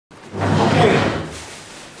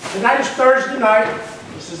Tonight is Thursday night.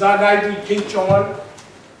 This is our night we teach on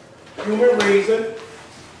human reason,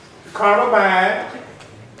 the carnal mind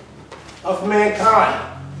of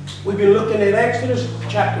mankind. We've been looking at Exodus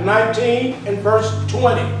chapter 19 and verse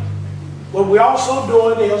 20. What we're also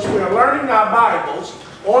doing is we're learning our Bibles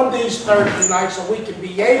on these Thursday nights so we can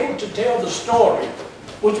be able to tell the story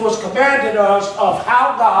which was commanded us of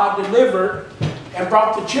how God delivered and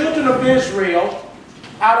brought the children of Israel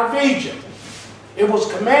out of Egypt. It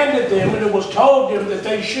was commanded them and it was told them that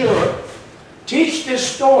they should teach this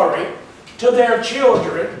story to their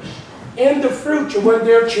children in the future when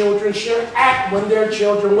their children should act, when their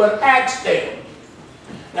children would ask them.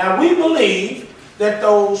 Now we believe that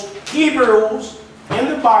those Hebrews in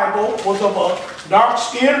the Bible was of a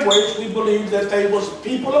dark-skinned race. We believe that they was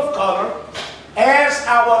people of color, as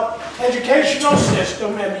our educational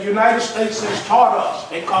system in the United States has taught us.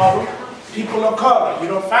 They call them people of color. You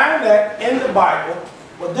don't find that in the Bible,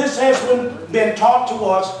 but this has been taught to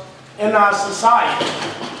us in our society.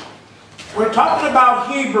 We're talking about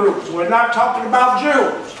Hebrews. We're not talking about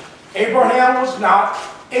Jews. Abraham was not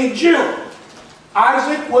a Jew.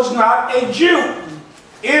 Isaac was not a Jew.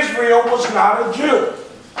 Israel was not a Jew.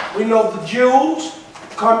 We know the Jews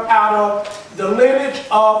come out of the lineage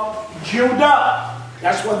of Judah.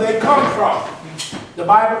 That's where they come from. The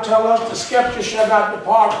Bible tells us the scepter shall not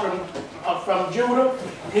depart from Judah,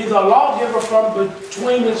 neither a lawgiver from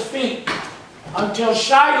between his feet, until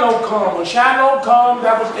Shiloh come. When Shiloh come,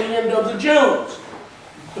 that was the end of the Jews.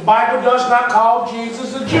 The Bible does not call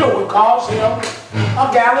Jesus a Jew. It calls him a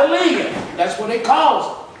Galilean. That's what it calls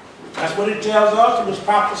him. That's what it tells us. It was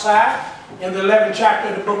prophesied in the 11th chapter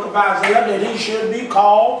of the book of Isaiah that he should be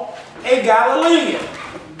called a Galilean.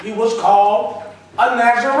 He was called a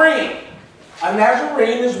Nazarene. A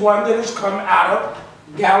Nazarene is one that has come out of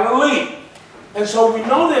Galilee. And so we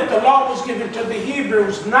know that the law was given to the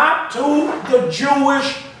Hebrews, not to the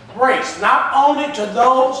Jewish race, not only to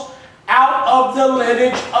those out of the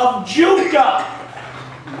lineage of Judah.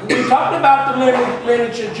 We talked about the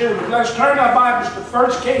lineage of Judah. Let's turn our Bibles to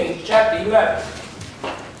 1 Kings chapter 11.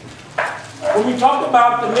 When we talk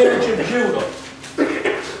about the lineage of Judah,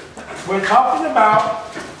 we're talking about,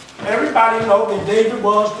 everybody knows that David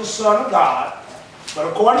was the son of God. But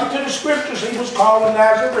according to the scriptures, he was called a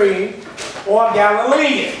Nazarene or a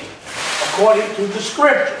Galilean, according to the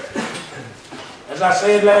scripture. As I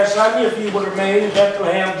said last Sunday, if he would remain in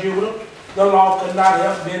Bethlehem, Judah, the law could not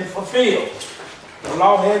have been fulfilled. The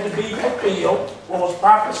law had to be fulfilled, what was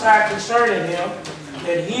prophesied concerning him,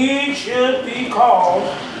 that he should be called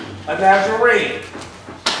a Nazarene.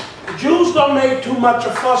 The Jews don't make too much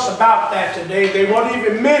of a fuss about that today. They won't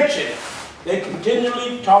even mention it. They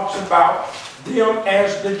continually talks about them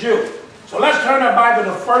as the Jew. So let's turn our Bible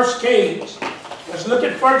to 1 Kings. Let's look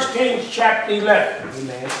at 1 Kings chapter 11.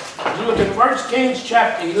 Amen. Let's look at 1 Kings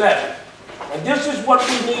chapter 11. And this is what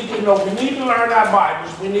we need to know. We need to learn our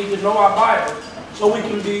Bibles. We need to know our Bible so we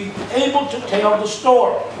can be able to tell the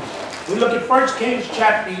story. We look at 1 Kings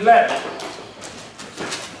chapter 11.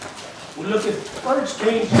 We look at 1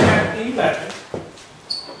 Kings chapter 11.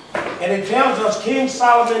 And it tells us King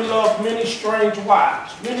Solomon loved many strange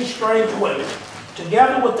wives, many strange women,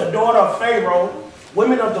 together with the daughter of Pharaoh,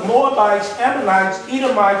 women of the Moabites, Ammonites,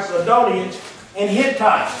 Edomites, Zidonians, and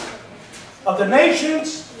Hittites, of the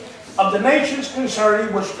nations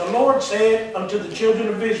concerning which the Lord said unto the children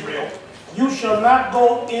of Israel, you shall not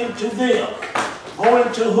go into them. Go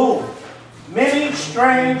into who? Many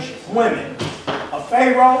strange women of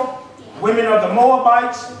Pharaoh, women of the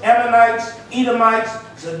Moabites, Ammonites, Edomites,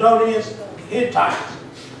 Zidonians, Hittites.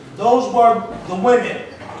 Those were the women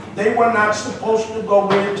they were not supposed to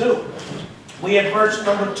go into. We had verse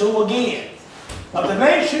number 2 again. Of the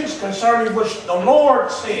nations concerning which the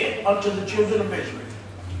Lord said unto the children of Israel,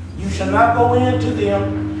 you shall not go into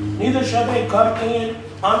them, neither shall they come in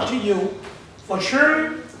unto you. For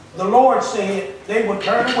surely the Lord said they would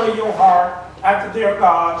turn away your heart after their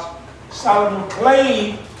gods. Solomon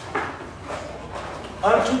clave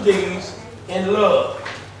unto these in love.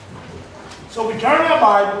 So we turn our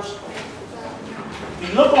Bibles, we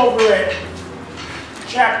look over at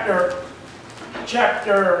chapter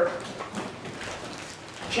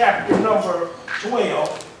number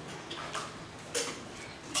 12.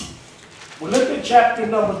 We look at chapter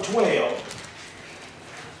number 12.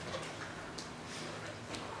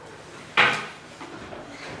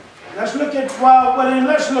 Let's look at,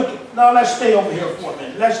 let's stay over here for a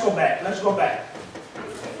minute. Let's go back.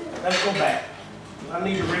 I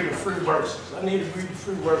need to read the three verses.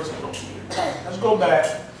 Let's go back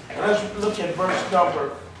and let's look at verse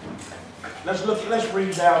number. Let's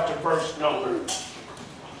read down to verse number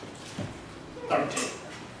 13.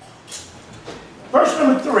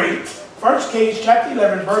 number 3, 1 Kings chapter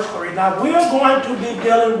 11, verse 3. Now, we are going to be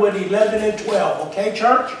dealing with 11 and 12, okay,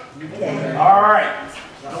 church? Okay. All right.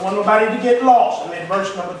 I don't want nobody to get lost. I'm in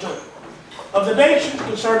verse number 2. Of the nations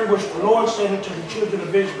concerning which the Lord said unto the children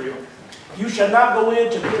of Israel, you shall not go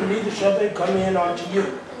in to them, neither shall they come in unto you.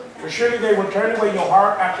 For surely they will turn away your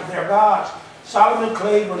heart after their gods. Solomon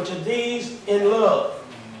clave unto these in love.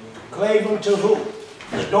 Clave unto who?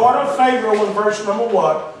 The daughter of Pharaoh in verse number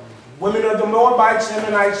 1. Women of the Moabites,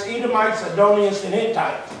 Ammonites, Edomites, Sidonians, and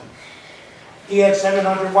Hittites. He had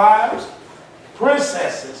 700 wives,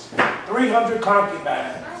 princesses, 300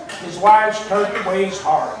 concubines. His wives turned away his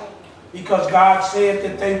heart, because God said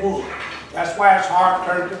that they would. That's why his heart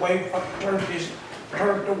turned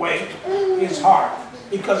away his heart.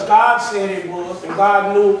 Because God said it would, and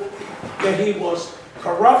God knew that he was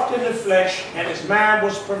corrupt in the flesh, and his mind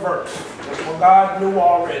was perverse. That's what God knew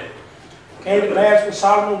already. Came to pass when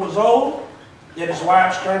Solomon was old, that his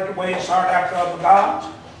wives turned away his heart after other gods,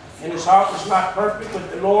 and his heart was not perfect with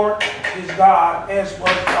the Lord his God, as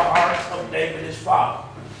was the heart of David his father.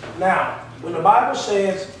 Now, when the Bible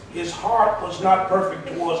says his heart was not perfect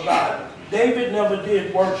towards God, David never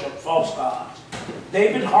did worship false gods.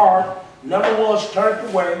 David's heart never was turned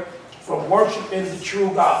away from worshiping the true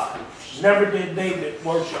God. Never did David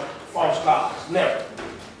worship false gods. Never.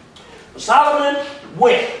 But Solomon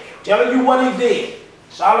went. Telling you what he did.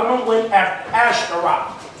 Solomon went after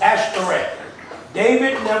Ashtoreth.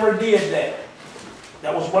 David never did that.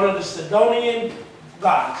 That was one of the Sidonian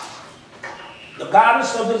gods. The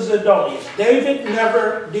goddess of the Sidonians. David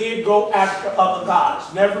never did go after other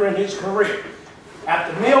gods. Never in his career.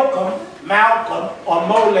 After Malcolm, or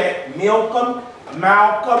Molech. Malcolm,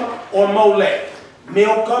 or Molech.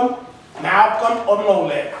 Malcolm, or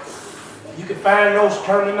Molech. You can find those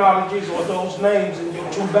terminologies or those names in your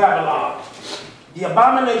 2 Babylons. The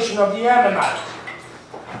abomination of the Ammonites.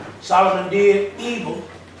 Solomon did evil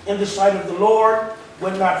in the sight of the Lord,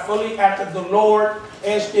 went not fully after the Lord,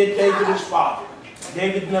 as did David his father.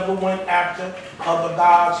 David never went after other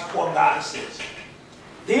gods or goddesses.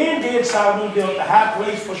 Then did Solomon build a high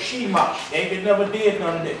place for Shemash. David never did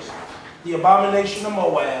none of this. The abomination of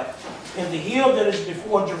Moab, in the hill that is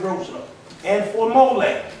before Jerusalem, and for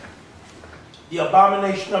Molech, the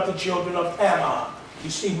abomination of the children of Ammon. You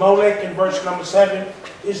see, Molech in verse number 7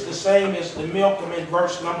 is the same as the Milcom in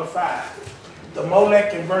verse number 5. The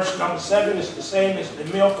Molech in verse number 7 is the same as the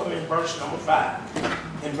Milcom in verse number 5.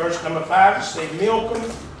 In verse number 5, it says Milcom,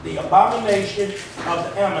 the abomination of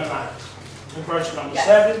the Ammonites. In verse number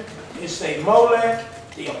 7, it says Molech,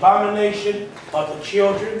 the abomination of the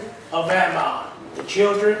children of Ammon. The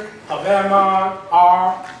children of Ammon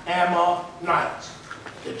are Ammonites.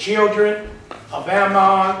 The children of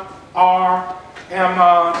Ammon are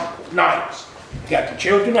Ammonites. You got the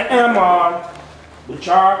children of Ammon, which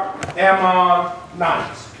are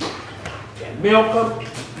Ammonites. And Milcom,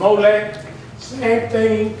 Molech, same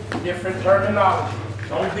thing, different terminology.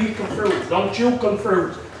 Don't be confused. Don't you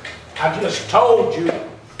confuse it. I just told you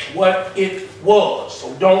what it was.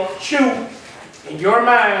 So don't you, in your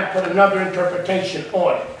mind, put another interpretation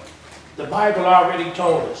on it. The Bible already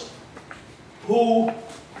told us who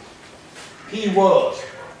he was.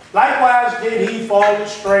 Likewise did he for all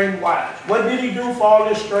his strange wives. What did he do for all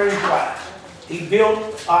his strange wives? He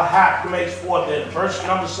built a high place for them. Verse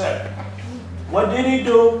number 7. What did he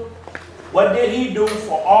do? What did he do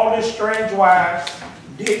for all his strange wives?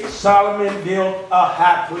 Did Solomon build a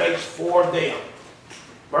high place for them?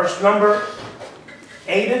 Verse number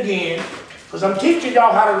 8 again. Because I'm teaching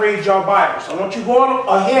y'all how to read your Bible. So don't you go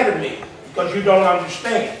ahead of me because you don't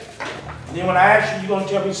understand. And then when I ask you, you're going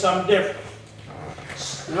to tell me something different.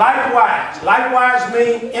 Likewise. Likewise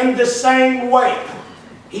means in the same way.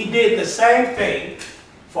 He did the same thing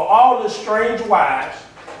for all the strange wives.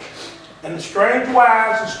 And the strange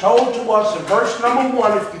wives is told to us in verse number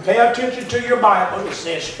 1. If you pay attention to your Bible, it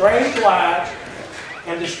says strange wives.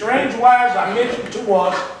 And the strange wives are mentioned to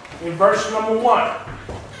us in verse number 1.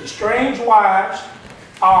 The strange wives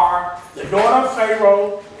are the daughter of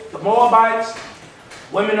Pharaoh, the Moabites,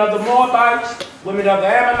 women of the Moabites, women of the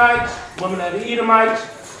Ammonites, women of the Edomites,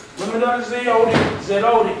 women of the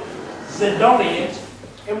Zidonians,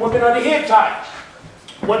 and women of the Hittites.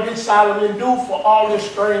 What did Solomon do for all his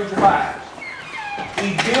strange wives?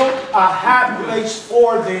 He built a high place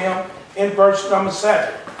for them in verse number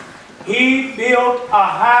 7. He built a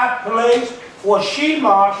high place for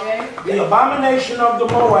Shemash, the abomination of the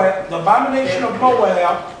Moab,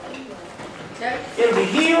 in the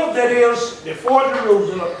hill that is before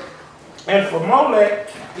Jerusalem, and for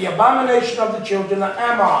Molech, the abomination of the children of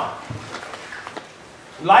Ammon.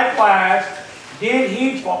 Likewise, did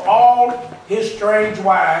he for all his strange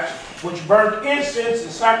wives, which burnt incense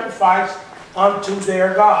and sacrificed unto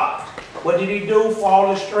their gods. What did he do for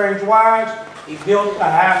all his strange wives? He built a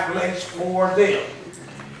high place for them.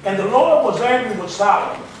 And the Lord was angry with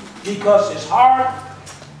Solomon, because his heart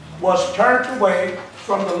was turned away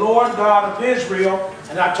from the Lord God of Israel.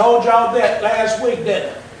 And I told y'all that last week,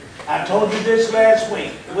 didn't I? I told you this last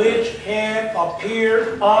week, which had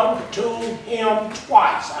appeared unto him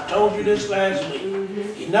twice. I told you this last week.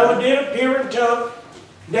 He never did appear unto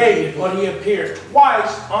David, but he appeared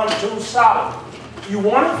twice unto Solomon. You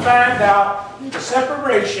want to find out the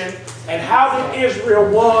separation and how Israel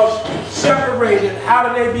was separated,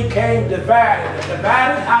 how did they become divided. A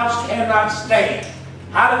divided house cannot stand.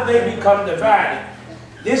 How did they become divided?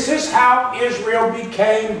 This is how Israel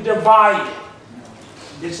became divided.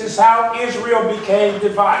 This is how Israel became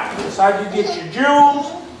divided. This is how you get your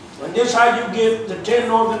Jews, and this is how you get the 10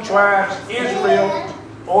 northern tribes, Israel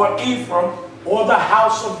or Ephraim, or the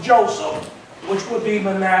house of Joseph, which would be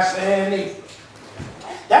Manasseh and Ephraim.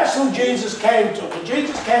 That's who Jesus came to. When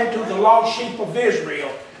Jesus came to the lost sheep of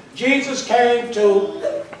Israel, Jesus came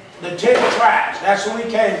to the 10 tribes. That's who he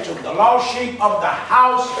came to. The lost sheep of the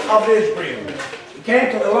house of Israel. He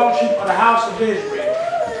came to the lost sheep of the house of Israel.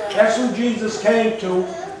 That's who Jesus came to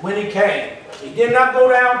when he came. He did not go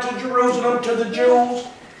down to Jerusalem to the Jews.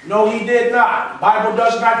 No, he did not. The Bible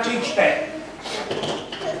does not teach that.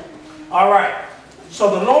 All right.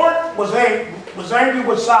 So the Lord was angry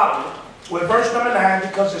with Solomon, with verse number 9,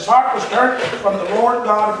 because his heart was turned from the Lord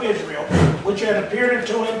God of Israel, which had appeared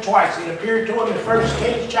unto him twice. He appeared to him in 1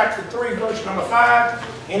 Kings chapter 3, verse number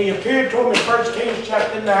 5, and he appeared to him in 1 Kings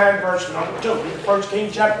chapter 9, verse number 2. 1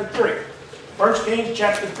 Kings chapter 3. 1 Kings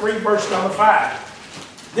chapter 3, verse number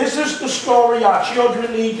 5. This is the story our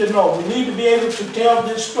children need to know. We need to be able to tell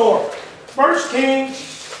this story. 1 Kings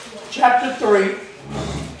chapter 3.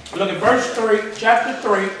 Look at verse 3, chapter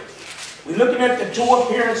 3. We're looking at the two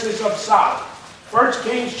appearances of Solomon. 1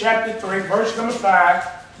 Kings chapter 3, verse number 5.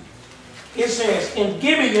 It says, in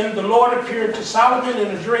Gibeon, the Lord appeared to Solomon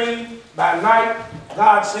in a dream by night.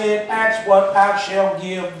 God said, ask what I shall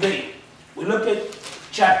give thee. We look at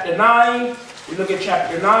chapter 9. We look at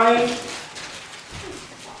chapter 9.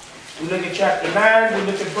 We look at chapter 9.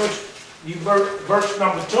 We look at verse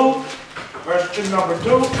number 2. Verse 2, number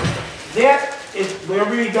 2. That is, we'll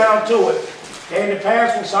read down to it. Came to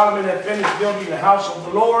pass when Solomon had finished building the house of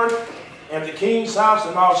the Lord, and the king's house,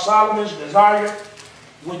 and all Solomon's desire,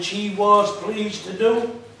 which he was pleased to do,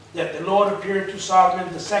 that the Lord appeared to Solomon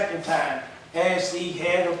the second time, as he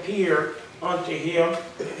had appeared unto him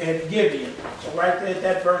at Gibeon. So right there at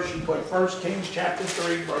that verse, you put 1 Kings chapter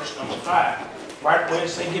 3, verse number 5. Right where it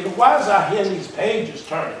says Gibeon. Why is I hearing these pages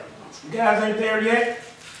turning? You guys ain't there yet?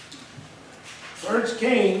 1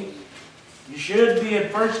 Kings. You should be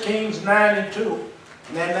at 1 Kings 9 and 2.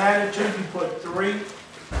 And that 9 and 2, you put 3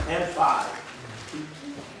 and 5.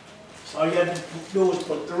 So all you have to do is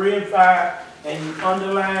put 3 and 5, and you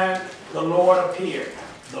underline the Lord appeared.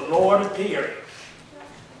 The Lord appeared.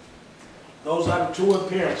 Those are the two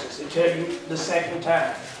appearances. They tell you the second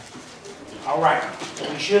time. All right.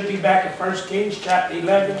 So we should be back at 1 Kings chapter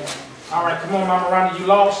 11. All right, come on, Mama Rhonda, you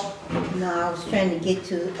lost? No, I was trying to get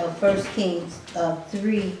to 1 Kings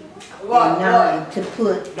 3 and 9 to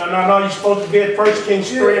put. No, you're supposed to be at 1 Kings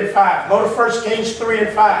 3 and 5. Go to 1 Kings 3 and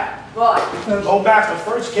 5. Go back to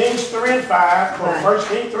 1 Kings 3 and 5. Go to 1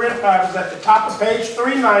 Kings 3 and 5 is at the top of page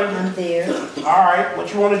 390. I'm there. All right,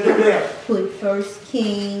 what you want to do there? Put 1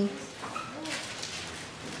 Kings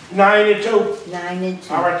 9 and 2. 9 and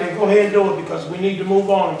 2. All right, then go ahead and do it because we need to move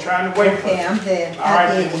on. I'm trying to wait for you. Okay, I'm there. All right,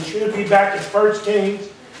 then we should be back at 1 Kings.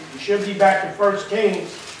 We should be back at 1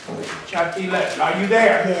 Kings chapter 11. Are you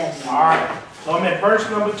there? Yes. All right. So I'm at verse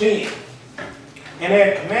number 10. And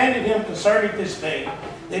had commanded him concerning this thing,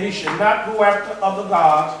 that he should not go after other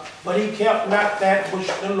gods, but he kept not that which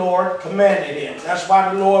the Lord commanded him. That's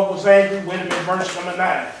why the Lord was angry with him in verse number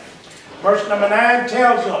 9. Verse number 9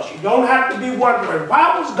 tells us, you don't have to be wondering,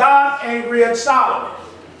 why was God angry at Solomon?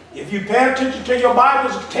 If you pay attention to your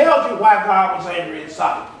Bibles, it tells you why God was angry at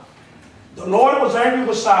Solomon. The Lord was angry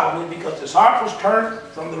with Solomon because his heart was turned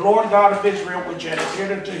from the Lord God of Israel, which had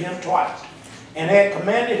appeared unto him twice, and had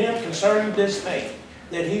commanded him concerning this thing,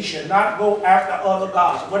 that he should not go after other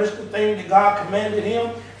gods. What is the thing that God commanded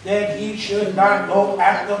him? That he should not go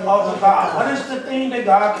after other gods. What is the thing that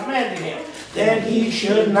God commanded him? That he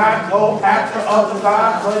should not go after other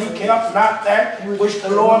gods, but he kept not that which the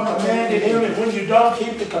Lord commanded him. And when you don't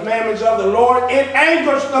keep the commandments of the Lord, it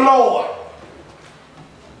angers the Lord.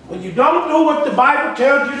 When you don't do what the Bible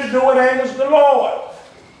tells you to do, it angers the Lord.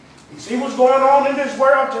 You see what's going on in this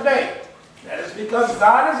world today? That is because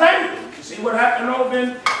God is angry. You see what happened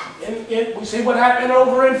over we see what happened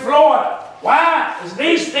over in Florida. Why is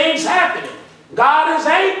these things happening? God is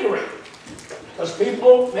angry. Because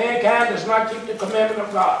mankind does not keep the commandment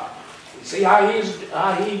of God. You see how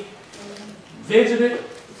he visited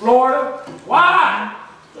Florida? Why?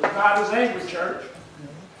 Because God is angry, church.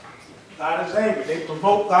 God is angry. They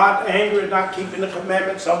provoke God to anger and not keeping the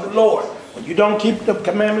commandments of the Lord. When you don't keep the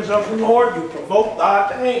commandments of the Lord, you provoke God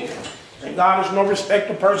to anger. And God is no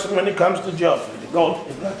respecter of person when it comes to judgment. It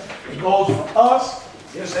goes for us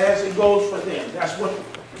just as it goes for them. That's what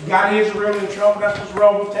got Israel in trouble. That's what's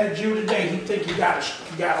wrong with that Jew today. He think he got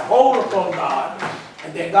a hold upon God,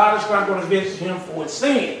 and that God is not going to visit him for his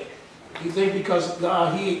sin. He think because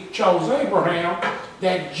he chose Abraham,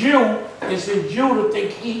 that Jew is a Jew to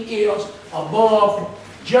think he is above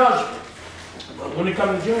judgment. But when it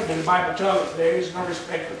comes to judgment, the Bible tells us there is no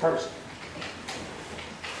respect of person.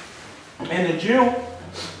 And the Jew,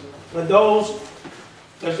 when those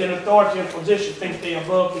that's in authority and position think they're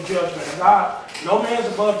above the judgment of God, no man's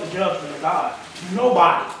above the judgment of God.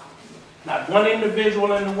 Nobody. Not one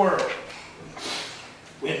individual in the world.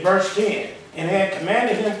 With verse 10, and had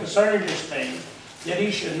commanded him concerning this thing, that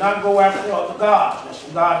he should not go after other gods. That's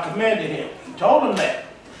what God commanded him. He told him that.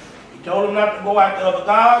 He told him not to go after other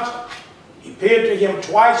gods. He appeared to him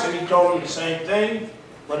twice and he told him the same thing.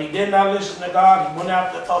 But he did not listen to God. He went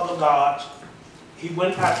after other gods. He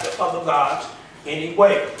went after other gods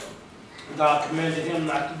anyway. God commanded him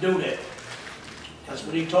not to do that. That's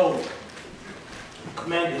what he told him. He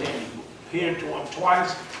commanded him. He appeared to him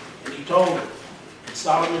twice and he told him. And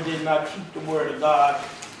Solomon did not keep the word of God.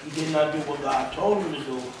 He did not do what God told him to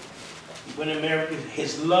do. When in marriage,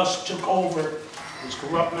 his lust took over. His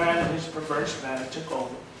corrupt mind and his perverse mind took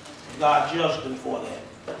over. God judged him for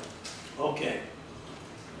that. Okay.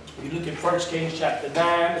 We look at 1 Kings chapter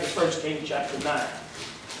 9. Look at 1 Kings chapter 9.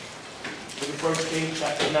 Look at 1 Kings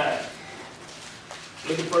chapter 9.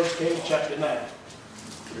 Look at 1 Kings chapter 9.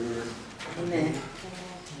 Amen.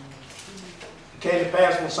 It came to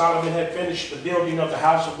pass when Solomon had finished the building of the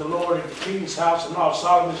house of the Lord and the king's house and all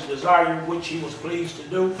Solomon's desire which he was pleased to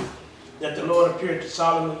do, that the Lord appeared to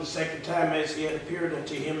Solomon the second time as he had appeared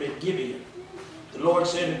unto him at Gibeon. The Lord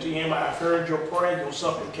said unto him, I have heard your prayer, your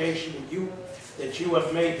supplication, that you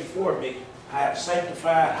have made before me. I have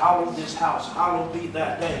sanctified, hallowed this house, hallowed be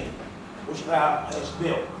thy name, which thou hast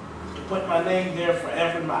built. To put my name there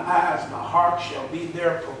forever, my eyes, my heart shall be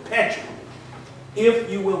there perpetually. If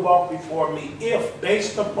you will walk before me, if,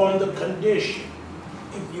 based upon the condition,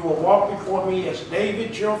 if you will walk before me as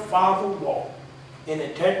David your father walked, in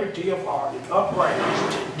integrity of heart and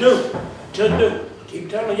uprightness, to do. Keep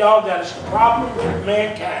telling y'all that it's the problem with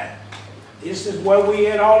mankind. This is where we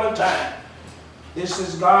at all the time. This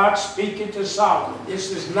is God speaking to Solomon.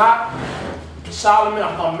 This is not Solomon,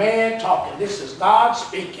 a man talking. This is God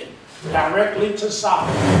speaking directly to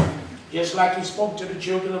Solomon. Just like he spoke to the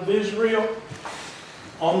children of Israel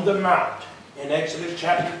on the mount in Exodus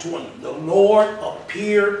chapter 20. The Lord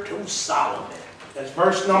appeared to Solomon. That's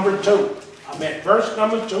verse number 2. I'm at verse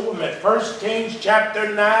number 2. I'm at 1 Kings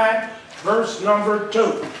chapter 9, verse number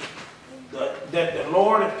 2. That the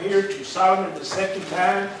Lord appeared to Solomon the second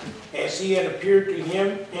time as he had appeared to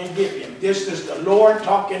him in Gibeon. This is the Lord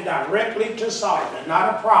talking directly to Solomon,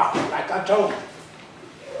 not a prophet, like I told you.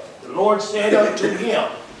 The Lord said unto him,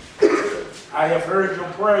 I have heard your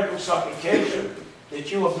prayer, your supplication,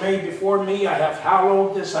 that you have made before me. I have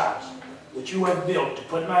hallowed this house, which you have built, to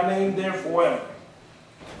put my name there forever.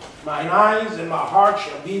 Mine eyes and my heart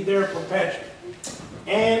shall be there perpetually.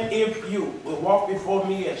 And if you will walk before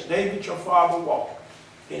me as David your father walked,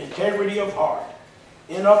 in integrity of heart,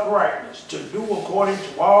 in uprightness, to do according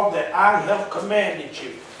to all that I have commanded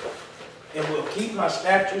you, and will keep my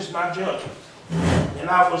statutes, my judgments, and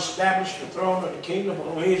I will establish the throne of the kingdom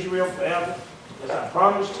of Israel forever, as I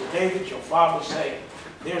promised to David your father, saying,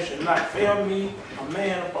 there shall not fail me a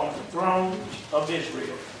man upon the throne of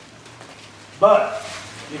Israel. But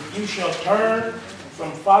if you shall turn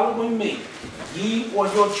from following me, ye or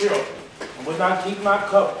your children, and will not keep my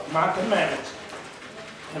commandments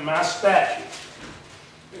and my statutes,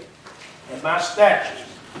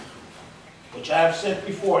 which I have set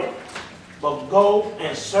before you, but go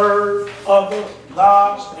and serve other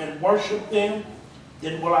gods and worship them,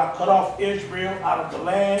 then will I cut off Israel out of the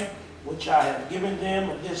land which I have given them,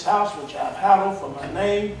 and this house which I have hallowed for my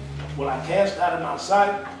name will I cast out of my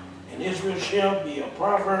sight, and Israel shall be a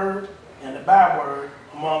proverb and a byword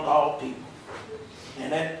among all people.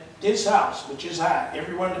 And at this house which is high,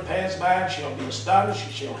 everyone that pass by shall be astonished,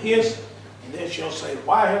 and shall hiss, and they shall say,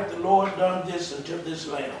 why hath the Lord done this unto this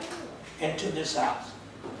land, and to this house?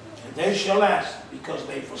 And they shall answer, because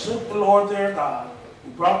they forsook the Lord their God,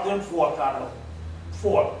 who brought them forth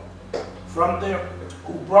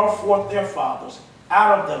who brought forth their fathers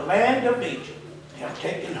out of the land of Egypt, have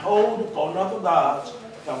taken hold upon other gods,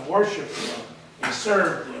 have worshipped them, and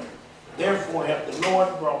served them. Therefore hath the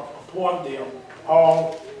Lord brought upon them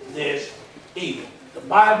all this evil. The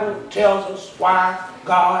Bible tells us why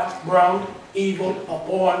God brought evil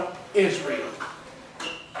upon Israel.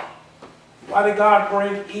 Why did God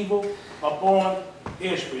bring evil upon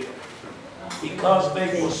Israel? Because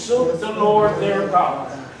they forsook the Lord their God,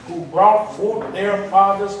 who brought forth their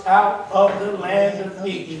fathers out of the land of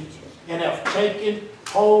Egypt, and have taken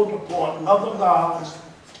hold upon other gods,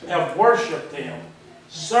 have worshipped them,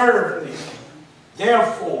 served them.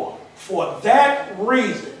 Therefore, for that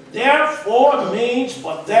reason, therefore means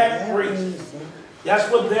for that reason.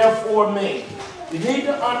 That's what therefore means. We need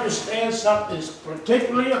to understand something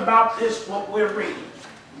particularly about this, what we're reading.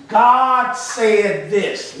 God said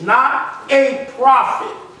this, not a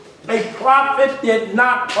prophet. A prophet did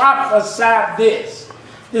not prophesy this.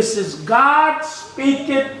 This is God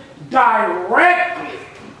speaking directly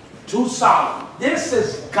to Solomon. This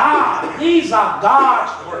is God. These are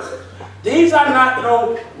God's words. These are not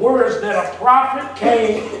no words that a prophet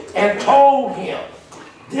came and told him.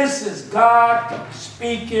 This is God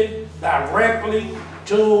speaking directly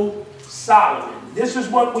to Solomon. This is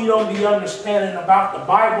what we don't be understanding about the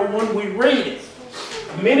Bible when we read it.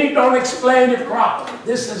 Many don't explain it properly.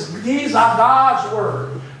 These are God's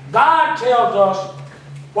words. God tells us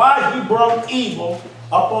why he brought evil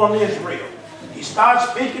upon Israel. He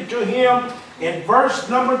starts speaking to him in verse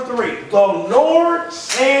number 3. The Lord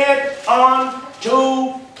said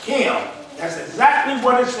unto him. That's exactly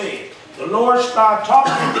what it said. The Lord started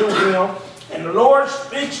talking to him, and the Lord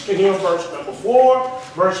speaks to him, verse number 4,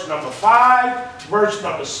 verse number 5, verse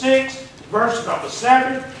number 6, verse number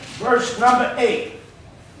 7, verse number 8.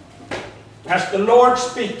 That's the Lord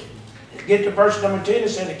speaking. Get to verse number 10, it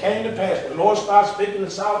said, it came to pass. The Lord started speaking to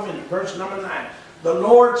Solomon in verse number 9. The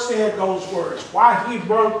Lord said those words, why he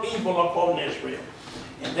brought evil upon Israel.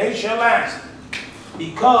 And they shall answer,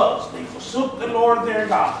 because they forsook the Lord their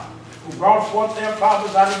God, who brought forth their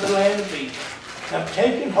fathers out of the land of Egypt, have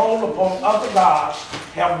taken hold upon other gods,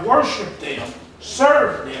 have worshipped them,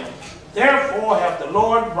 served them. Therefore hath the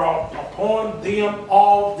Lord brought upon them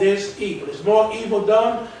all this evil. There's more evil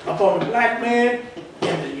done upon the black man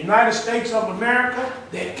in the United States of America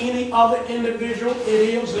than any other individual it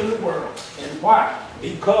is in the world. And why?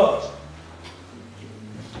 Because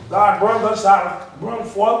God brought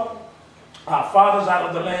forth our fathers out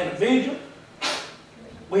of the land of Egypt.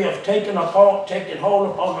 We have taken hold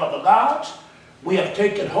upon other gods. We have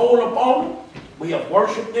taken hold upon them. We have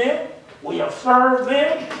worshipped them. We have served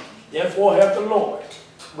them. Therefore hath the Lord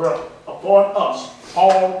brought upon us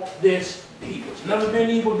all this evil. It's never been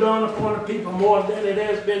evil done upon the people more than it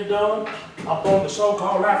has been done upon the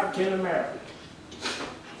so-called African American,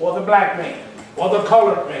 or the black man, or the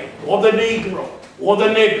colored man, or the Negro, or the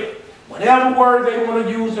nigger. Whatever word they want to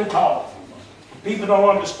use and call it. People don't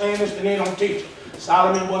understand this, and they don't teach it.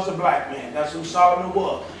 Solomon was a black man. That's who Solomon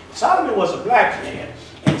was. Solomon was a black man.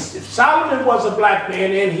 And if Solomon was a black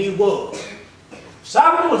man, and he was.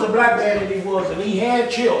 Solomon was a black man, and he was, and he had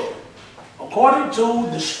children. According to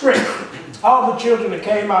the script, all the children that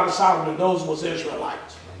came out of Solomon, those was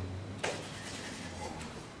Israelites.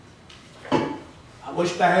 I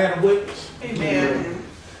wish I had a witness. Amen.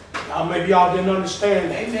 Now, maybe y'all didn't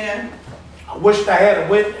understand that. Amen. I wish I had a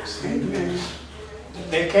witness. Amen.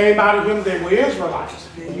 They came out of him, they were Israelites.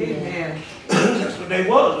 Amen. That's what they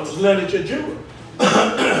was. It was lineage of Judah.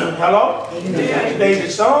 Hello? Amen.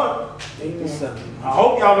 David's son. I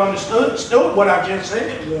hope y'all understood what I just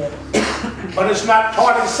said. Yeah. But it's not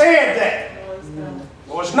taught and said that.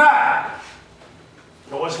 No, it's not.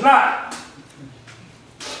 No, it's not.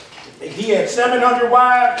 He had 700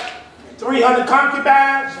 wives, 300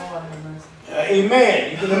 concubines.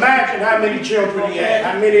 Amen. You can imagine how many children he had,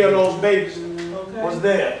 how many of those babies was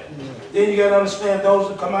there. Then you got to understand those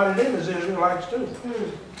that come out of them as Israelites too.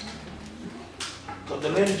 Because the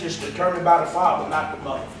lineage is determined by the father, not the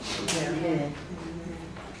mother.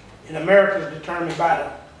 In America, it's determined by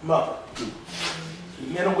the mother. In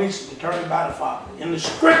the Middle East, it's determined by the father. In the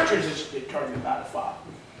scriptures, it's determined by the father.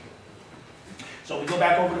 So we go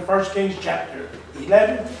back over to 1 Kings chapter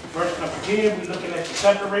 11, verse number 10. We're looking at the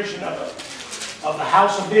separation of the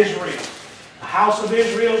house of Israel. The house of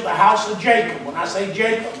Israel is the house of Jacob. When I say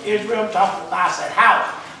Jacob, Israel, I'm talking about, I said house.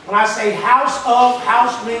 When I say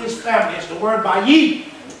house means family. It's the word bayit.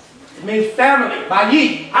 It means family.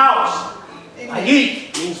 Bayit, house.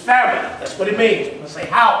 Bayit means family. That's what it means when I say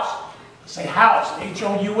house. Say house,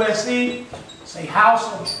 H-O-U-S-E. Say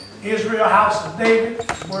house of Israel, house of David.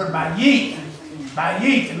 The word bayith.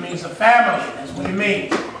 Bayith, it means a family. That's what it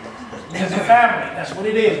means. It means a family. That's what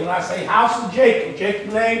it is. When I say house of Jacob,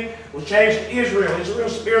 Jacob's name was changed to Israel.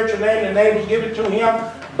 Israel's spiritual name, the name was given to him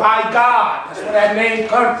by God. That's where that name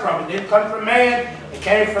comes from. It didn't come from man. It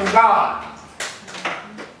came from God.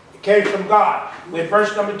 It came from God. With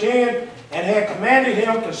verse number 10, and had commanded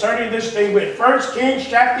him concerning this thing, with 1 Kings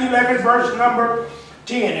chapter 11, verse number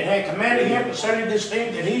 10, and had commanded him concerning this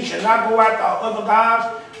thing, that he should not go after other gods.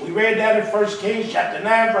 We read that in 1 Kings chapter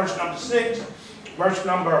 9, verse number 6, verse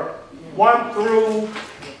number 1 through,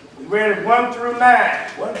 we read it 1 through 9,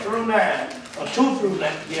 1 through 9, or 2 through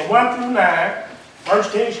 9, yeah, 1 through 9, 1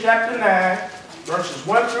 Kings chapter 9, verses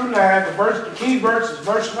 1 through 9, the key verse is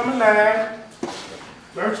verse number 9,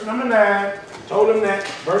 verse number 9, told him that,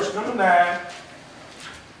 verse number 9,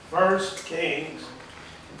 1 Kings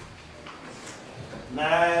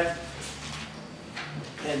 9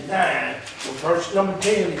 and 9, well, verse number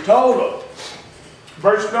 10, he told him,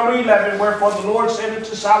 verse number 11, wherefore the Lord said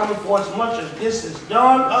unto Solomon, for as much as this is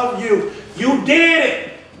done of you, you did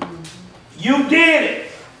it, you did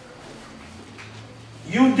it,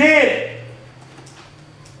 you did it,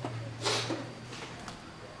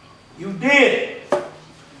 you did it.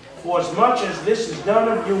 For as much as this is done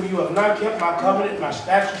of you, you have not kept my covenant, my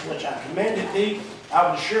statutes, which I commanded thee. I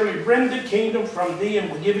will surely rend the kingdom from thee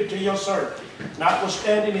and will give it to your servant.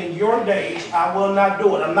 Notwithstanding in your days, I will not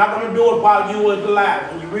do it. I'm not going to do it while you are alive.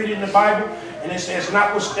 When you read it in the Bible, and it says,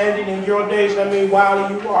 notwithstanding in your days, I mean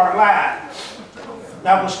while you are alive.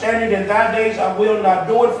 Notwithstanding in thy days, I will not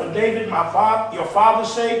do it for David, your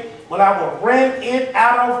father's sake, but I will rend it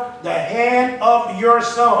out of the hand of your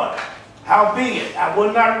son. Howbeit, I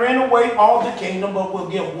will not rend away all the kingdom, but will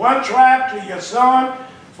give one tribe to your son,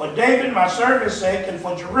 for David my servant's sake, and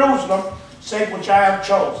for Jerusalem's sake, which I have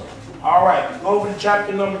chosen. All right, go over to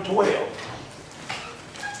chapter number 12.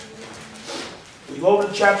 We go over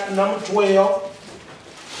to chapter number 12.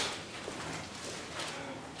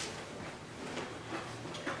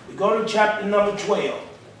 We go to chapter number 12.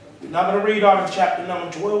 We're not going to read out of chapter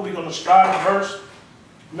number 12. We're going to start at verse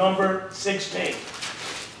number 16.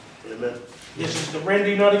 Amen. This is the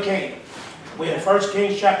rending of the kingdom. We're in 1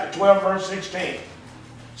 Kings chapter 12, verse 16.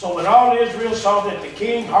 So when all Israel saw that the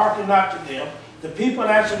king hearkened not to them, the people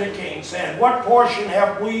answered the king, saying, what portion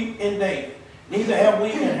have we in David? Neither have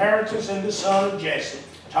we inheritance in the son of Jesse.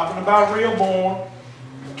 Talking about Rehoboam.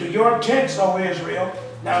 To your tents, O Israel,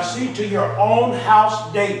 now see to your own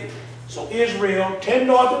house David. So Israel, 10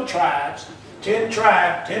 northern tribes, 10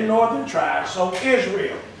 northern tribes. So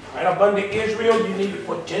Israel. Right up under Israel, you need to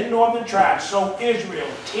put 10 northern tribes. So Israel,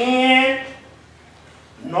 10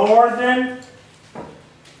 northern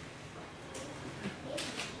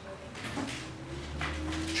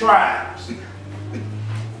tribes.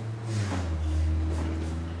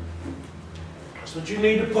 That's what you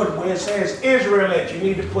need to put. When it says Israelite, you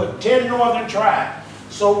need to put 10 northern tribes.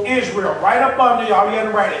 So Israel, right up under, all you have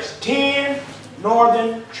to write is 10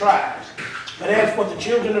 northern tribes. But as for the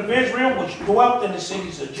children of Israel, which dwelt in the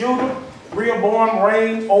cities of Judah, Rehoboam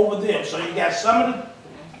reigned over them. So you got some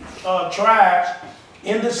of the tribes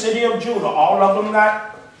in the city of Judah, all of them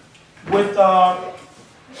not with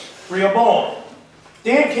Rehoboam.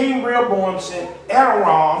 Then King Rehoboam sent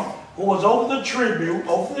Adoram, who was over the tribute,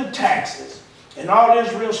 over the taxes, and all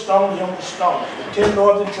Israel stoned him with stones, the 10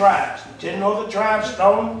 northern tribes. The 10 northern tribes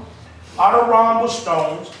stoned Adoram with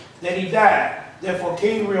stones, that he died. Therefore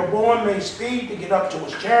King Rehoboam made speed to get up to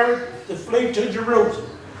his chariot to flee to Jerusalem.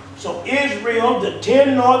 So Israel, the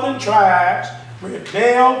 10 northern tribes,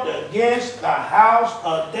 rebelled against the house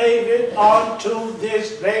of David unto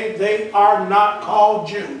this day. They are not called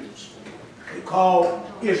Jews. They called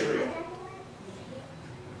Israel.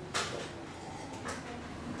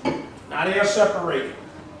 Now they are separated.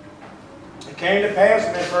 It came to pass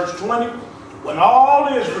in verse 20, when all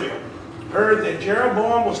Israel heard that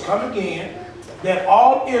Jeroboam was come again, that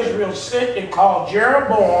all Israel sent and called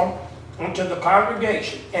Jeroboam unto the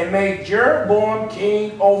congregation, and made Jeroboam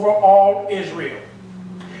king over all Israel.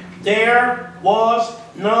 There was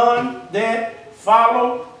none that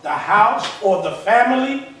followed the house or the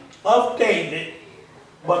family of David,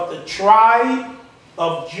 but the tribe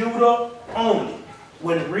of Judah only.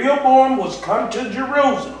 When Rehoboam was come to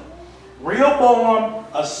Jerusalem, Rehoboam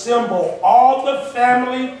assembled all the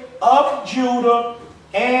family of Judah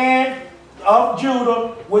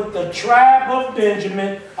with the tribe of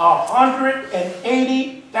Benjamin,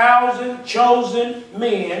 180,000 chosen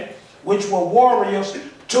men, which were warriors,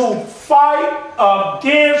 to fight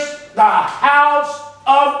against the house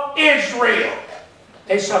of Israel.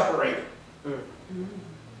 They separated.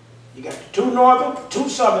 You got the two northern, two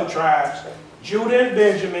southern tribes, Judah and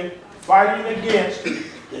Benjamin, fighting against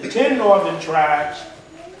the 10 northern tribes.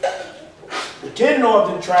 The 10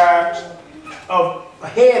 northern tribes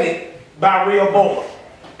headed by Rehoboam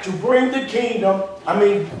to bring the kingdom,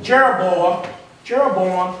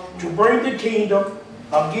 Jeroboam to bring the kingdom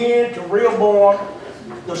again to Rehoboam,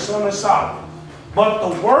 the son of Solomon. But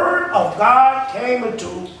the word of God came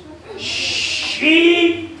unto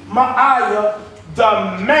Shemaiah,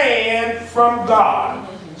 the man from God,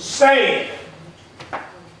 saying,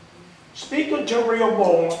 speak unto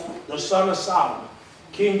Rehoboam, the son of Solomon,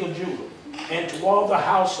 king of Judah, and to all the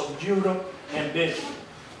house of Judah and Benjamin,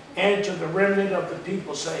 and to the remnant of the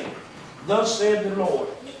people, saying, thus said the Lord,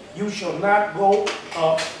 you shall not go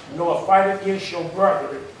up nor fight against your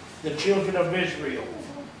brethren, the children of Israel.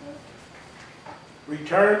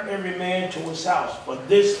 Return every man to his house, for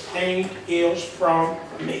this thing is from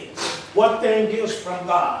me. What thing is from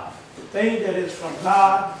God? The thing that is from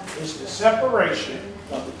God is the separation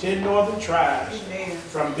of the 10 northern tribes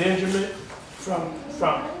from Benjamin, from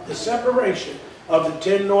the separation of the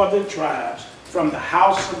 10 northern tribes from the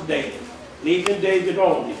house of David, leaving David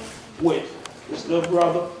only with his little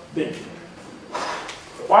brother Benjamin.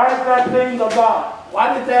 Why is that thing of God?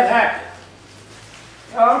 Why did that happen?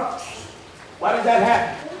 Why did that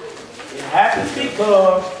happen? It happened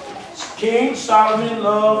because King Solomon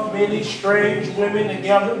loved many strange women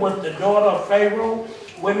together with the daughter of Pharaoh,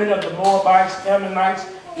 women of the Moabites, Ammonites,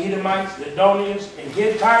 Edomites, Zidonians, and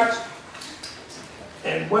Hittites.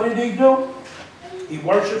 And what did he do? He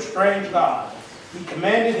worshiped strange gods. He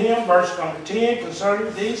commanded him, verse number 10,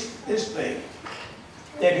 concerning this thing,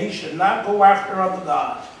 that he should not go after other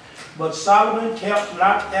gods. But Solomon kept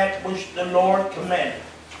not that which the Lord commanded.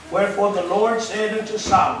 Wherefore the Lord said unto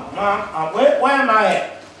Solomon, where am I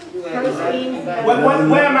at?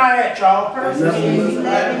 Where am I at, y'all?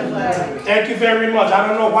 Thank you very much. I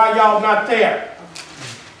don't know why y'all not there.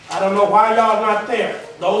 I don't know why y'all not there.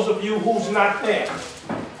 Those of you who's not there.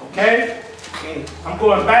 Okay? I'm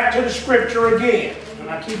going back to the scripture again. And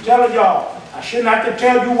I keep telling y'all, I shouldn't have to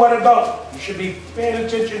tell you where to go. You should be paying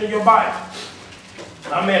attention to your Bible.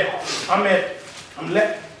 I'm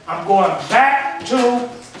going back to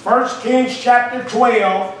 1 Kings chapter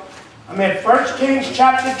 12. I'm at 1 Kings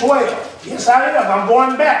chapter 12. Yes, I am. I'm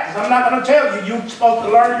going back because I'm not going to tell you. You're supposed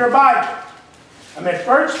to learn your Bible. I'm at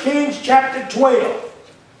 1 Kings chapter 12.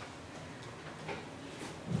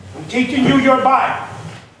 I'm teaching you your Bible.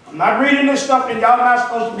 I'm not reading this stuff and y'all not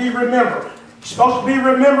supposed to be remembering. You're supposed to be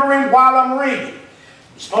remembering while I'm reading.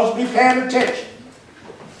 You're supposed to be paying attention.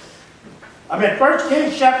 I'm at 1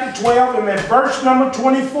 Kings chapter 12. I'm at verse number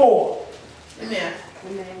 24. Amen.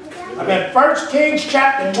 I'm at 1 Kings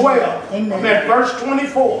chapter 12. Amen. I'm at verse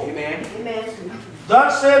 24. Amen.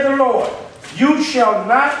 Thus said the Lord, you shall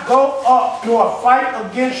not go up nor fight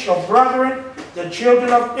against your brethren, the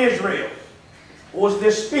children of Israel. Who is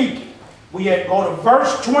this speaking? We go to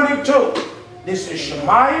verse 22. This is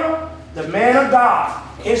Shemaiah, the man of God.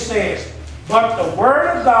 It says, but the word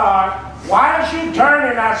of God, why is you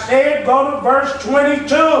turning? I said go to verse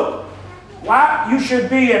 22. Why? You should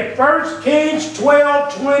be at 1 Kings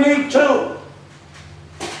 12:22.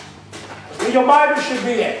 Where your Bible should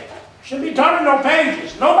be at. Should be turning no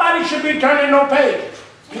pages. Nobody should be turning no pages.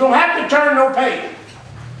 You don't have to turn no pages.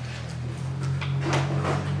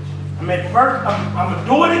 I'm going to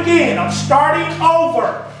do it again. I'm starting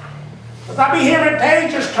over. Because I be hearing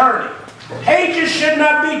pages turning. Pages should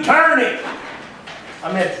not be turning.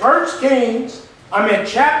 I'm at 1 Kings. I'm at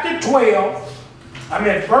chapter 12. I'm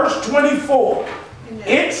at verse 24.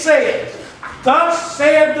 It says, thus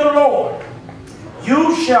said the Lord,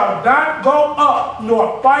 you shall not go up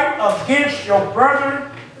nor fight against your brethren,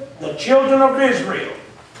 the children of Israel.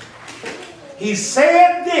 He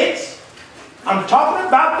said this. I'm talking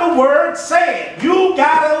about the word said. You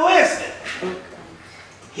got to listen.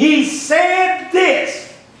 He said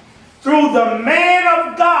this through the man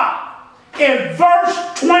of God in verse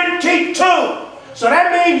 22. So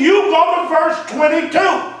that means you go to verse 22.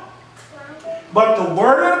 But the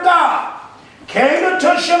word of God came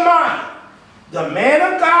unto Shemaiah, the man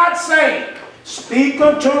of God, saying, speak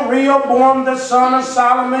unto Rehoboam the son of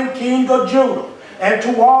Solomon, king of Judah, and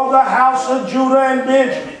to all the house of Judah and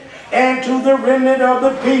Benjamin, and to the remnant of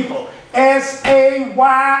the people. S-A-Y-I-N-G.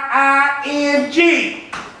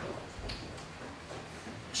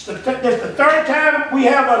 It's the third time we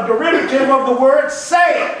have a derivative of the word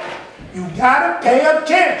say. You got to pay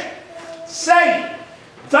attention. Say,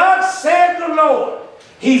 thus said the Lord.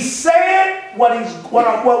 He said what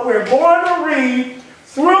we're going to read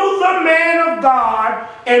through the man of God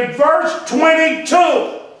in verse 22.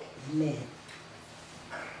 Amen.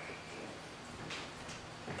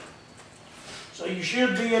 you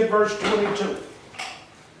should be at verse 22.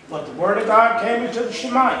 But the word of God came into the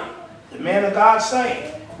Shemaiah, the man of God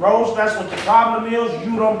saying, Rose, that's what the problem is.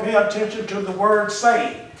 You don't pay attention to the word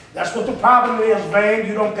saying. That's what the problem is, Van.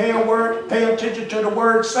 You don't pay attention to the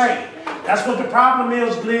word saying. That's what the problem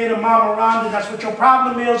is, Glenn and Mama Rhonda. That's what your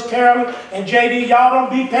problem is, Carolyn and JD. Y'all don't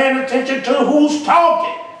be paying attention to who's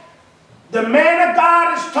talking. The man of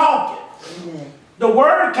God is talking. Amen. The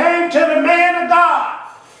word came to the man of God,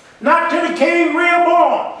 not to the king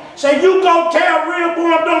Rehoboam. Say, you go tell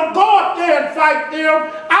Rehoboam, don't go up there and fight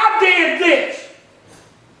them. I did this.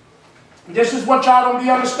 This is what y'all don't be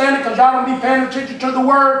understanding, because y'all don't be paying attention to the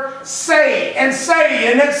word say and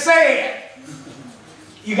say and it's said.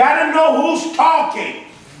 You got to know who's talking.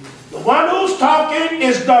 The one who's talking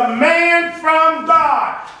is the man from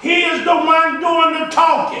God. He is the one doing the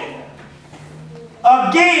talking.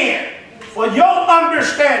 Again, for your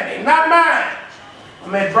understanding, not mine.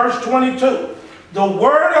 I'm at verse 22. The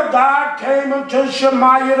word of God came unto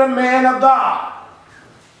Shemaiah, the man of God,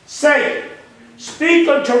 saying, Speak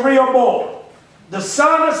unto Rehoboam, the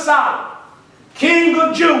son of Solomon, king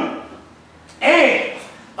of Judah, and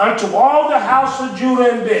unto all the house of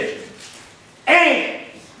Judah and Benjamin, and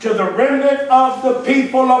to the remnant of the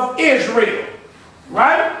people of Israel.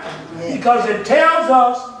 Right? Because it tells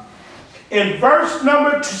us in verse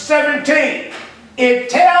number 17. It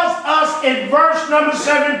tells us in verse number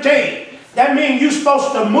 17. That means you're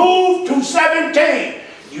supposed to move to 17.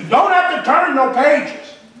 You don't have to turn no pages.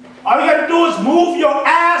 All you got to do is move your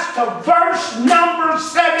eyes to verse number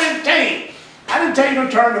 17. I didn't tell you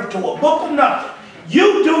to turn them to a book or nothing.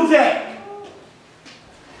 You do that.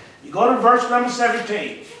 You go to verse number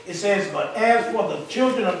 17. It says, But as for the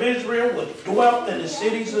children of Israel which dwelt in the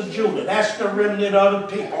cities of Judah, that's the remnant of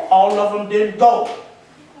the people. All of them didn't go.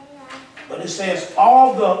 But it says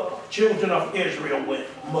all the children of Israel went.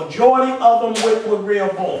 Majority of them went with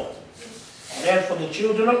Rehoboam. And as for the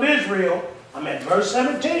children of Israel, I'm at verse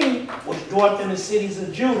 17, which dwelt in the cities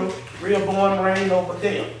of Judah, Rehoboam reigned over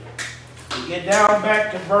them. We get down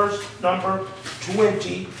back to verse number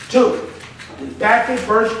 22. We're back at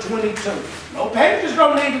verse 22. No pages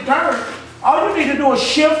don't need to turn. All you need to do is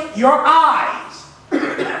shift your eyes.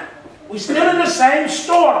 We're still in the same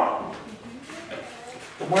story.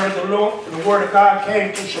 The word of the Lord, the word of God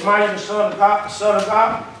came to Shemaiah, the son of God,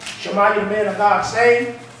 Shemaiah, the man of God,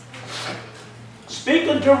 saying, Speak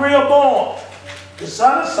unto Rehoboam, the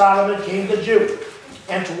son of Solomon, king of Judah,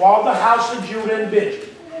 and to all the house of Judah and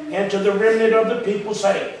Benjamin, and to the remnant of the people,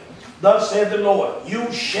 saying, Thus said the Lord,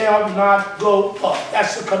 You shall not go up.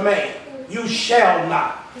 That's a command. You shall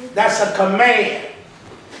not. That's a command.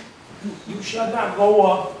 You shall not go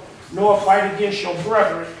up, nor fight against your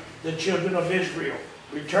brethren, the children of Israel.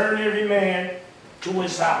 Return every man to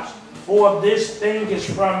his house, for this thing is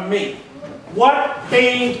from me. What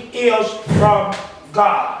thing is from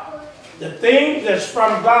God? The thing that's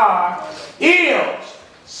from God is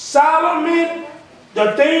Solomon.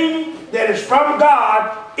 The thing that is from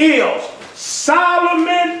God is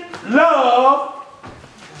Solomon love.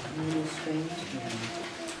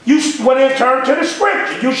 When you turn to the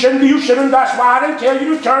scripture, you shouldn't, that's why I didn't tell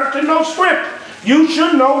you to turn to no scripture. You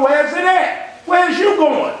should know where's it at. Where's you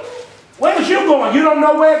going? Where's you going? You don't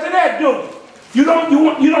know where's it at, do you? You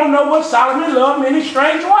don't know what Solomon loved many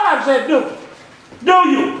strange wives at, do you? Do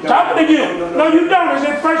you? Talking to you. No, you don't. It's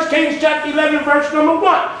in 1 Kings chapter 11, verse number 1.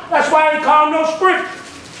 That's why I ain't called no scriptures.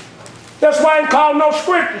 That's why I ain't called no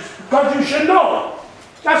scriptures, because you should know them.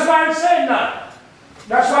 That's why I ain't said nothing.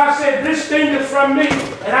 That's why I said, this thing is from me.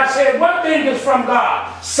 And I said, what thing is from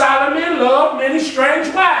God? Solomon loved many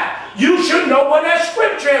strange wives. You should know what that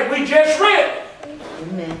scripture is. We just read it.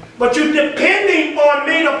 Amen. But you're depending on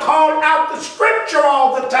me to call out the scripture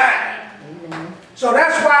all the time. Amen. So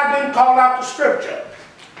that's why I didn't call out the scripture.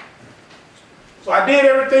 So I did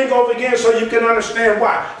everything over again so you can understand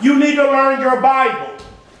why. You need to learn your Bible.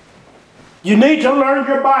 You need to learn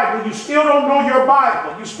your Bible. You still don't know your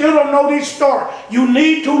Bible. You still don't know these stories. You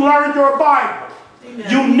need to learn your Bible. Amen.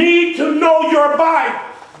 You need to know your Bible.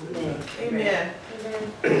 Amen.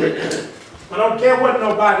 Amen. I don't care what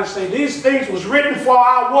nobody say. These things was written for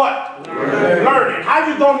our what? Learning. How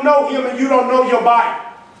you going to know him and you don't know your Bible?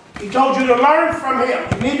 He told you to learn from him.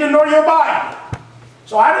 You need to know your Bible.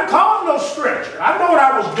 So I didn't call no scripture. I know what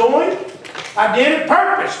I was doing. I did it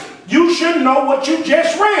purposely. You should know what you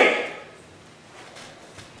just read.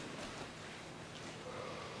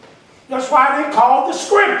 That's why I didn't call the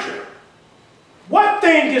scripture. What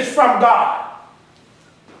thing is from God?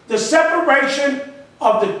 The separation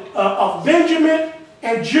of Benjamin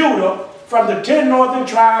and Judah from the 10 northern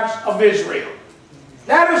tribes of Israel.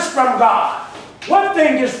 That is from God. What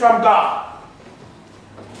thing is from God?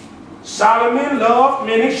 Solomon loved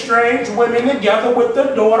many strange women together with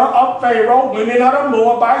the daughter of Pharaoh, women of the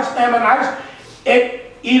Moabites, Ammonites,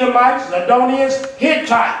 Edomites, Zidonians,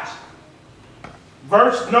 Hittites.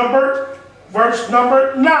 Verse number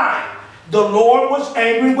 9. The Lord was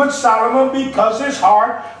angry with Solomon because his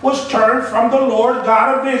heart was turned from the Lord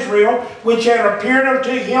God of Israel, which had appeared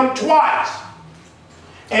unto him twice,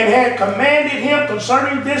 and had commanded him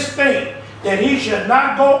concerning this thing, that he should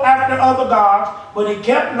not go after other gods, but he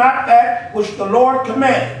kept not that which the Lord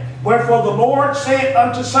commanded. Wherefore the Lord said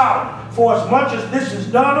unto Solomon, for as much as this is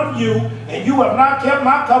done of you, and you have not kept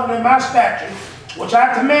my covenant and my statutes, which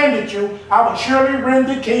I commanded you, I will surely rend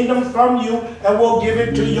the kingdom from you, and will give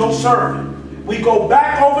it to your servant. We go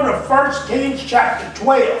back over to 1 Kings chapter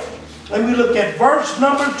 12, and we look at verse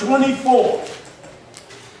number 24.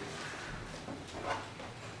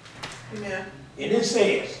 Amen. And it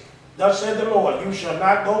says, thus said the Lord, you shall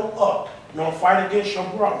not go up, nor fight against your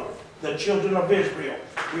brother, the children of Israel.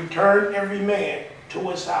 Return every man to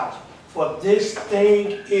his house, for this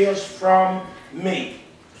thing is from me.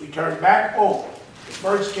 We turn back over to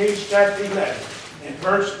 1 Kings chapter 11, and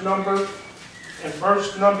verse number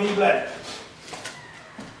 11.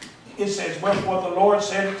 It says, wherefore the Lord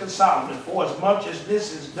said unto Solomon, for as much as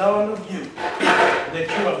this is done of you, that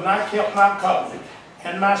you have not kept my covenant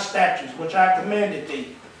and my statutes, which I commanded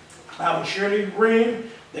thee, I will surely rend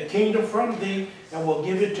the kingdom from thee, and will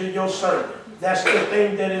give it to your servant. That's the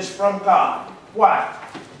thing that is from God. Why?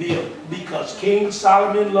 Because King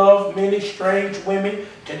Solomon loved many strange women,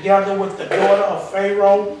 together with the daughter of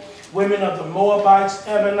Pharaoh, women of the Moabites,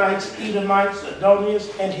 Ammonites, Edomites, Zidonians,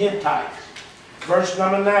 and Hittites. Verse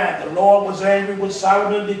number 9, the Lord was angry with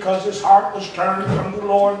Solomon because his heart was turned from the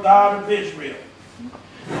Lord God of Israel.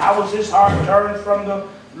 How was his heart turned from the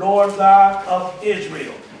Lord God of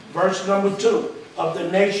Israel? Verse number 2, of the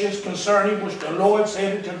nations concerning which the Lord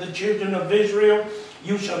said unto the children of Israel,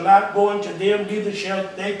 you shall not go into them, neither shall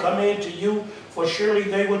they come into you, for surely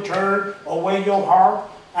they will turn away your heart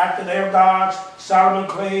after their gods. Solomon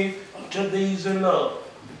clave unto these in love.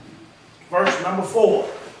 Verse number 4,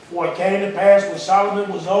 for it came to pass when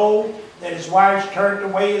Solomon was old, that his wives turned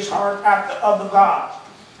away his heart after other gods.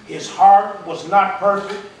 His heart was not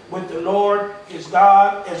perfect with the Lord his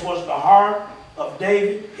God, as was the heart of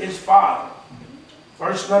David his father.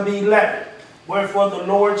 Verse number 11, wherefore the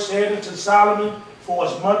Lord said unto Solomon, for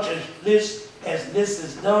as much as this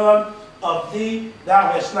is done of thee,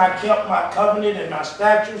 thou hast not kept my covenant and my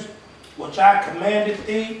statutes, which I commanded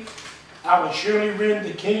thee, I will surely rend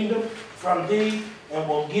the kingdom from thee, and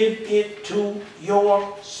will give it to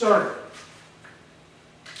your servant.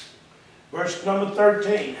 Verse number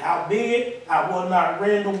 13, howbeit I will not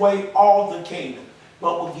rend away all the kingdom,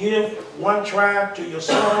 but will give one tribe to your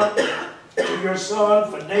son,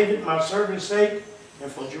 for David my servant's sake,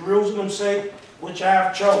 and for Jerusalem's sake, which I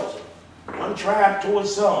have chosen. One tribe to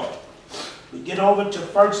his son. We get over to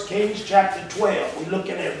 1 Kings chapter 12. We're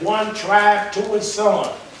looking at one tribe to his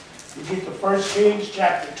son. We get to 1 Kings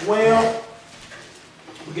chapter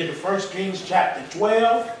 12. We get to 1 Kings chapter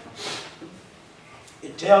 12.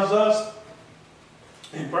 It tells us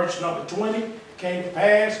in verse number 20, came to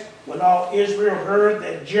pass when all Israel heard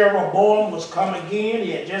that Jeroboam was come again,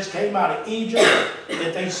 he had just came out of Egypt,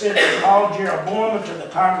 that they sent to call Jeroboam into the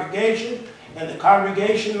congregation, and the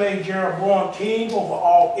congregation made Jeroboam king over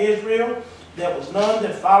all Israel. There was none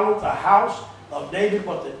that followed the house of David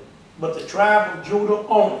but the tribe of Judah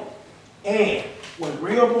only. And when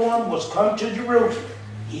Rehoboam was come to Jerusalem,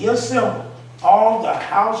 he assembled all the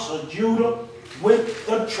house of Judah with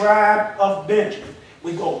the tribe of Benjamin.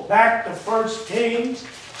 We go back to 1 Kings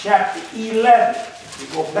chapter 11. We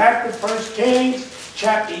go back to 1 Kings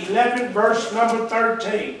chapter 11, verse number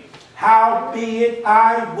 13. Howbeit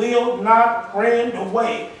I will not rend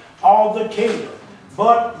away all the kingdom,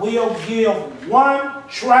 but will give one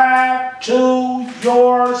tribe to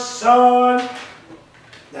your son.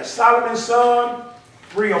 That's Solomon's son,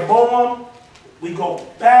 Rehoboam. We go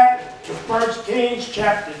back to 1 Kings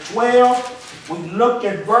chapter 12. We look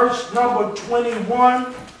at verse number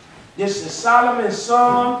 21. This is Solomon's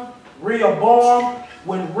son, Rehoboam.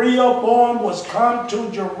 When Rehoboam was come to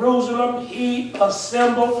Jerusalem, he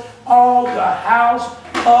assembled all the house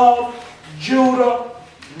of Judah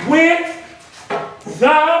with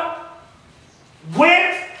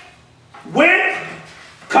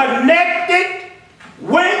connected,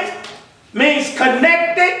 with means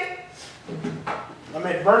connected. I'm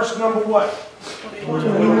at verse number what?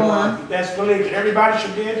 21. You best believe it. Everybody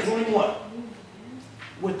should be at 21.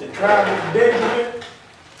 With the tribe of Benjamin,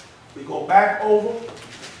 we go back over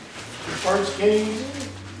to 1 Kings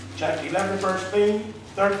chapter 11, verse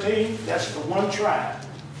 13. That's the one tribe.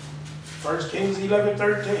 1 Kings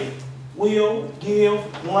 11:13. Will give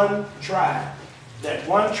one tribe. That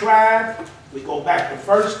one tribe, we go back to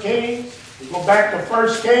 1 Kings. We go back to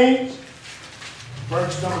 1 Kings,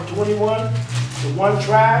 verse number 21. The one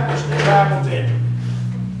tribe is the tribe of Benjamin.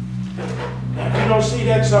 Now, if you don't see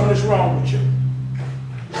that, something is wrong with you.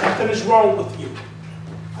 Something is wrong with you.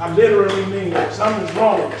 I literally mean that. Something is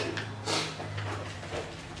wrong with you.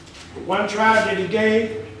 The one tribe that he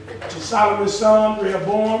gave to Solomon's son,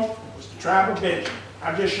 Rehoboam, was the tribe of Benjamin.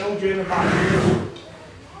 I just showed you in the Bible.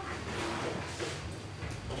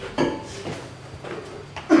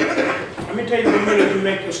 Let me tell you the minute you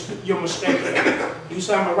make your mistake. You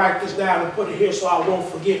say, I'm going to write this down and put it here so I won't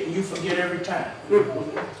forget, and you forget every time. Yeah.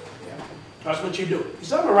 That's what you do. You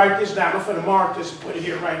say, I'm going to write this down. I'm going to mark this and put it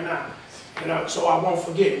here right now. You know, so I won't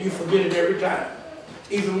forget. You forget it every time.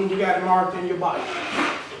 Even when you got it marked in your Bible.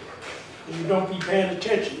 You don't be paying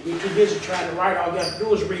attention. You're too busy trying to write. All you have to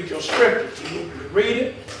do is read your scriptures. You need to read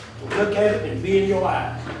it, look at it, and be in your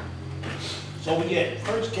eyes. So we get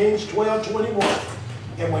 1 Kings 12:21.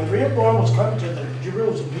 And when Rehoboam was coming to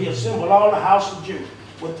Jerusalem, he assembled all the house of Judah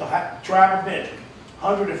with the tribe of Benjamin,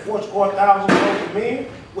 144,000 men,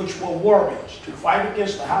 which were warriors, to fight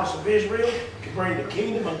against the house of Israel, to bring the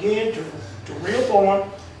kingdom again to Rehoboam,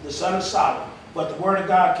 the son of Solomon. But the word of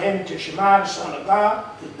God came to Shemaiah, the son of God,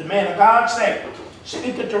 the man of God, saying,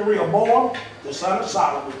 speaking to Rehoboam, the son of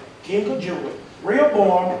Solomon, king of Judah,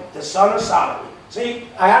 Rehoboam, the son of Solomon. See,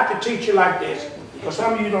 I have to teach you like this, because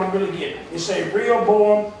some of you don't really get it. It says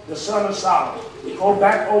Rehoboam, the son of Solomon. We go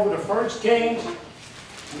back over the 1 Kings.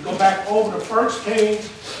 We go back over the 1 Kings.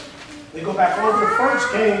 We go back over the 1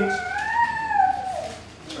 Kings.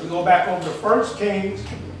 We go back over the 1 Kings.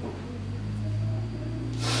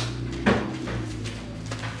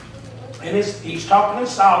 And he's talking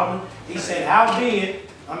to Solomon. He said, howbeit,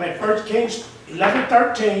 I'm at 1 Kings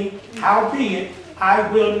 11:13, howbeit, I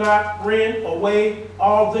will not rend away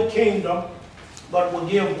all the kingdom, but will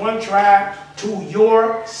give one tribe to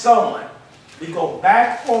your son. We go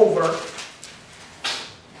back over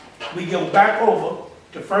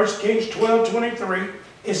to 1 Kings 12:23.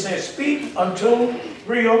 It says, speak unto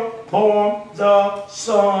Rehoboam, the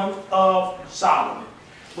son of Solomon.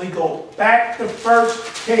 We go back to 1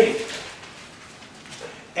 Kings.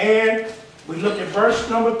 And we look at verse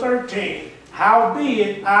number 13.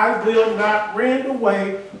 Howbeit, I will not rend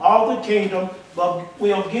away all the kingdom, but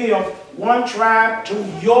will give one tribe to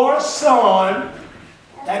your son.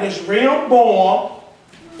 That is Rehoboam.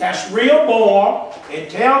 That's Rehoboam. It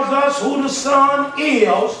tells us who the son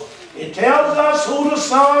is. It tells us who the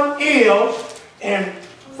son is in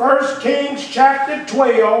 1 Kings chapter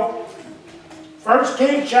 12. 1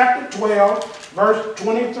 Kings chapter 12, verse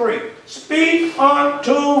 23. Speak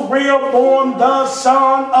unto Rehoboam, the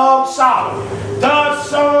son of Solomon. The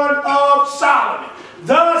son of Solomon.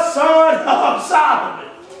 The son of Solomon.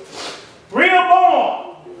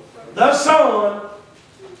 Rehoboam, the son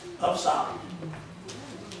of Solomon.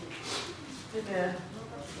 Amen.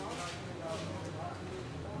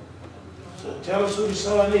 So tell us who the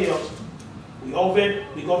son is. We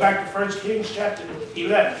go back to 1 Kings chapter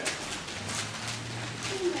 11.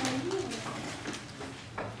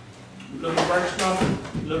 Look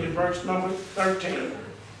at verse number 13.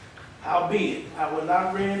 Howbeit, I will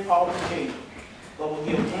not rend all the kingdom, but will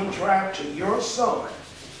give one tribe to your son.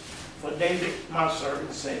 For David, my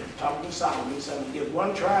servant, said, talking to Solomon, he said, I will give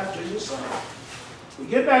one tribe to your son. We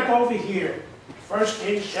get back over here, 1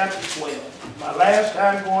 Kings chapter 12. My last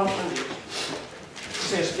time going through this. It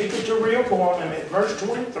says, speaking to Rehoboam, and at verse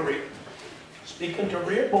 23, speaking to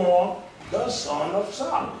Rehoboam, the son of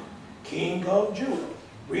Solomon, king of Judah.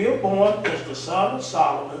 Rehoboam is the son of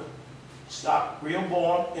Solomon.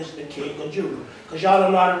 Rehoboam is the king of Judah. Because y'all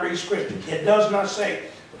don't know how to read scripture. It does not say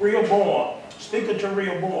Rehoboam, speaking to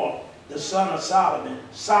Rehoboam, the son of Solomon.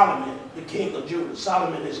 Solomon, the king of Judah.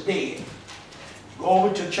 Solomon is dead. Go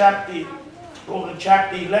over to chapter 11.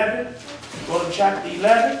 Go to chapter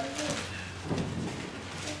 11.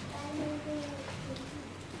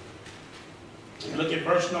 You look at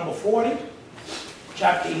verse number 40.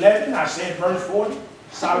 Chapter 11, I said verse 40.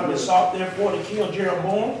 Solomon sought therefore to kill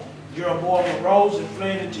Jeroboam. Jeroboam arose and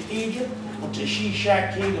fled into Egypt, unto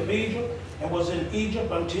Shishak, king of Egypt, and was in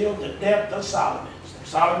Egypt until the death of Solomon.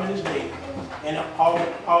 Solomon is dead. And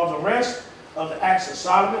all the rest of the acts of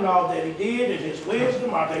Solomon, all that he did, and his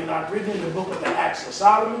wisdom, are they not written in the book of the acts of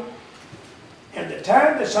Solomon? And the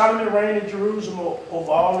time that Solomon reigned in Jerusalem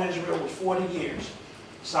over all Israel was 40 years.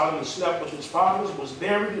 Solomon slept with his fathers, was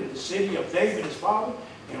buried in the city of David his father,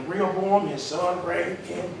 and Rehoboam his son reigned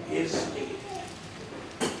in his stead.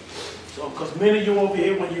 So, because many of you over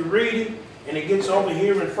here, when you read it, And it gets over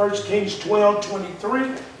here in 1 Kings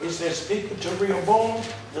 12:23. It says, speaking to Rehoboam,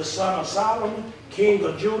 the son of Solomon, king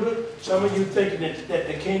of Judah. Some of you thinking that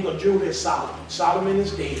the king of Judah is Solomon. Solomon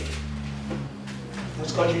is dead.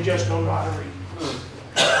 That's because you just don't know how to read.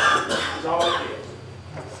 That's all it is.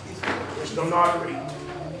 Just don't know how to read.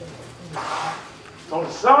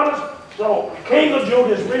 So the king of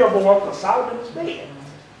Judah is Rehoboam because Solomon is dead.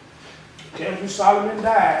 It tells you Solomon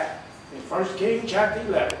died in 1 Kings chapter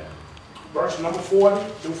 11. Verse number 40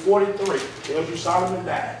 through 43 tells you Solomon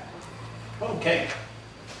died. Okay.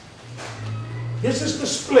 This is the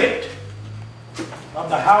split of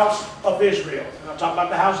the house of Israel. And I'll talk about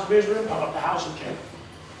the house of Israel, I'll talk about the house of Jacob.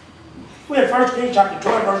 We're in 1 Kings chapter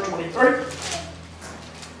 12, verse 23.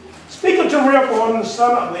 Speaking to Rehoboam, the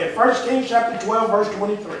son of, we're in 1 Kings chapter 12, verse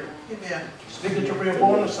 23. Amen. Speaking to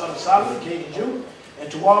Rehoboam, the son of Solomon, king of Judah, and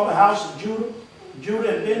to all the house of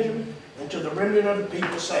Judah and Benjamin, and to the remnant of the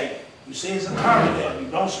people, saying, you see, it's a comma there. You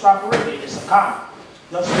don't stop reading. It's a comma.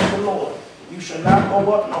 Thus says the Lord, you shall not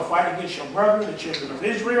go up nor fight against your brethren, the children of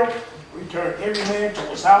Israel. Return every man to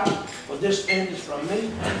his house, for this thing is from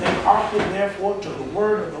me. Then hearken therefore to the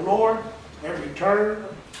word of the Lord, and return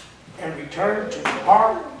to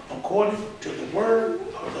depart according to the word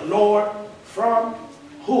of the Lord from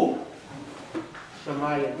who?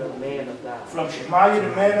 Shemaiah, the man of God. From Shemaiah,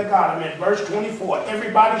 the man of God. I'm in verse 24.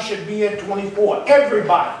 Everybody should be at 24.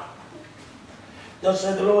 Everybody. Thus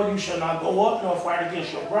said the Lord, you shall not go up nor fight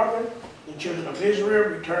against your brethren, the children of Israel.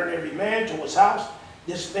 Return every man to his house.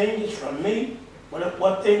 This thing is from me.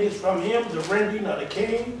 What thing is from him? The rending of the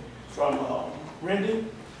king, from rending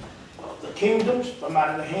of the kingdoms from out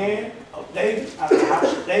of the hand of David, out of the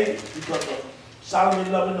house of David, because of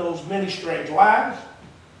Solomon loving those many strange wives.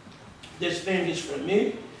 This thing is from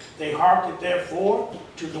me. They hearken therefore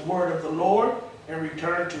to the word of the Lord, and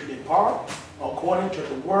return to depart according to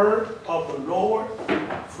the word of the Lord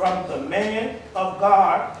from the man of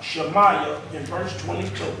God, Shemaiah, in verse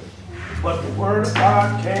 22. But the word of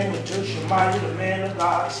God came unto Shemaiah, the man of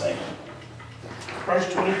God, saying,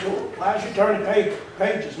 verse 22. Why is you turning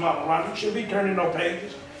pages, Mama Ron? You should be turning no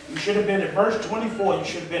pages. You should have been at verse 24. You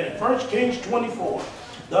should have been at 1 Kings 24.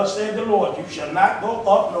 Thus said the Lord, you shall not go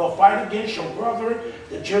up nor fight against your brethren,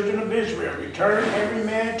 the children of Israel. Return every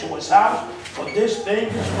man to his house, for this thing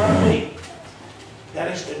is from me. That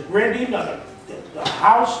is the rending of the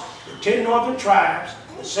house, the 10 northern tribes,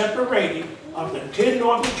 the separating of the 10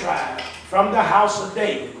 northern tribes from the house of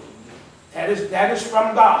David. That is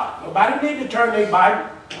from God. Nobody need to turn their Bible.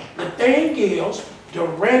 The thing is the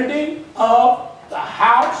rending of the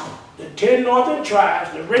house, the 10 northern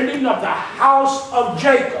tribes, the rending of the house of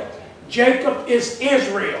Jacob. Jacob is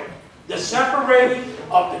Israel. The separating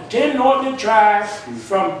of the 10 northern tribes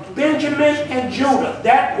from Benjamin and Judah.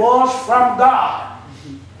 That was from God.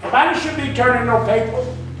 Nobody should be turning no paper.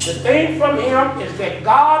 The thing from him is that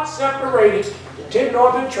God separated the 10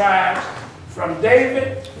 northern tribes from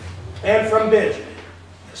David and from Benjamin.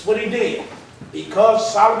 That's what he did.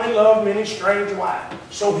 Because Solomon loved many strange wives.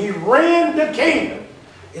 So he ran the kingdom.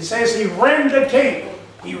 It says he ran the kingdom.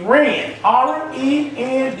 He ran.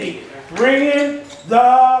 R-E-N-D. Ran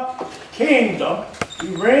the kingdom. He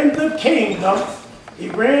ran the kingdom. He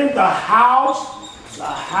ran the house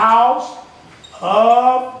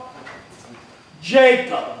of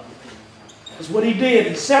Jacob. That's what he did.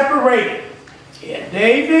 He separated. He had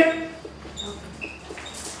David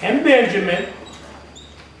and Benjamin.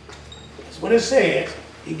 That's what it says.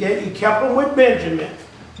 He kept them with Benjamin.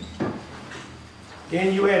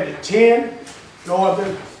 Then you had the 10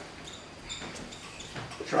 northern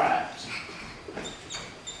tribes.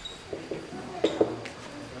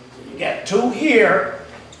 You got 2 here,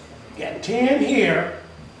 you got 10 here,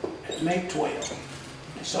 and make 12.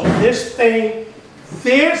 And so this thing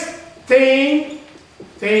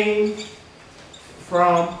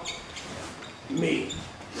from me.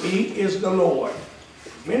 He is the Lord.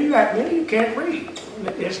 Many of you can't read.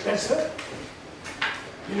 That's it.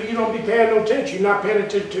 You don't be paying no attention. You're not paying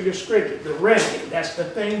attention to the scripture. The rending, that's the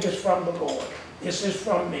thing that's from the Lord. This is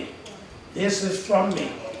from me. This is from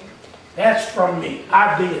me. That's from me.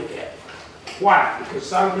 I did that. Why? Because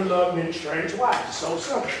Solomon loved many strange wives. It's so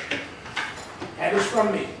simple. That is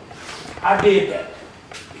from me. I did that.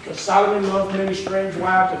 Because Solomon loved many strange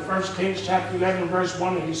wives. In 1 Kings chapter 11, verse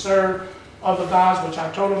 1, and he served other gods, which I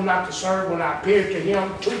told him not to serve when I appeared to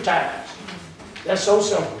him 2 times. That's so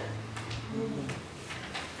simple.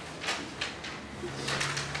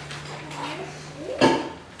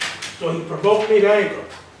 So he provoked me to anger.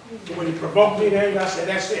 So when he provoked me to anger, I said,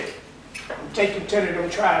 that's it. I'm taking 10 of them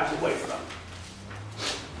tribes away from him.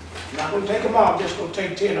 not going to take them all. I'm just going to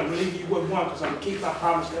take 10. I'm going to leave you with one because I'm going to keep my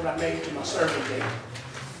promise that I made to my servant David.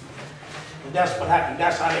 And that's what happened.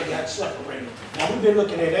 That's how they got separated. Now, we've been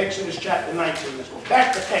looking at Exodus chapter 19. Let's go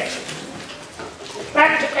back to Exodus. Let's go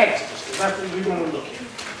back to Exodus because that's what we're going to look at.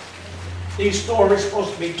 These stories are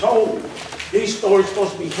supposed to be told. These stories are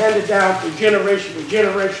supposed to be handed down through generation to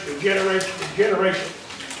generation to generation to generation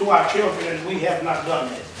to our children, and we have not done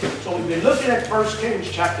that. So we've been looking at 1 Kings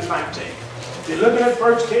chapter 19. We're looking at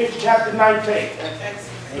 1 Kings chapter 19.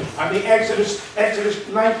 Exodus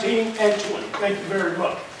 19 and 20. Thank you very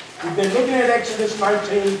much. We've been looking at Exodus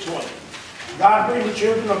 19 and 20. God bring the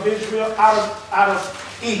children of Israel out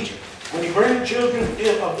of Egypt. When he brings the children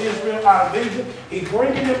of Israel out of Egypt, he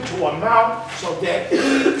bringing them to a mount so that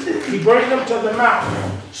he brings them to the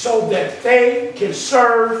mountain so that they can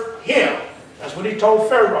serve him. That's what he told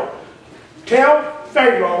Pharaoh. Tell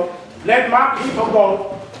Pharaoh, let my people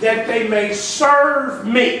go that they may serve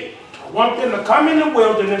me. I want them to come in the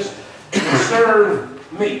wilderness and serve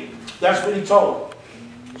me. That's what he told them.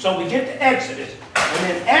 So we get to Exodus.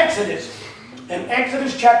 And in Exodus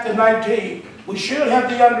chapter 19, we should have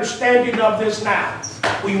the understanding of this now.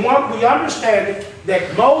 We understand it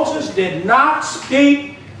that Moses did not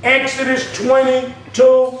speak Exodus 20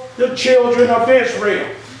 to the children of Israel.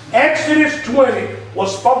 Exodus 20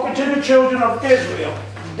 was spoken to the children of Israel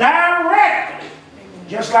directly,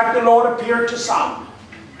 just like the Lord appeared to Solomon.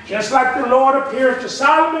 Just like the Lord appeared to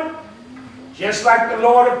Solomon, just like the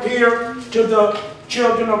Lord appeared to the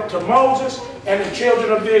children to Moses and the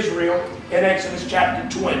children of Israel in Exodus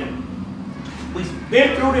chapter 20. We've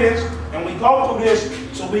been through this, and we go through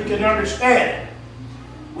this so we can understand it.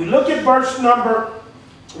 We look at verse number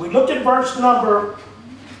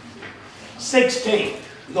 16.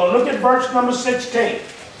 We're going to look at verse number 16.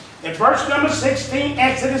 In verse number 16,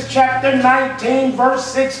 Exodus chapter 19, verse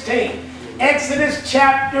 16. Exodus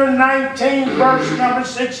chapter 19, verse number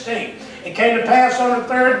 16. It came to pass on the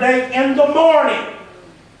third day in the morning.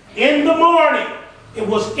 In the morning. It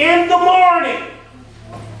was in the morning.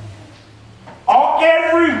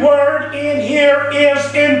 Every word in here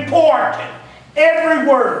is important. Every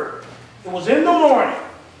word. It was in the morning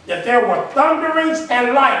that there were thunderings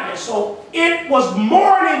and lightning. So it was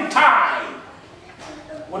morning time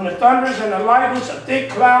when the thunders and the lightnings, a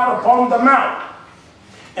thick cloud upon the mountain,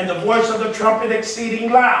 and the voice of the trumpet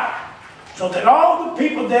exceeding loud, so that all the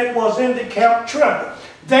people that was in the camp trembled.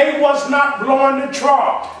 They was not blowing the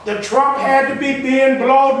trump. The trump had to be being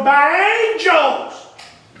blown by angels.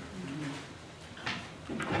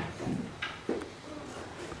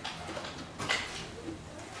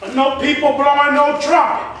 But no people blowing no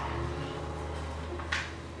trumpet.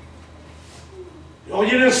 Oh,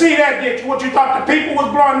 you didn't see that, did you? What you thought the people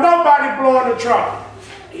was blowing? Nobody blowing the trumpet.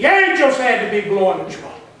 The angels had to be blowing the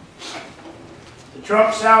trumpet. The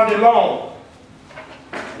trumpet sounded long.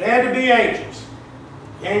 There had to be angels.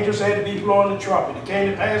 The angels had to be blowing the trumpet. It came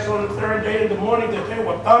to pass on the third day in the morning that there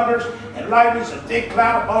were thunders and lightnings, a thick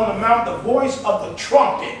cloud upon the mount, the voice of the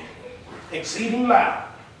trumpet exceeding loud.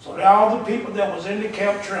 So that all the people that was in the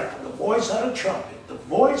camp trembled. The voice of the trumpet. The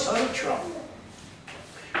voice of the trumpet.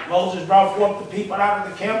 Moses brought forth the people out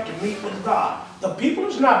of the camp to meet with God. The people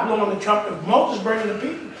is not blowing the trumpet. Moses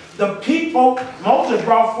bringing the people. Moses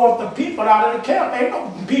brought forth the people out of the camp. Ain't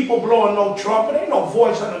no people blowing no trumpet. Ain't no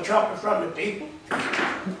voice of the trumpet from the people.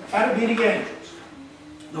 Had to be the angels.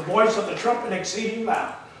 The voice of the trumpet exceeding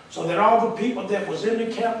loud. So that all the people that was in the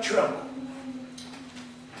camp trembled.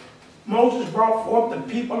 Moses brought forth the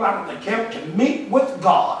people out of the camp to meet with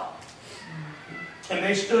God. And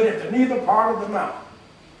they stood at the neither part of the mountain.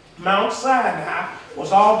 Mount Sinai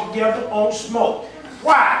was altogether on smoke.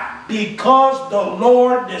 Why? Because the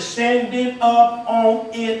Lord descended up on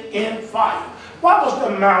it in fire. Why was the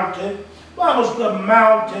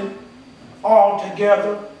mountain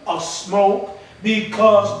altogether of smoke?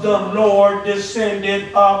 Because the Lord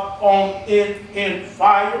descended up on it in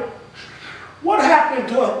fire. What happened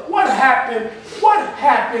to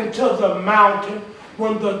the mountain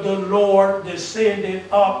when the Lord descended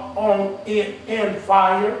up on it in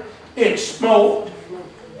fire? It smoked.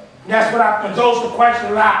 That's what happened. Those are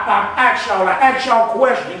questions I ask y'all. I ask y'all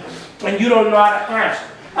questions and you don't know how to answer.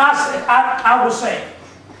 I was saying,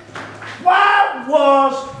 why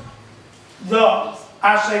was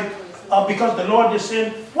because the Lord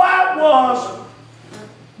descended, why was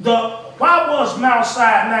Mount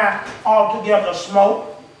Sinai altogether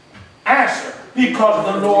smoke? Answer, because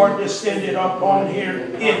the Lord descended up on here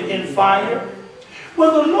in fire.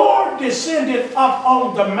 When the Lord descended up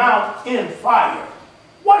on the mount in fire,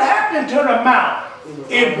 what happened to the mount?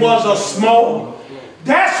 It was a smoke.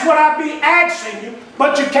 That's what I be asking you.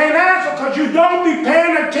 But you can't answer because you don't be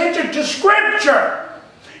paying attention to Scripture.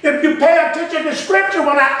 If you pay attention to Scripture,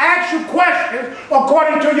 when I ask you questions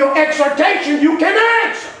according to your exhortation, you can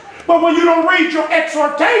answer. But when you don't read your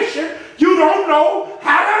exhortation, you don't know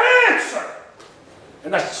how to answer.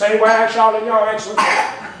 And that's the same way I ask y'all in your exhortation.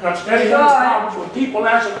 And I'm studying the problems when people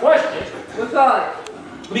answer questions.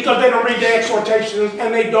 Because they don't read their exhortations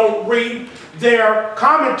and they don't read their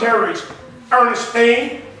commentaries.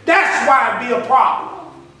 Ernestine, that's why it be a problem.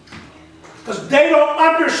 Because they don't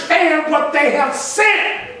understand what they have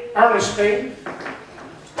said, Ernestine.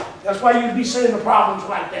 That's why you be seeing the problems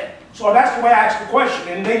like that. So that's the way I ask the question.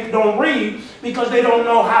 And they don't read because they don't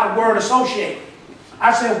know how the word associated.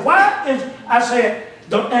 I said, why is, I said,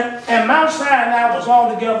 and Mount Sinai was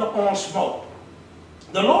altogether on smoke.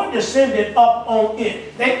 The Lord descended up on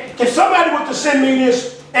it. If somebody were to send me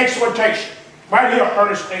this exhortation, right here,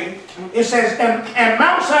 Ernestine, it says, and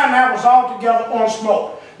Mount Sinai was altogether on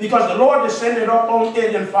smoke, because the Lord descended up on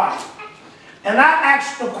it in fire. And I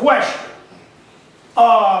asked the question,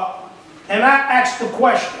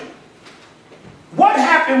 what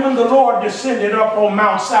happened when the Lord descended up on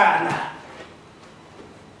Mount Sinai?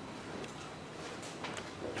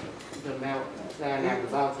 The Mount Sinai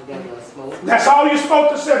was altogether a smoke. That's all you're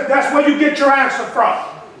supposed to say. That's where you get your answer from.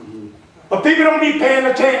 But people don't be paying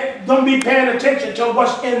attention to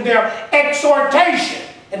what's in their exhortation.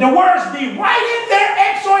 And the words be right in their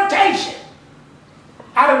exhortation.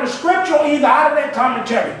 Out of the scripture, either out of their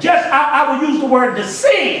commentary. Just, I will use the word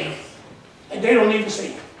descend. And they don't even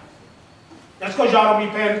see it. That's because y'all don't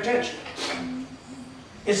be paying attention.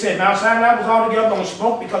 It said, Mount Sinai was altogether on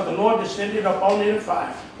smoke because the Lord descended upon it in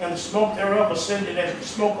fire, and the smoke thereof ascended as the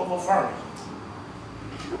smoke of a furnace.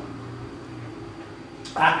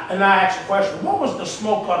 And I asked the question, what was the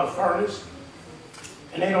smoke of the furnace?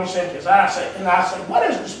 And they don't say this. I said, what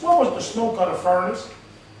was the smoke of the furnace?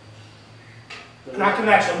 And I can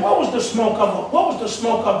ask them, what was the smoke of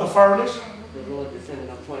the furnace? The Lord descended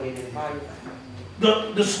upon it in fire.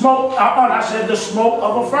 The smoke, I said the smoke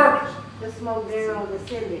of a furnace. The smoke thereof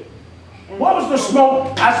ascended. What was the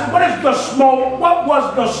smoke? I said, what is the smoke? What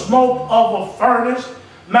was the smoke of a furnace?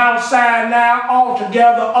 Mount Sinai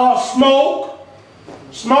altogether of smoke.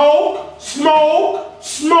 Smoke, smoke,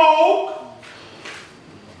 smoke.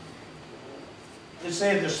 It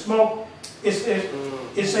said the smoke, it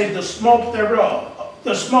said the smoke thereof.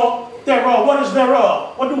 The smoke thereof. What is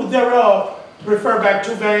thereof? What do thereof refer back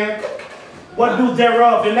to, Van? What do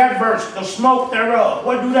thereof in that verse? The smoke thereof.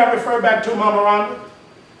 What do that refer back to, Mama Rhonda?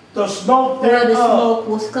 The smoke thereof. Where the smoke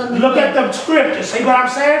was coming Look from. at the scripture. See what I'm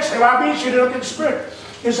saying? See what I mean? You should look at the scripture.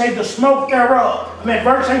 It says the smoke thereof. I mean,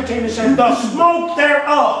 verse 18, it says the smoke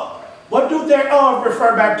thereof. What do thereof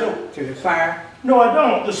refer back to? To the fire? No, I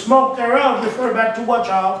don't. The smoke thereof refer back to what,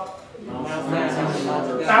 y'all?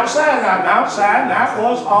 Mount Sinai. Mount Sinai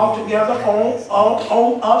was altogether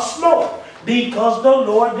on a smoke because the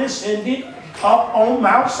Lord descended up on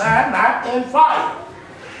Mount Sinai in fire.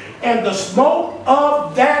 And the smoke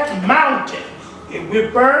of that mountain, it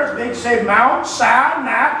refers, they say Mount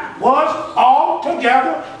Sinai was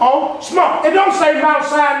altogether on smoke. It don't say Mount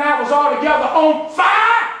Sinai was altogether on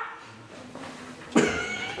fire.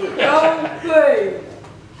 Okay.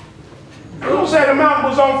 It don't say the mountain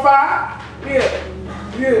was on fire. Yeah.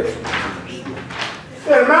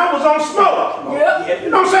 The mountain was on smoke. Yeah. It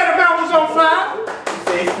don't say the mountain was on fire. It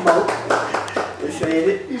said smoke. It said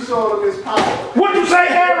it. He showed him his power. What you say,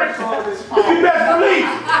 Harry? You best believe.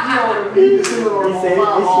 He said on the fire,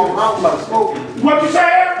 all the mountain was smoking. What you say,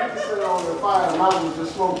 Harry? He said on the fire, the mountain was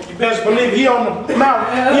just smoking. You best believe he on the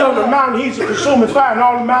mountain. He on the mountain. He's a consuming fire, and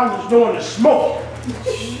all the mountain's doing is smoke.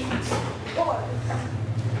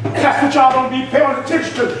 That's what y'all don't be paying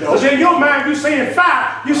attention to. Because in your mind, you saying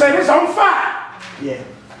fire. You say this on fire. Yeah.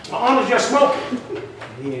 My just smoking.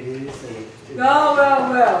 Here it is.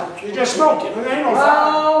 Well. It's just smoking. It ain't on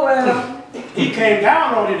fire. Well. He came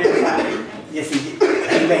down on it in fire. Yes, he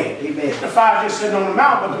did. Amen. The fire just sitting on the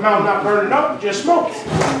mountain, but the mountain not burning up, just smoking.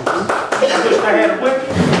 I wish I had a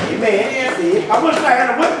witness. Amen. I wish I had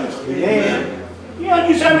a witness. Amen. You know,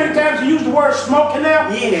 you see how many times you use the word smoking now?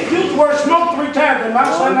 Yeah. Use the word smoke 3 times, and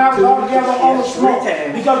Mount Sinai was altogether on the smoke. 3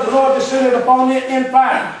 times. Because the Lord descended upon it in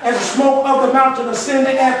fire. As the smoke of the mountain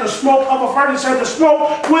ascended, as the smoke of a furnace, and the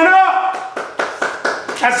smoke went up.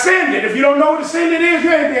 Ascended. If you don't know what ascended is,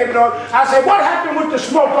 you ain't be able to know. I say, what happened with the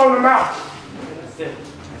smoke on the mountain?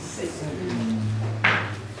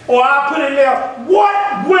 Or I'll put it there,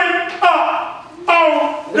 what went up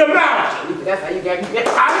on the mountain? That's how you got me.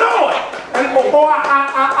 I know it. And, or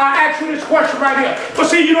I ask you this question right here. But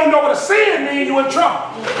see, you don't know what a sin means, you're in trouble.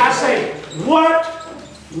 I say, what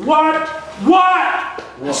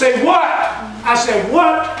I say, what? I said,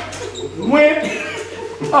 what went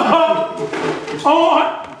up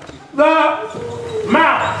on the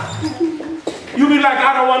mount? You be like,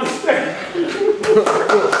 I don't understand.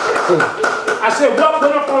 I said, what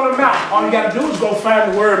went up on the mount? All you got to do is go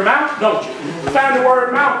find the word mount, don't you? Find the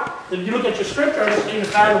word mount. If you look at your scripture and you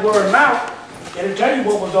find the word mount, it'll tell you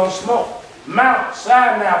what was on smoke. Mount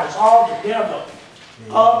Sinai was all together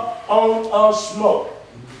up on a smoke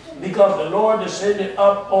because the Lord descended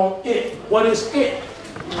up on it. What is it?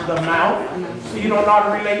 The mount. So you don't know how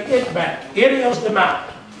to relate it back. It is the mount.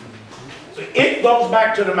 So it goes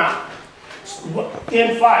back to the mount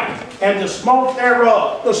in fire. And the smoke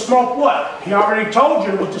thereof. The smoke what? He already told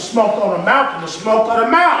you what the smoke on the mountain. The smoke of the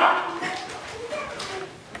mountain.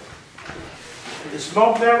 The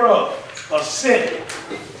smoke thereof ascended.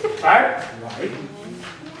 Right? Right.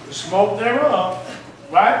 The smoke thereof.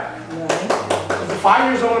 Right? Right. The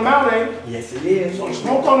fire is on the mountain. Yes, it is. So the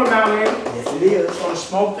smoke on the mountain. Yes, it is. So the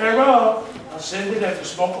smoke thereof ascended as the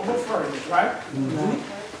smoke of a furnace. Right?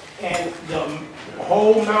 Mm-hmm. And the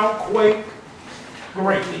whole mount quaked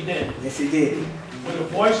greatly, didn't it? Yes, it did. When the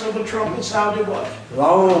voice of the trumpet sounded what?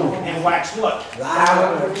 Long, And waxed what?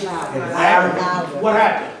 louder, and louder. What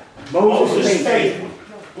happened? Moses spake. spake,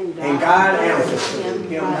 and God answered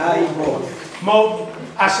him how he voice.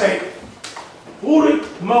 I say, who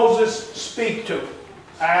did Moses speak to?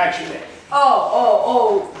 I ask you that.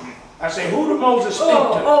 Oh. I say, who did Moses speak to?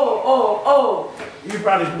 Oh.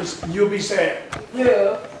 You'll be sad.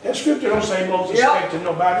 Yeah. That scripture don't say Moses Yep. spake to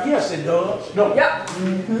nobody. Yes, it does. No. Yep.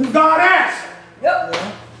 God answered. Yep.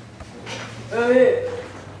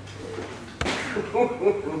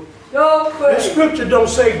 Don't That pray. scripture don't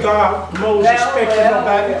say Moses spake to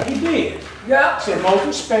nobody. He did. Yep. It said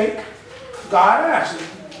Moses spake, God answered.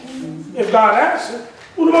 If God answered,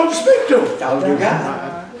 who did Moses speak to? Told you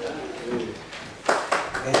God.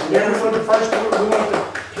 Then we went to first, we went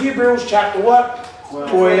to Hebrews chapter what?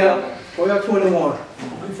 12:21.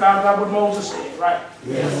 We found out what Moses said, right?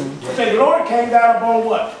 Yes. It said the Lord came down upon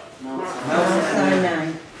what? Mount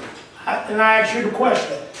Sinai. And I asked you the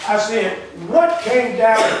question. I said, what came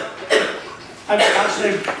down? I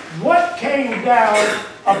said, what came down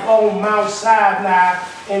upon Mount Sinai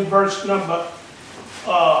in verse number,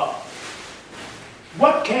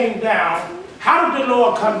 what came down? How did the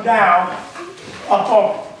Lord come down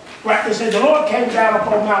upon, right? It said the Lord came down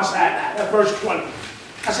upon Mount Sinai. That's verse 20.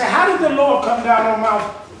 I said, how did the Lord come down on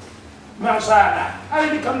Mount Sinai? How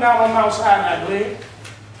did he come down on Mount Sinai, Glenn?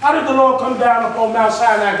 How did the Lord come down upon Mount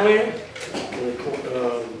Sinai, Glenn?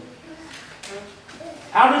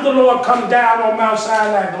 How did the Lord come down on Mount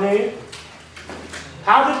Sinai, Glenn?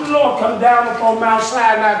 How did the Lord come down upon Mount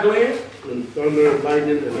Sinai, Glenn? Thunder and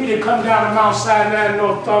lightning. He didn't come down on Mount Sinai,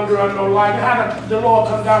 no thunder or no lightning. How did the Lord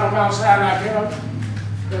come down on Mount Sinai, Glenn?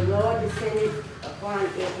 The Lord descended upon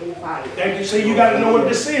it in fire. Thank you. See, you got to know what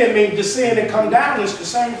descend means. Descend and come down is the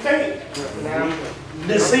same thing. Now,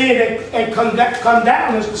 Descend and come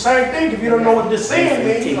down is the same thing. If you don't know what descend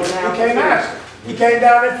means, you can't answer. He came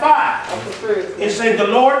down in fire. It said the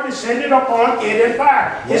Lord descended upon it in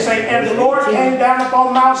fire. It said, and the Lord came down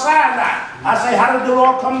upon Mount Sinai. I say, how did the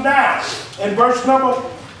Lord come down? In verse number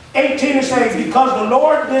 18 it says, because the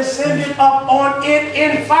Lord descended upon it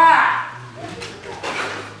in fire.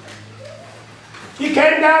 He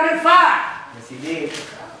came down in fire. Yes, he did.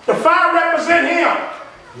 The fire represent him.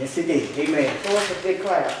 Yes, he did. Amen. so it's a thick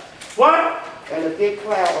cloud. What? And a thick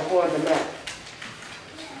cloud upon the mount.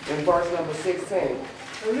 In verse number 16.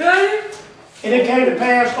 Really? And it came to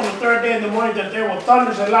pass on the third day in the morning that there were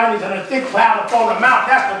thunders and lightnings and a thick cloud upon the mount.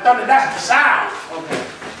 That's the thunder, that's the sound. Okay.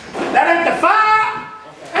 That ain't the fire.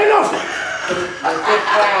 Ain't no fire. A thick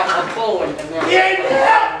cloud upon the mount. He ain't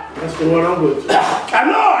there. That's the one I'm with. I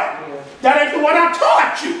know it. That ain't the one I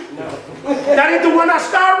taught you. That ain't the one I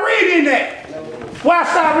started reading at. Why I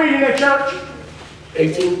started reading at church?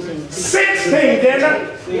 18. 16, didn't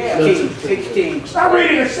I? 16. Start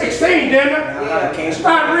reading at 16, didn't I?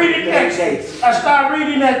 Start reading at, I started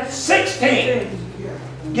reading at 16.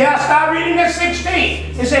 Yeah, I started reading at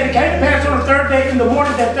 16. It said it came to pass on the third day in the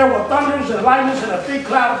morning that there were thunders and lightnings and a thick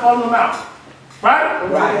cloud upon the mountain. Right?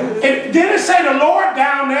 Right. It didn't say the Lord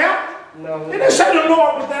down there. No. It didn't say the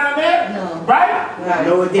Lord was down there. No. Right?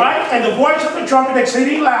 No, it didn't. Right? And the voice of the trumpet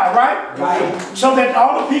exceeding loud, right? Right. So that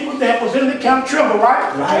all the people that was in the camp trembled,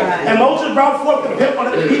 right? Right. And Moses brought forth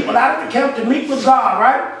the people out of the camp to meet with God,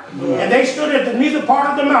 right? Yeah. And they stood at the neither part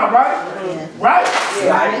of the mount, right? Yeah. Right?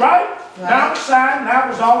 Right. Right? Mount Sinai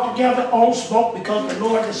was all together on smoke because the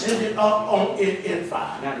Lord descended up on it in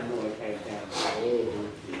fire. Not the Lord came down.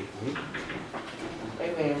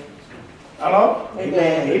 Amen. Hello?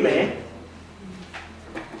 Amen. Amen.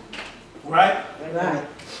 Right? Right.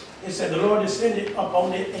 It said the Lord descended up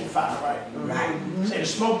on it in fire, right? Right. Say the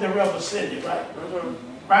smoke thereof ascended, right?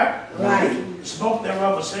 Right? Right. The smoke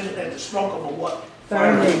thereof ascended as the smoke of a what?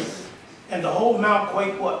 Furnace. And the whole mount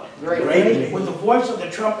quaked what? Greatly. When the voice of the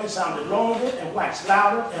trumpet sounded longer and waxed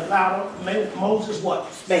louder and louder, Moses what?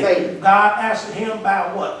 Spake. God answered him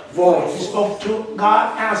by what? Voice. He spoke to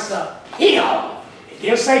God answered him. He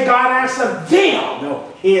didn't say God answered them.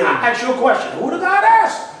 No, him. I ask you a question. Who did God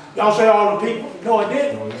answer? Y'all say all the people. No, it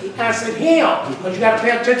didn't. He answered him. But you got to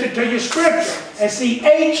pay attention to your scripture and see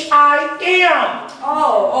H-I-M.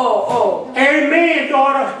 Oh. Amen,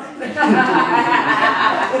 daughter.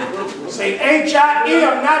 Say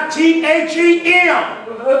H-I-M, not T-H-E-M.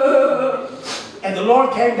 And the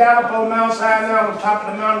Lord came down upon Mount Sinai on the top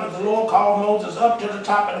of the mountain, and the Lord called Moses up to the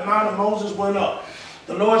top of the mountain, and Moses went up.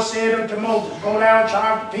 The Lord said unto Moses, go down,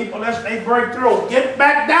 charge the people, lest they break through. Get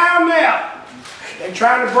back down there. They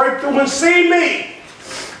trying to break through and see me.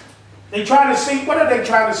 They trying to see, what are they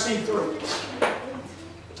trying to see through?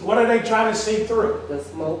 What are they trying to see through? The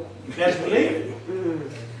smoke. You best believe it.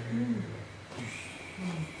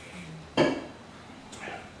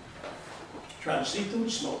 Trying to see through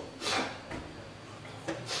the smoke.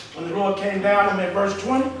 When the Lord came down, I'm at verse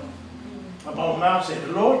 20, upon Mount, said,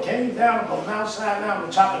 the Lord came down upon Mount Sinai on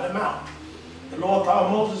the top of the mountain. The Lord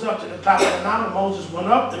called Moses up to the top of the mountain. Moses went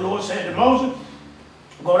up. The Lord said to Moses,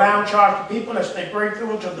 go down, charge the people, lest they break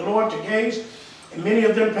through unto the Lord to gaze, and many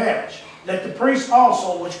of them perish. Let the priests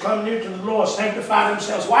also, which come near to the Lord, sanctify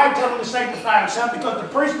themselves. Why tell them to sanctify themselves? Because the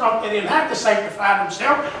priests thought they didn't have to sanctify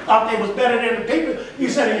themselves, thought they was better than the people. He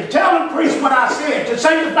said, and you tell the priests what I said, to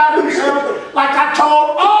sanctify themselves like I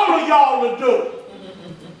told all of y'all to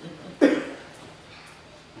do.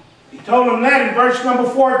 He told them that in verse number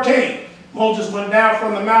 14. Moses went down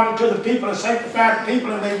from the mountain to the people and sanctified the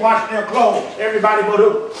people, and they washed their clothes. Everybody but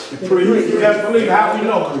who? The priest. You best believe how we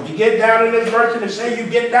know. You get down in this verse and they say you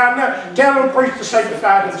get down there, tell them priests to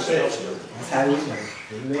sanctify themselves. That's how we know.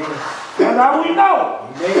 Amen. That's how we know.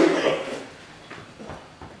 Amen.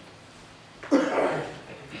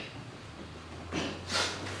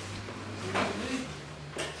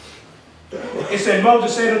 It said,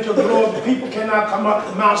 Moses said unto the Lord, the people cannot come up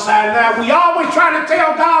to Mount Sinai. We always try to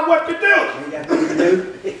tell God what to do. We got things to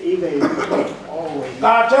do. Amen. Always.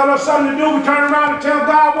 God tell us something to do, we turn around and tell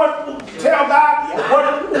God what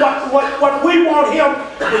we want him.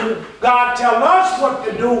 When God tell us what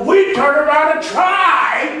to do, we turn around and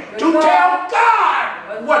try to tell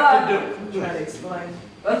God what to do. Try to explain.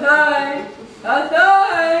 That's right. That's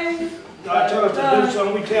right. God tell us to do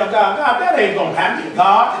something, we tell God, God, that ain't gonna happen,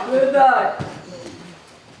 God. Good night.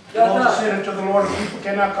 Moses said unto the Lord, the people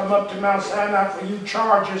cannot come up to Mount Sinai, for you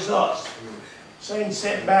charges us, saying,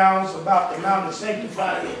 set bounds about the mountain,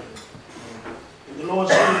 sanctify it. And the Lord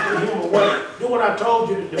said unto him, away, do what I told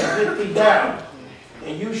you to do, get thee down,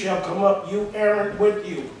 and you shall come up, you Aaron with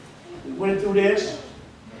you. We went through this,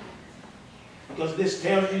 because this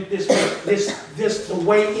tells you, this the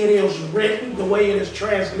way it is written, the way it is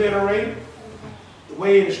transliterated, the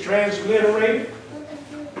way it is transliterated.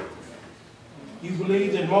 You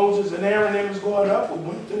believe that Moses and Aaron them was going up? We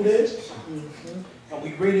went through this. And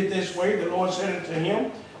we read it this way. The Lord said unto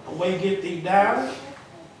him, away, get thee down,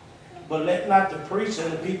 but let not the priests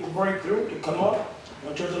and the people break through to come up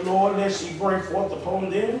unto the Lord, lest he break forth upon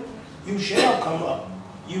them. You shall come up.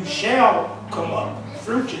 You shall come up.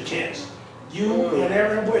 Future tense. You and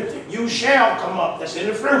Aaron with you. You shall come up. That's in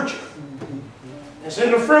the future. That's in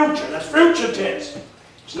the future. That's future tense.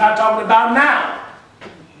 It's not talking about now.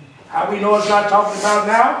 How we know it's not talking about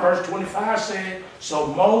now? Verse 25 said, so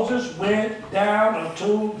Moses went down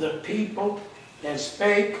unto the people and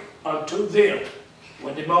spake unto them.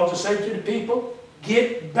 What did Moses say to the people?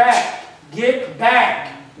 Get back. Get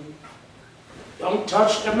back. Don't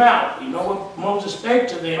touch the mount. You know what Moses spake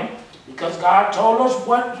to them? Because God told us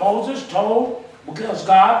what Moses told. Because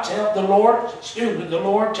the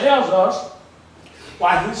Lord tells us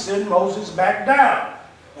why he sent Moses back down.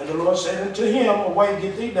 And the Lord said unto him, away,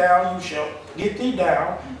 get thee down, you shall get thee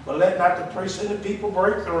down, but let not the priests and the people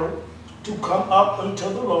break through to come up unto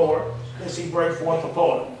the Lord, lest he break forth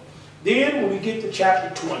upon them. Then when we get to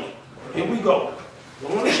chapter 20, here we go. I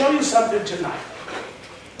want to show you something tonight.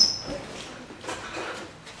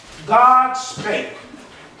 God spake.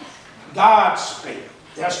 God spake.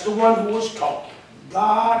 That's the one who was talking.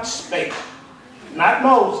 God spake. Not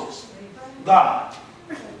Moses. God.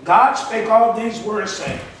 God spake all these words,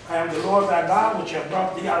 saying, I am the Lord thy God, which have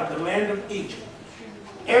brought thee out of the land of Egypt.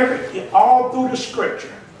 All through the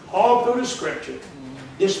scripture,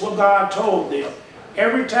 this is what God told them.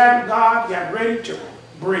 Every time God got ready to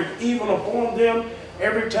bring evil upon them,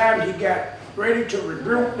 every time he got ready to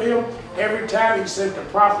rebuke them, every time he sent the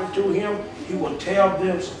prophet to him, he would tell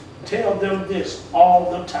them this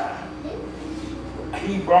all the time.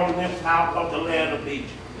 He brought them out of the land of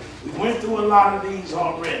Egypt. We went through a lot of these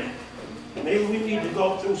already. Maybe we need to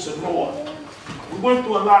go through some more. We went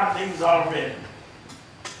through a lot of these already.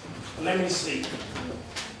 Let me see.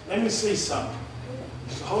 Let me see something.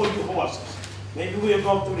 So hold your horses. Maybe we'll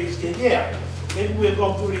go through these again. Yeah, maybe we'll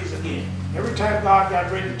go through these again. Every time God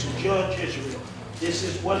got ready to judge Israel, this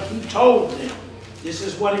is what he told them. This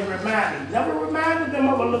is what he reminded. He never reminded them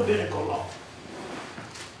of a Levitical law.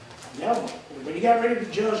 Never. When he got ready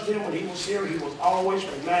to judge them, when he was here, he was always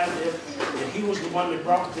reminding them that he was the one that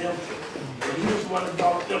brought them, that he was the one that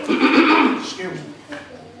brought them, excuse me,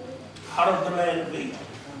 out of the land of Egypt.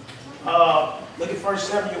 Look at 1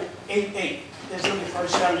 Samuel 8:8. Let's look at 1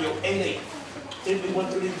 Samuel 8:8. I think we went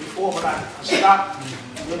through this before, but I stopped.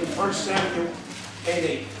 Look at 1 Samuel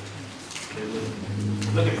 8:8.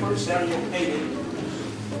 Look at 1 Samuel 8:8.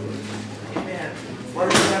 Amen.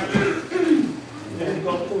 1 Samuel. Let me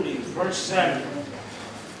go through these. 1 Samuel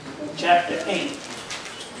chapter 8.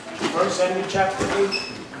 1 Samuel chapter 8,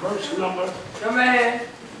 verse number. Amen.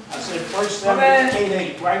 I said 1 Samuel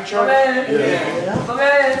 8:8, right, church? Amen. Yeah.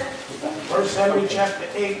 Amen. 1 Samuel chapter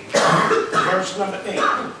 8, verse number 8.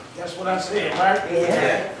 That's what I said, right?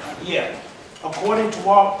 Yeah. Yeah. According to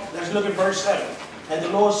all, let's look at verse 7. And the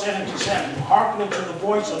Lord said unto Samuel, hearken unto the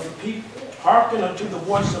voice of the people, hearken unto the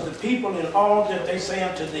voice of the people in all that they say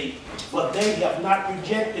unto thee. But they have not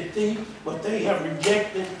rejected thee, but they have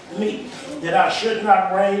rejected me, that I should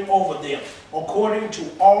not reign over them, according to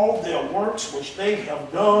all their works which they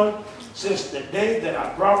have done since the day that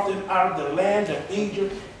I brought them out of the land of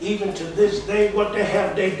Egypt, even to this day. What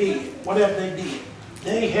have they did? What have they did?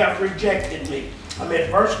 They have rejected me. I'm at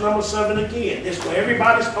verse number 7 again. This is where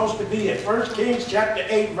everybody's supposed to be at. 1 Kings chapter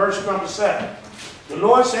 8, verse number 7. The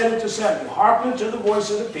Lord said unto Samuel, hearken to the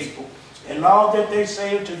voice of the people, and all that they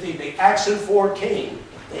say unto thee. They asking for a king.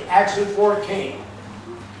 They asking for a king.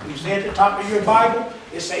 You see at the top of your Bible,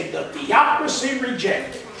 it says the theocracy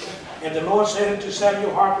rejected. And the Lord said unto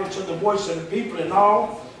Samuel, hearken to the voice of the people and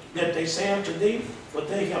all that they say unto thee. But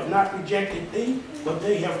they have not rejected thee, but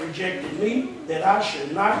they have rejected me, that I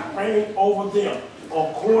should not reign over them,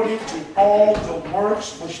 according to all the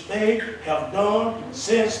works which they have done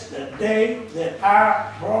since the day that I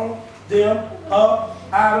brought them up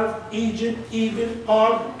out of Egypt, even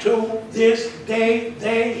unto this day.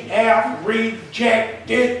 They have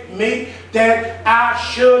rejected me, that I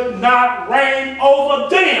should not reign over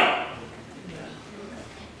them.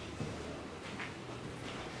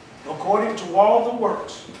 According to all the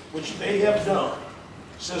works which they have done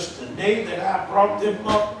since the day that I brought them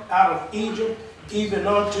up out of Egypt, even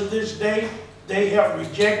unto this day, they have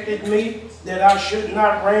rejected me, that I should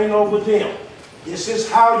not reign over them. This is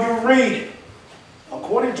how you read it.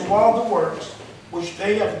 According to all the works which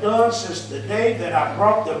they have done since the day that I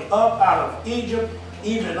brought them up out of Egypt,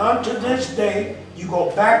 even unto this day, you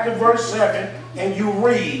go back to verse 7 and you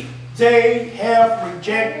read, they have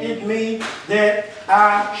rejected me, that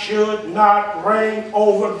I should not reign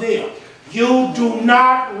over them. You do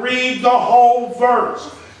not read the whole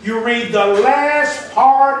verse. You read the last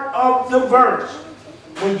part of the verse.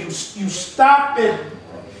 When you stop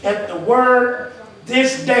at the word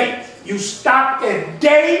this day, you stop at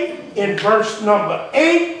day in verse number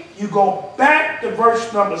 8. You go back to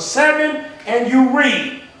verse number 7 and you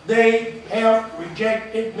read, they have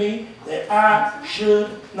rejected me, that I should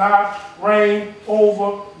not reign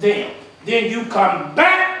over them. Then you come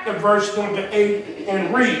back to verse number 8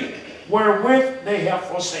 and read, wherewith they have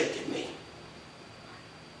forsaken me,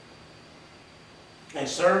 and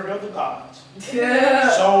served other gods. Yeah.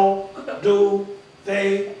 So do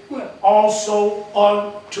they also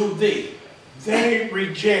unto thee. They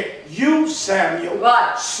reject you, Samuel,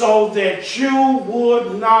 Right. so that you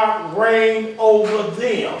would not reign over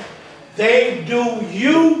them. They do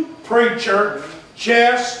you, preacher,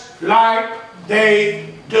 just like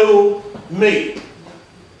they do me.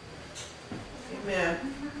 Amen.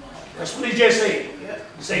 That's what he just said.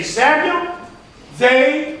 Say, Samuel,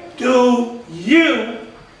 they do you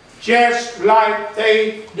just like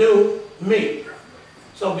they do me.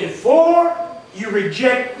 So before you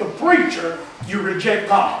reject the preacher, you reject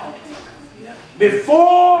God.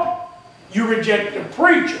 Before you reject the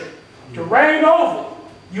preacher to reign over,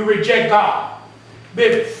 you reject God.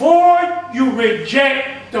 Before you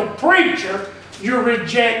reject the preacher, you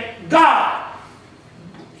reject God.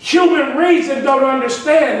 Human reason don't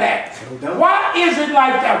understand that. Why is it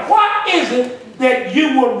like that? Why is it that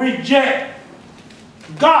you will reject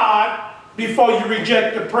God before you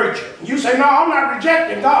reject the preacher. You say, no, I'm not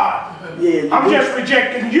rejecting God. Yeah, I'm just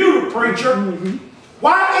rejecting you, the preacher.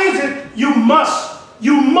 Why is it you must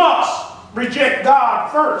reject God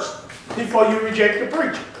first before you reject the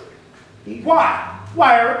preacher? Why?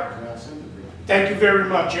 Why, Eric? Thank you very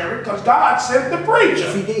much, Eric, because God sent the preacher.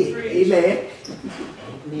 Yes, he did.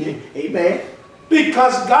 Amen. Amen.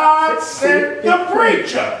 Because God sent the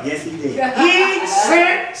preacher. Yes, he did. He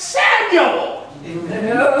sent Samuel.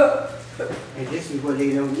 And this is what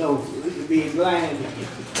they don't know. Being blind.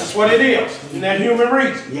 That's what it is. Isn't that human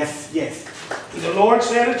reason? Yes, yes. The Lord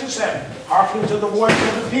said it to Samuel, hearken to the voice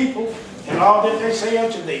of the people, and all that they say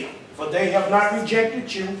unto thee. For they have not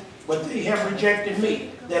rejected you, but they have rejected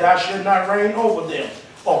me, that I should not reign over them,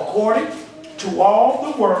 according to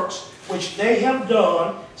all the works which they have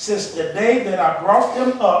done since the day that I brought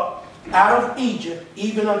them up out of Egypt,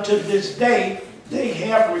 even unto this day. They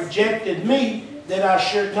have rejected me, that I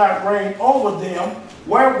should not reign over them,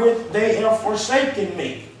 wherewith they have forsaken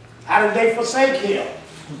me. How did they forsake him?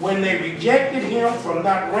 When they rejected him from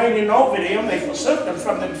not reigning over them, they forsook him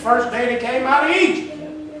from the first day they came out of Egypt.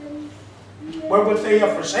 Wherewith they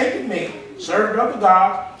have forsaken me, served other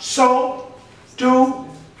gods, so do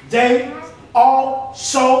they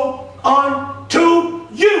also unto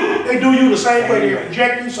you. They do you the same way. They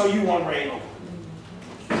reject you, so you won't reign over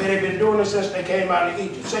them. They've been doing it since they came out of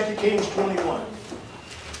Egypt. 2 Kings 21.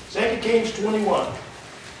 2 Kings 21.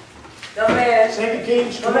 Amen. 2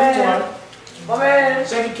 Kings 21. Amen.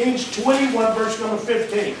 2 Kings 21, verse number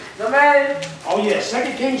 15. Amen. Oh yes,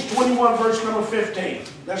 2 Kings 21, verse number 15.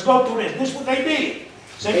 Let's go through this. This is what they did.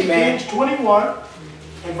 2 Kings 21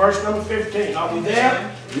 and verse number 15. Are we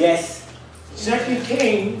there? Yes. 2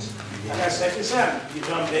 Kings. I got 2 Samuel. You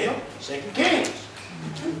done there? 2 Kings.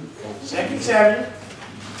 2 Samuel.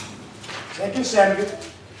 2 Samuel.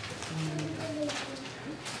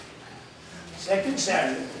 2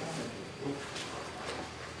 Samuel.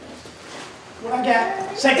 What I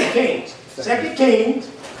got? 2 Kings. 2 Kings.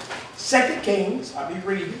 2 Kings. I'll be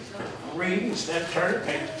reading. I'm reading instead of turning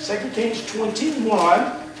page. 2 Kings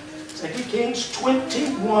 21. 2 Kings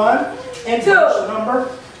 21 and verse number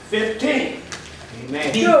 15.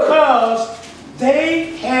 Amen. Because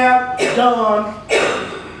they have done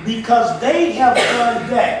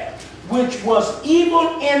that which was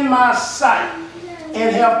evil in my sight,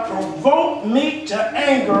 and have provoked me to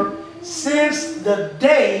anger since the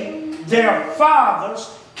day their fathers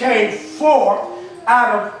came forth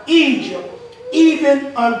out of Egypt,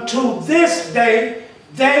 even unto this day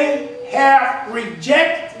they have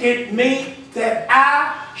rejected me, that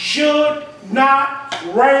I should not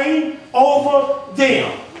reign over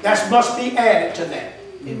them. That must be added to that.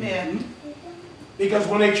 Amen. Because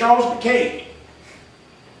when they chose the king,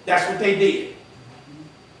 that's what they did.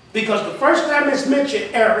 Because the first time it's mentioned,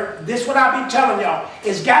 Eric, this is what I'll be telling y'all,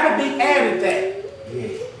 it's got to be added there.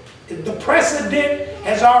 Yeah. The precedent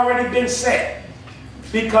has already been set.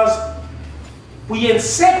 Because we in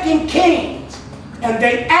 2 Kings, and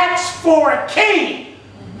they asked for a king.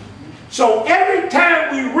 So every time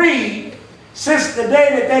we read, since the day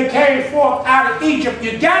that they came forth out of Egypt,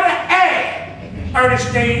 you got to add,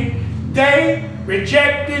 Ernestine, they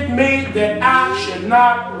rejected me, that I should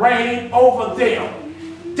not reign over them.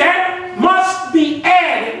 That must be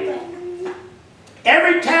added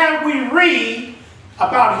every time we read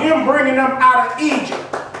about him bringing them out of Egypt,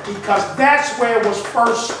 because that's where it was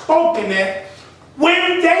first spoken at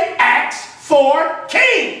when they asked for a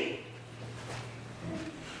king.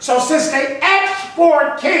 So since they asked for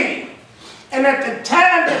a king, and at the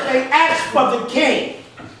time that they asked for the king,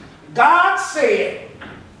 God said,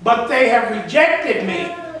 but they have rejected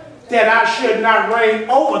me, that I should not reign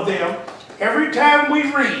over them. Every time we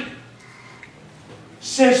read,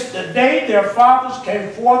 since the day their fathers came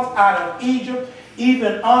forth out of Egypt,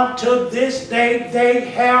 even unto this day they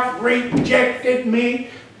have rejected me,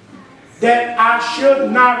 that I should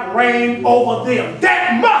not reign over them.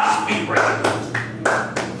 That must be written.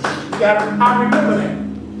 You gotta, I remember that.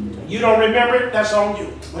 You don't remember it, that's on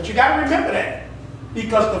you. But you got to remember that.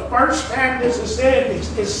 Because the first time this is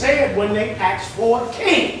said when they asked for a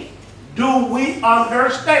king. Do we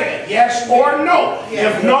understand? Yes or no?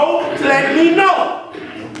 If no, let me know.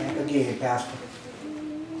 Back again, Pastor.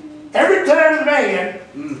 Every time, man,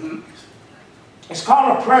 it's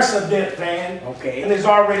called a precedent, man. Okay. And it's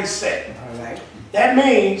already set. All right. That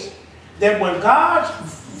means that when God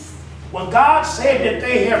said that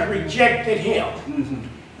they have rejected him,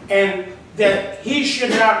 and that he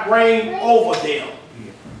should not reign over them,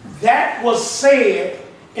 that was said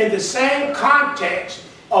in the same context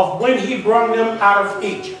of when he brought them out of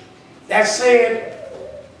Egypt. That's said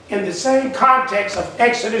in the same context of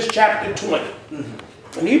Exodus chapter 20.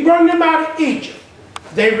 When he brought them out of Egypt,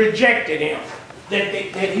 they rejected him, that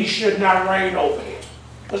he should not reign over them.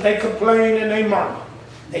 Because they complained and they murmured.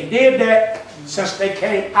 They did that since they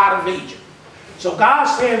came out of Egypt. So God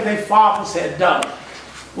said their fathers had done it.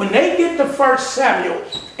 When they get to 1 Samuel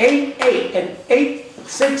 8:8 and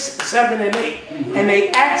 6, 7, and 8, and they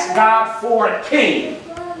ask God for a king.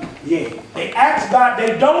 Yeah. They ask God,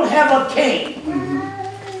 they don't have a king.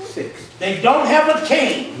 6. They don't have a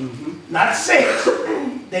king. Not 6.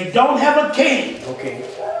 They don't have a king. Okay.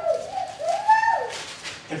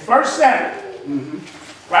 In 1 Samuel.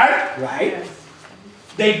 Right? Right.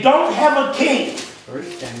 They don't have a king. 1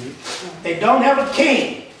 Samuel. They don't have a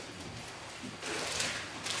king.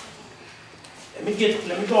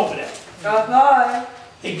 Let me go over that. That's right.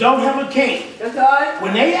 They don't have a king. That's right.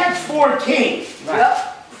 When they ask for a king,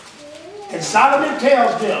 Yep. and Solomon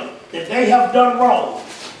tells them that they have done wrong.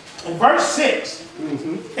 In verse 6,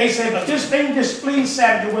 they say, but this thing displeased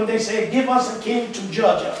Samuel when they said, give us a king to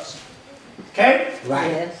judge us. Okay?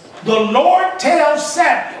 Right. Yes. The Lord tells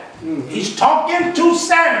Samuel, he's talking to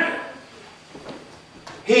Samuel.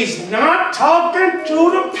 He's not talking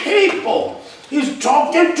to the people. He's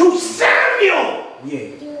talking to Samuel.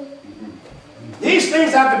 Yeah. These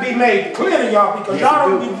things have to be made clear to y'all because y'all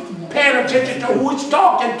don't be paying attention to who he's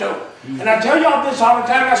talking to. And I tell y'all this all the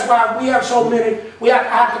time. That's why we have so many. I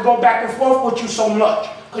have to go back and forth with you so much.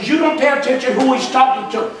 Because you don't pay attention who he's talking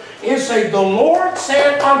to. It says, the Lord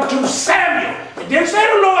said unto Samuel. It didn't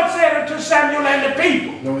say the Lord said unto Samuel and the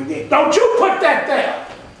people. No, it didn't. Don't you put that there.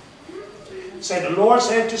 It said, the Lord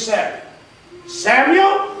said to Samuel,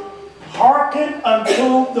 Samuel, hearken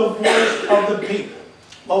unto the voice of the people.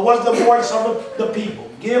 What was the voice of the people?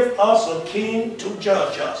 Give us a king to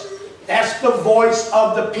judge us. That's the voice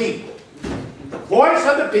of the people. The voice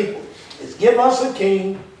of the people is give us a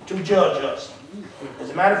king to judge us.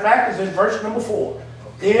 As a matter of fact, it's in verse number 4.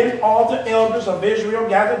 Then all the elders of Israel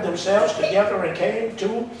gathered themselves together and came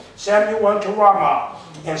to Samuel unto Ramah,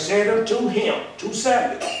 and said unto him, to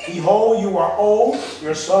Samuel, behold, you are old,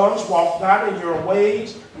 your sons walk not in your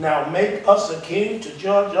ways. Now make us a king to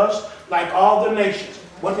judge us like all the nations.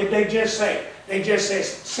 What did they just say? They just said,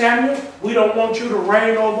 Samuel, we don't want you to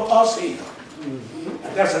reign over us either.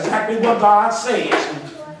 And that's exactly what God says.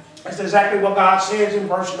 That's exactly what God says in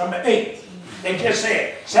verse number 8. They just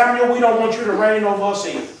said, Samuel, we don't want you to reign over us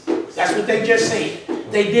either. That's what they just said.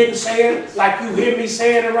 They didn't say it like you hear me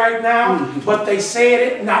saying it right now, but they said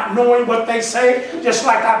it not knowing what they say. Just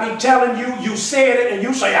like I be telling you, you said it and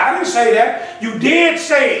you say, I didn't say that. You did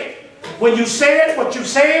say it. When you said what you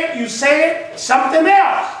said something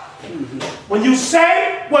else. When you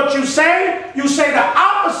say what you say the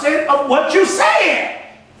opposite of what you said.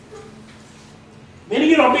 Many of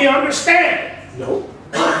you don't be understanding. No.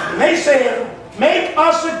 And they said, make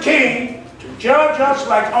us a king to judge us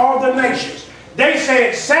like all the nations. They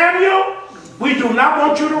said, Samuel, we do not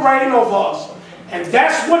want you to reign over us. And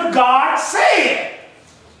that's what God said.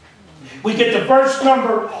 We get to verse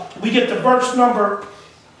number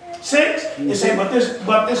 6. It said,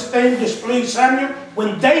 but this thing displeased Samuel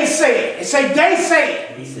when they said. It say they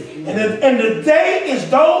said. And the they is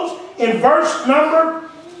those in verse number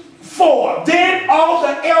 4. Then all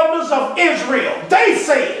the elders of Israel, they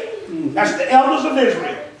said. That's the elders of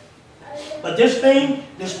Israel. But this thing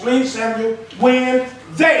displeased Samuel when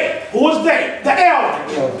they, who was they? The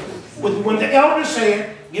elders. When the elders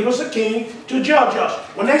said, give us a king to judge us.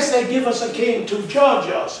 When they say give us a king to judge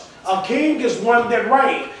us, a king is one that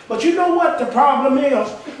reigns. But you know what the problem is?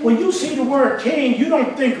 When you see the word king, you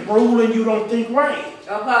don't think rule and you don't think reign.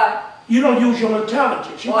 Okay. You don't use your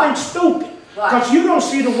intelligence. You think stupid. Because you don't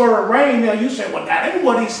see the word reign there. You say, well, that ain't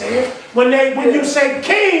what he said. When you say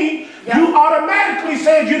king, you automatically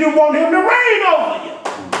said you didn't want him to reign over you.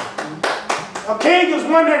 A king is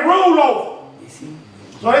one that rule over.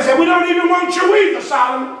 So they said, we don't even want you either,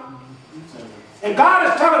 Solomon. And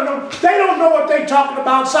God is telling them, they don't know what they're talking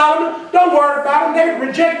about, Solomon. Don't worry about them. They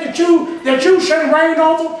rejected you, that you shouldn't reign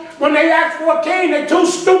over. When they asked for a king, they're too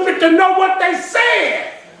stupid to know what they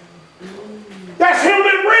said. That's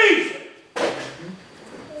human reason.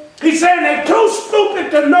 He said they're too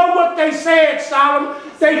stupid to know what they said, Solomon.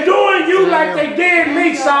 They doing you like they did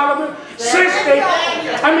me, Solomon.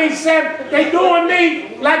 They doing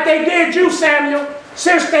me like they did you, Samuel.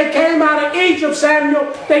 Since they came out of Egypt,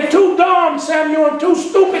 Samuel, they too dumb, Samuel, and too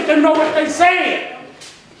stupid to know what they said.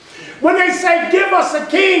 When they say, give us a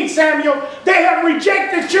king, Samuel, they have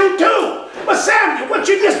rejected you too. But Samuel, what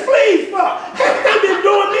you displeased for? Haven't they been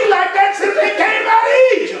doing me like that since they came out of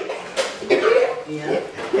Egypt? Yeah.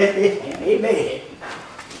 Amen.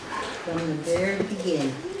 From the very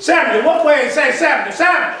beginning. Samuel, what way it say Samuel?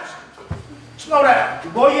 Samuel. Slow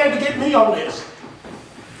down. Boy, you had to get me on this.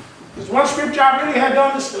 There's one scripture I really had to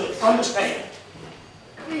understand.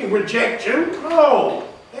 They didn't reject you. No.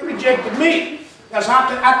 They rejected me. That's how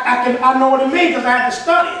I know what it means because I had to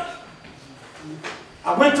study it.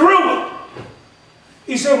 I went through it.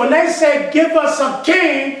 He said, when they said, give us a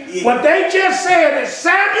king, what they just said is,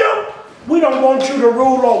 Samuel, we don't want you to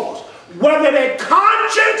rule over us. Whether their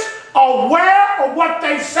conscience or where or what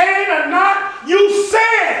they saying or not, you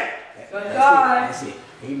said. That's it.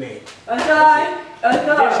 Amen.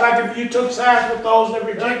 Just like if you took sides with those that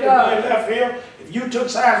rejected me and left here, if you took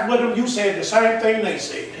sides with them, you said the same thing they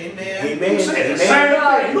said. Amen. Amen. You said the same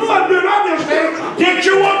thing. You understand? Did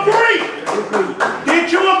you agree?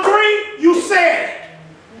 Did you agree? You said it.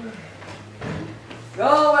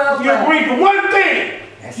 You agreed to one thing.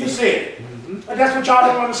 You said it. But that's what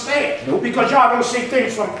y'all don't understand. Because y'all don't see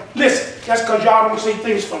things from, listen, that's because y'all don't see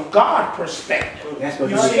things from God's perspective.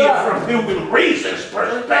 You see it from human reason's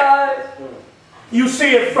perspective. You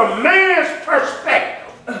see it from man's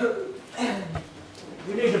perspective.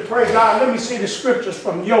 You need to pray, God, let me see the scriptures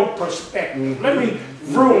from your perspective. Let me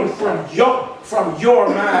rule from your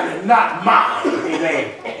mind and not mine.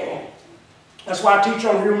 Amen. That's why I teach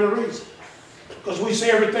on human reason. Because we see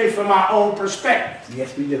everything from our own perspective.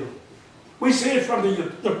 Yes, we do. We see it from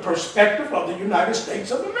the perspective of the United States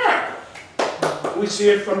of America. We see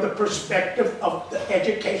it from the perspective of the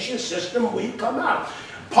education system we come out.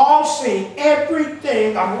 Paul seen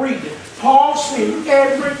everything, I'm reading, Paul seen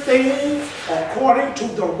everything according to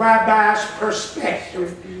the rabbi's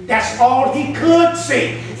perspective. That's all he could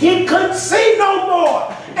see. He couldn't see no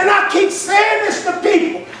more. And I keep saying this to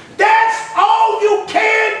people. That's all you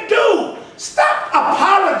can do. Stop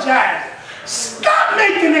apologizing. Stop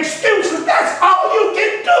making excuses. That's all you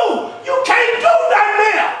can do. You can't do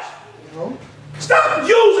nothing else. Stop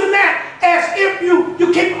using that as if you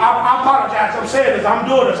keep, I apologize, I'm saying this, I'm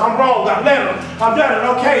doing this, I'm wrong, I'm letting I'm done it,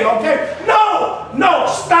 okay. No,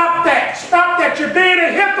 stop that. Stop that. You're being a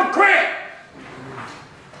hypocrite.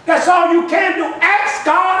 That's all you can do. Ask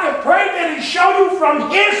God and pray that He show you from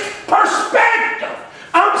His perspective.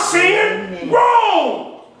 I'm seeing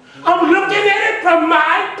wrong. I'm looking at it from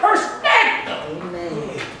my perspective.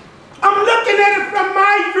 Amen. I'm looking at it from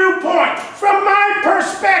my viewpoint, from my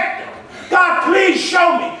perspective. God, please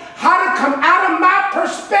show me how to come out of my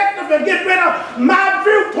perspective and get rid of my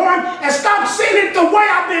viewpoint and stop seeing it the way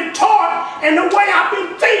I've been taught and the way I've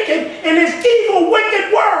been thinking in this evil,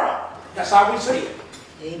 wicked world. That's how we see it.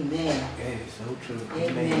 Amen. Yeah, so true.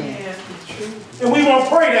 Amen. And we won't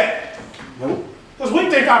pray that. Nope. Because we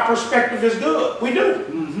think our perspective is good. We do.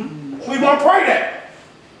 We won't pray that.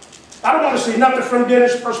 I don't want to see nothing from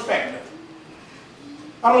Dennis' perspective.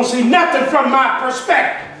 I don't see nothing from my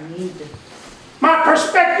perspective. My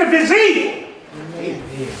perspective is evil.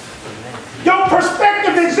 Your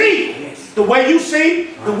perspective is evil. Yes. The way you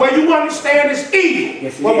see, the way you understand is evil.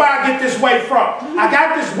 Yes, well, where I get this way from? I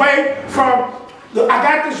got this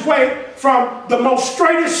way from the most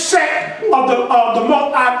straightest sect of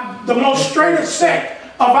the most straightest sect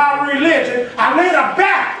of our religion. I live a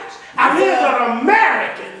Baptist. I live an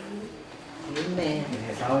American. Amen.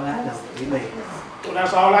 That's all I know. Amen. Well,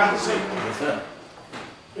 that's all I can see. Yes, sir.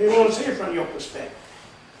 You don't want to see it from your perspective.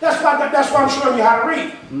 That's why I'm showing you how to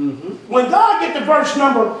read. When God gets to verse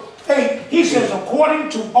number 8, He says, according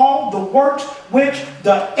to all the works which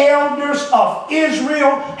the elders of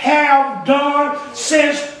Israel have done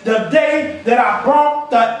since the day that I brought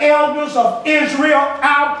the elders of Israel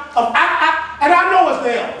out of... and I know it's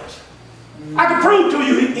the elders. I can prove to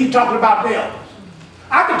you he's talking about the elders.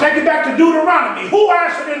 I can take you back to Deuteronomy. Who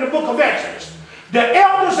answered in the book of Exodus? The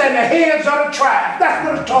elders and the heads of the tribes. That's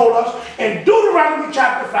what it told us in Deuteronomy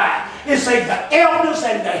chapter 5. It says the elders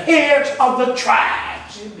and the heads of the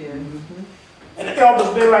tribes. And the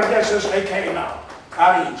elders been like that since they came out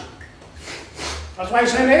of Egypt. That's why he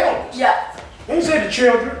said the elders. Yes. He didn't say the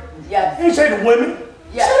children. Yes. He didn't say the women.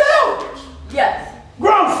 Yes. He said the elders. Yes.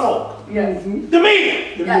 Grown folk. Yes. The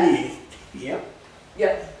men. The men. Yep.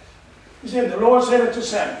 Yes. He said the Lord said it to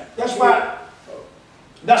Samuel.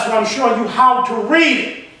 That's why I'm showing you how to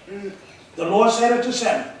read it. The Lord said it to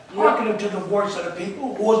Samuel. Hearkening to the voice of the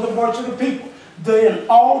people. Who was the voice of the people? Then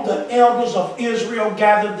all the elders of Israel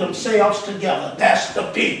gathered themselves together. That's the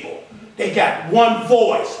people. They got one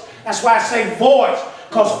voice. That's why I say voice,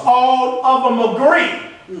 because all of them agree.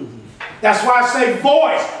 That's why I say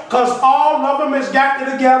voice, because all of them has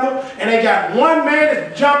gotten together and they got one man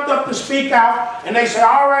that jumped up to speak out, and they say,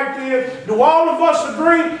 all right then, do all of us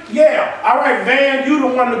agree? Yeah. All right, Van, you the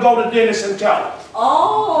one to go to Dennis and tell him.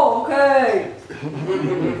 Oh, okay.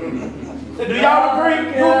 Do y'all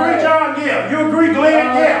agree? You agree, John? Yeah. You agree, Glenn?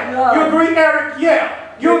 Yeah. You agree, Eric?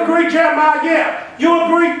 Yeah. You agree, Jeremiah? Yeah. You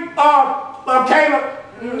agree, Caleb?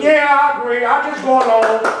 Yeah, I agree. I just going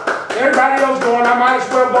on. Everybody else going, I might as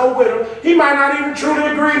well go with him. He might not even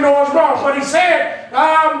truly agree, know it's wrong. But he said,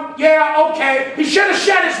 yeah, okay. He should have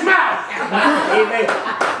shut his mouth. Amen.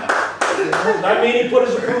 That mean he put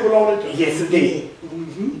his approval on it too. Yes, he did.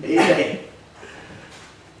 Amen.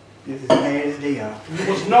 This is man's day off.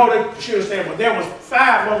 There was no, they should have said, but there was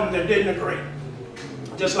 5 of them that didn't agree.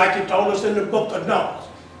 Just like he told us in the book of Numbers.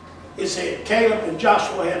 It said Caleb and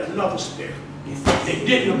Joshua had another spirit. They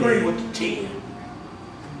didn't agree with the 10.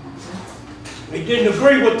 They didn't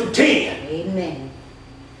agree with the 10. Amen.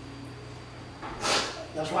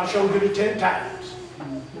 That's why I showed you the 10 times.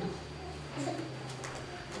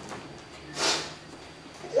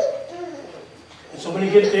 And so when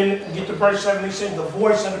you get to verse 7, he said, the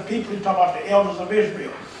voice of the people, he talked about the elders of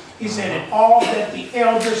Israel. He said, and all that the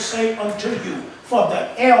elders say unto you, for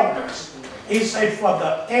the elders. He said, for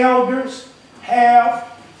the elders have,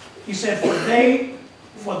 he said, for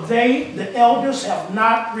they, the elders, have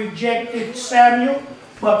not rejected Samuel,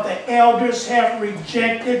 but the elders have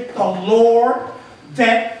rejected the Lord,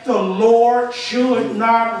 that the Lord should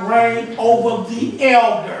not reign over the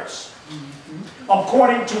elders,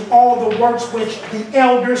 according to all the works which the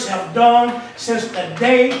elders have done since the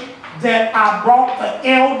day that I brought the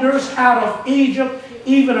elders out of Egypt,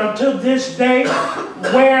 even unto this day,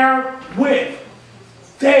 wherewith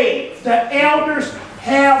they, the elders,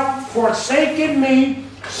 have forsaken me,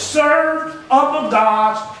 served other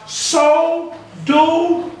gods, so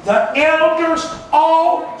do the elders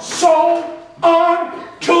also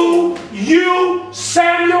unto you,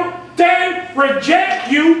 Samuel. They reject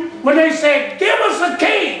you when they say, give us a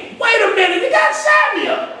king. Wait a minute, you got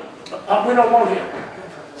Samuel. We don't want him.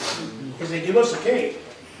 He said, give us a king.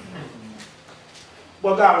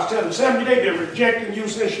 Well, God was telling Samuel, they've been rejecting you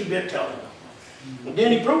since you've been telling them. And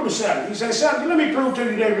then he proved to Samuel. He said, Samuel, let me prove to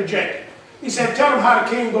you they rejected. He said, tell them how the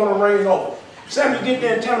king going to reign over. Samuel get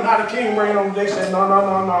there and tell them how the king reign over. They said,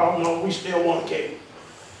 no, we still want a king.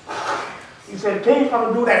 He said, the king's going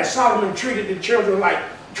to do that. Solomon treated the children like,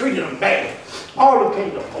 treated them bad. All the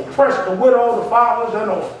kingdom, oppressed the widow, the fathers, and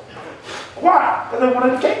all. Why? Because they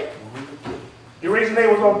wanted a king. The reason they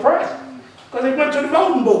was oppressed, because they went to the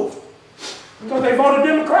voting booth. Because they voted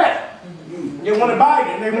Democrat. They wanted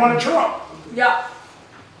Biden, they wanted Trump. Yeah.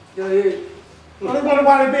 Well, they wonder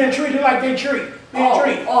why they're being treated like they treated.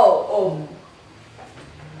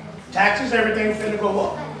 Taxes, everything finna go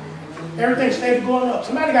up. Everything stayed going up.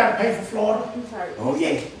 Somebody got to pay for Florida. I'm sorry. Oh,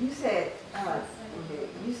 yeah. You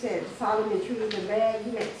said Solomon treated them bad.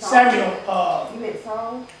 You meant Samuel. You meant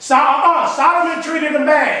Saul? Solomon treated them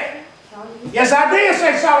bad. Solomon? Yes, I did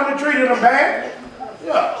say Solomon treated them bad.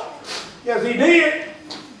 Yeah. Yes, he did.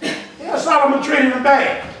 Yeah, Solomon treated them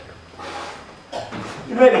bad.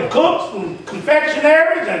 He made them cooks and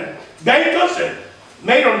confectionaries and bakers and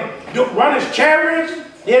made them run his chariots,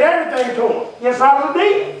 did everything to him. Yes, Solomon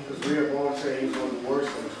did. Because Rehoboam said he was going to be worse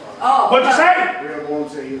than his father. Oh. What'd you say? Rehoboam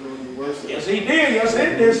said he was going to be worse than his Yes, he did. Yes, he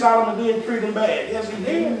did. Solomon did treat him bad. Yes, he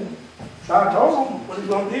did. So I told him what he's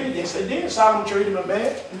going to do. Yes, he did. Solomon treated him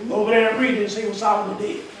bad. Go over there and read it and see what Solomon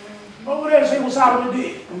did. Over there and see what Solomon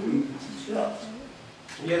did.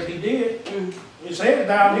 Yes, he did. He said it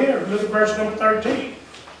down here. Look at verse number 13.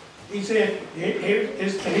 He said,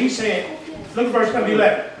 look at verse number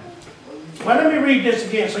 11. Well, let me read this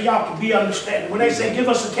again so y'all can be understanding. When they say, give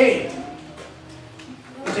us a king.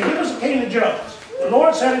 He said, give us a king to judge us. The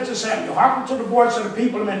Lord said it to Samuel, hearken to the voice of the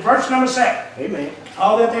people. And in verse number 7, Amen.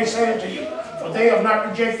 all that they said to you, for they have not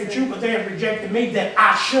rejected you, but they have rejected me, that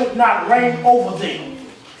I should not reign over them.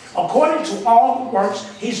 According to all the works,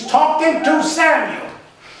 he's talking to Samuel.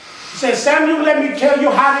 He says, Samuel, let me tell you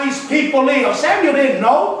how these people live. Samuel didn't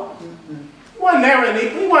know. He wasn't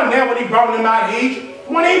there when he brought them out of Egypt.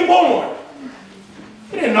 When he born.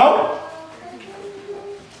 He didn't know.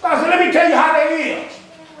 God said, let me tell you how they is.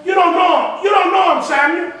 You don't know them. You don't know them,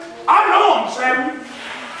 Samuel. I know them, Samuel.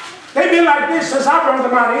 They've been like this since I brought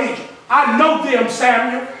them out of Egypt. I know them,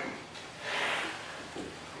 Samuel.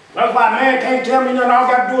 That's why man can't tell me nothing. All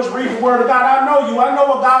I got to do is read the word of God. I know you. I know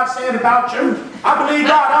what God said about you. I believe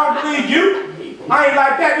God. I don't believe you. I ain't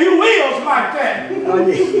like that. You will's like that.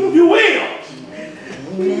 You will.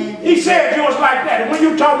 He said you was like that. And when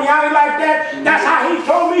you told me I ain't like that, that's how he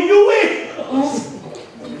told me you will.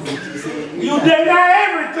 You deny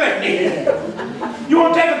everything. You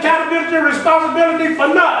won't take accountability and responsibility for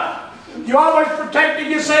nothing. You always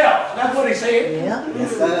protecting yourself. That's what he said. Yeah.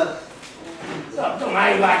 Yes, sir.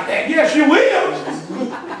 I ain't like that. Yes, you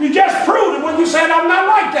will. You just proved it when you said I'm not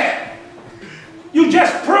like that.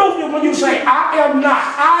 just prove it when you say, I am not.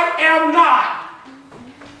 I am not.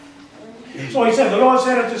 So he said, the Lord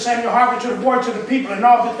said unto Samuel, hearken to the voice of the people, and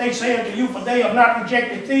all that they say unto you, for they have not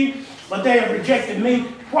rejected thee, but they have rejected me.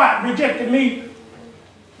 What? Rejected me?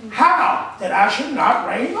 How? That I should not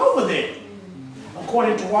reign over them,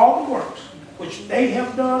 according to all the works which they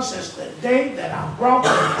have done since the day that I brought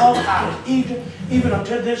them up out of Egypt, even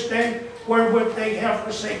unto this day, wherewith they have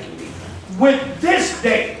forsaken me. With this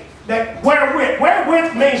day, that wherewith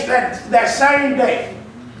means that same day.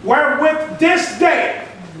 Wherewith this day,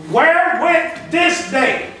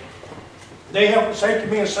 they have forsaken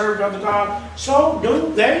me and served other gods, so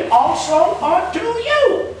do they also unto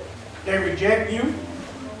you. They reject you,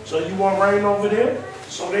 so you won't reign over them,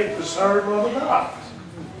 so they can serve other gods.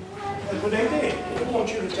 That's what they did. They didn't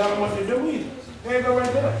want you to tell them what to do either. There you go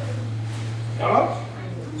right there. Hello?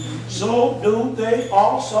 So do they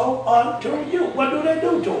also unto you. What do they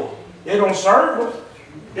do to them? They don't serve them.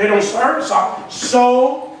 They don't serve something.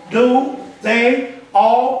 So do they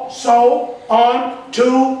also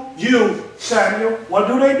unto you, Samuel. What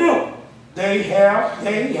do? They have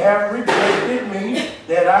rejected me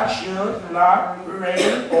that I should not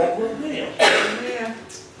reign over them.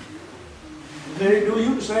 They do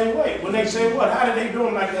you the same way. When they say what? How do they do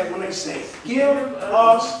them like that? When they say, give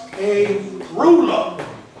us a ruler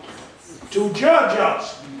to judge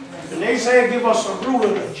us. When they say give us a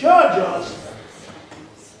ruler to judge us,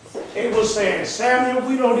 they were saying, Samuel,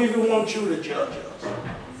 we don't even want you to judge us.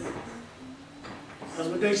 That's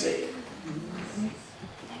what they said.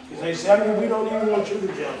 They say, Samuel, we don't even want you to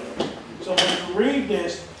judge us. So when you read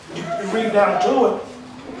this, you read down to it.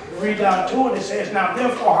 It says, now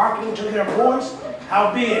therefore hearken to their voice,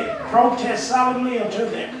 howbeit protest solemnly unto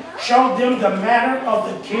them. Show them the manner of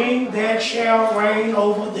the king that shall reign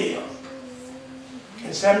over them.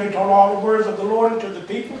 And Samuel told all the words of the Lord unto the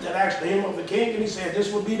people that asked him of the king, and he said,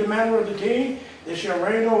 this will be the manner of the king that shall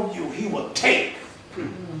reign over you. He will take.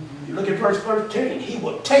 You look at verse 13, he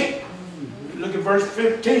will take. You look at verse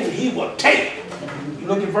 15, he will take. You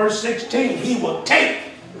look at verse 16, he will take.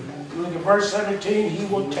 You look at verse 17, he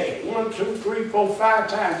will take. 1, 2, 3, 4, 5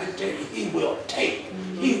 times it tells you, he will take.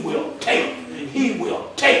 He will take. He will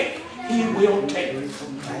take. He will take.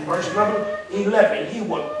 Verse number 11, he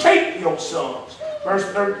will take your sons. Verse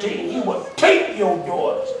 13, he will take your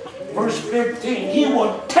daughters. Verse 15, he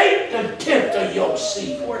will take the tenth of your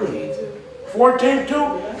seed. 14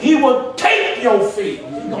 too, he will take your feet.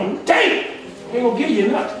 He's going to take. He ain't going to give you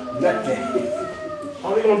nothing.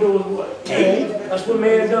 All he going to do is what? Take. That's what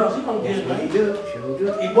man does. He don't give nothing.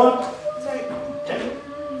 He what? Take.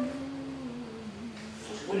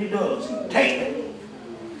 That's what he does. He take.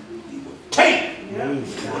 He will take. He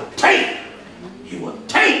will take. He will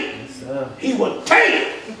take. He will take.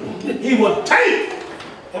 He will take.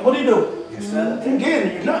 And what do you do? Again,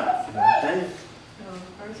 you're not.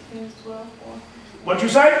 What you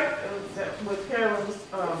say? What Carol was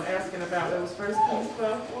asking about, that was 1 Kings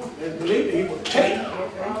 12:4. Believe me, he will take.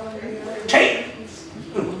 Take.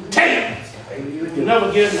 Take. You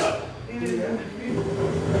never get enough.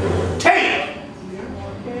 Take.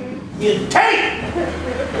 You take.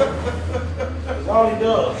 That's all he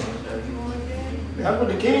does. That's what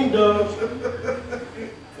the king does.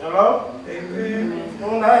 Hello? Amen.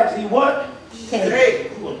 Don't ask, he what?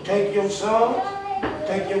 Take. He will take your son,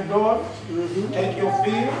 take your daughter, take your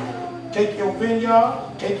field, take your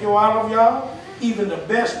vineyard, take your olive yard, even the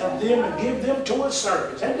best of them, and give them to his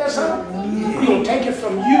servants. Ain't that something? He's going to take it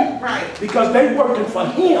from you. Right. Because they working for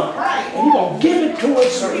him. Right. And he's going to give it to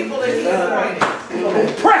his servants. He's going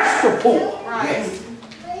to oppress the poor. Right.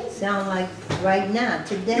 Sound like right now,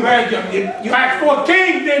 today. You asked for a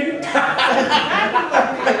king, didn't you?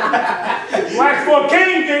 You asked for a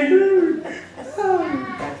king, didn't you?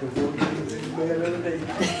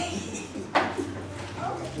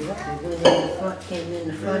 Came in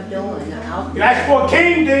the front door and out. You asked for a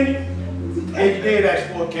king, didn't you? Yeah, you did ask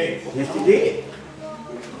for a king. Yes, you did.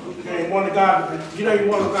 You ain't want a God. You know you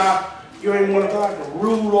want a God. You ain't want a God to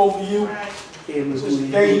rule over you. Since the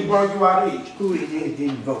day he brought you out of Egypt. Who he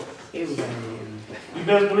didn't vote. You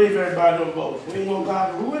best believe everybody don't vote. We ain't want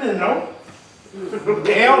God to rule. We didn't know.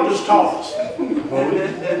 The elders taught us.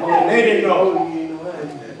 And they didn't know.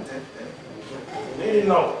 They didn't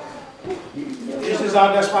know. This is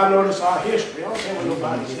our, that's why I know this is our history. I don't care what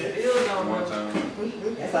nobody said.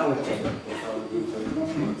 That's all it takes.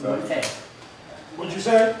 One time. What'd you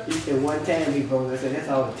say? He said one time he voted. I said that's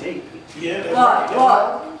all it takes. Yeah, that's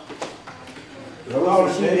right.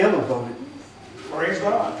 Rose, she never voted. Praise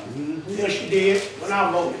God. Yes, she did when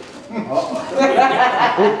I voted.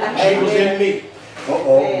 She was in me.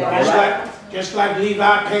 Uh-oh. Just like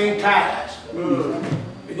Levi paying tithes.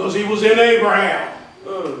 Because he was in Abraham.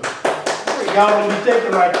 Y'all don't be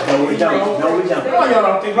thinking like that. No, we don't. No, we don't. Oh, y'all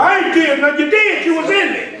don't think, I ain't did nothing. You did. You was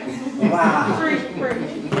in there. Wow.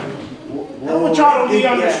 That's what y'all don't be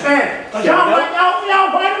understanding. Because y'all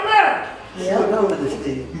white America. Yeah.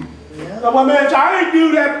 So, man, I ain't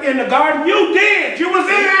do that in the garden. You did. You was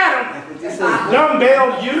in Adam.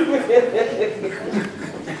 Dumbbell, you.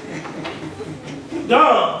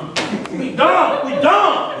 Dumb. We dumb. We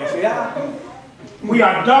dumb. Yes, we are. We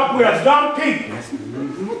are dumb. We are dumb people.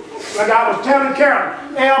 Like I was telling Carol,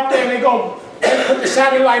 they up there and they put the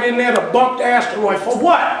satellite in there to bump the asteroid. For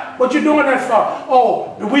what? What you doing that for?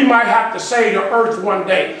 Oh, we might have to save the earth one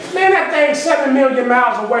day. Man, that thing's 7 million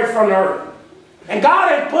miles away from the earth. And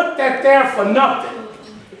God ain't put that there for nothing.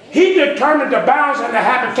 He determined the bounds and the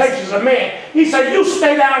habitations of man. He said, you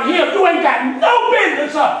stay down here. You ain't got no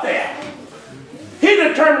business up there. He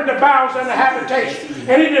determined the bounds and the habitation.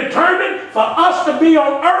 And he determined for us to be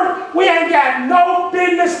on earth, we ain't got no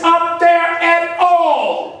business up there at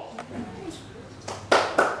all.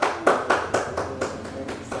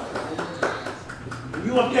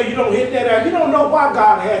 You up there, you don't hit that out. You don't know why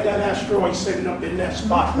God had that asteroid sitting up in that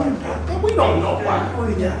spot right there. We don't know why.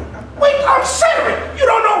 I'm serious. You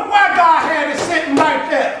don't know why God had it sitting right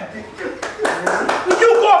there. You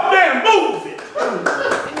go up there and move it.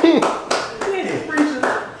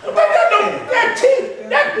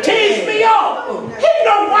 That teased me off. He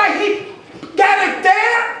know why he got it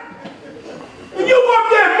there. And you go up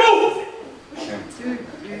there and move it.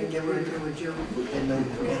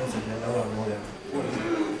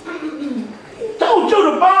 Told you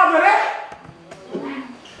to bother that.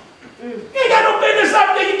 You ain't got no business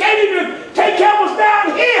up there. You can't even take camels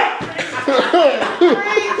down here.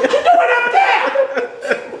 What you doing up there?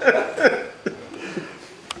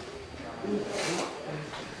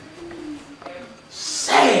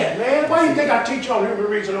 Sad, man. Why do you think I teach on every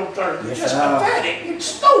reason on Thursday? It's just pathetic. It's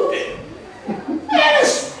stupid. Man,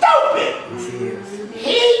 it's stupid.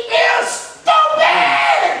 He is stupid.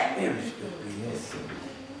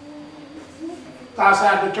 God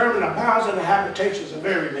said, I determine the bounds and the habitations of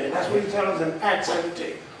every man. That's what he tells us in Acts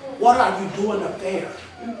 17. What are you doing up there?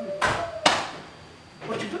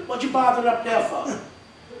 What you bothering up there for?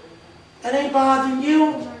 That ain't bothering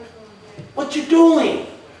you. What you doing?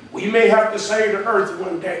 We may have to save the earth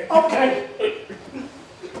one day. Okay.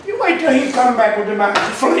 You wait till he come back with the mouth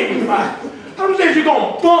flaming fire. I'm saying you're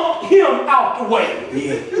going to bump him out the way.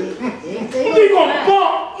 You're going to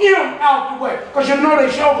bump him out the way. Because you know they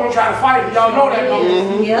sure going to try to fight him. Y'all know that, don't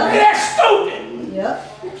you? Yeah. That's stupid. Yep.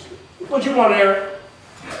 What you want, Eric?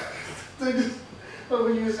 What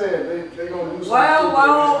were you saying? They going to do something. Well.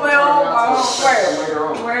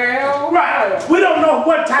 Right. We don't know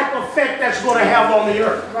what type of effect that's going to have on the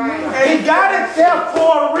earth. Right. He got it there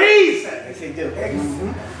for a reason. Yes, he do.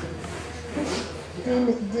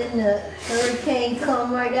 Didn't the hurricane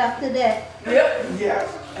come right after that? Yep. Yeah.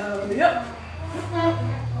 Yep.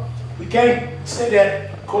 We can't say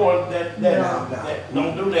that, Corn, that No.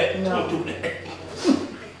 don't do that. No. Don't do that.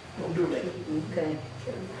 Don't do that. Okay.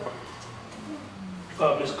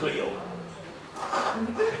 Miss Cleo.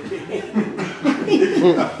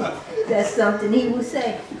 That's something he would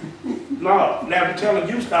say. No, never telling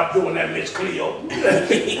you stop doing that, Miss Cleo.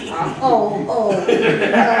 The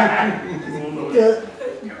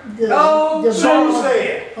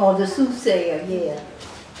soothsayer. Oh, the soothsayer, yeah.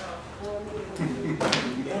 You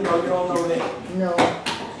don't know that. No.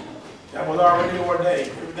 That was already ordained.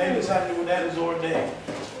 Everything that's happening with that is ordained.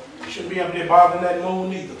 Shouldn't be up there bothering that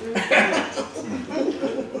moon either.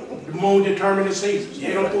 The moon determines the seasons.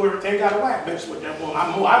 You don't do everything out of whack mess with that moon. I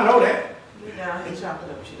know that. Now he chop it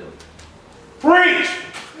up, she do. Preach!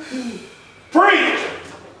 Preach!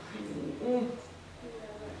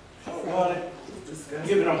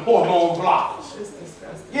 Giving them hormone blockers. It's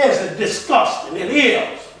disgusting. Yes, it's disgusting. It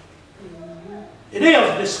is. It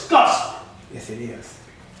is disgusting. Yes, it is.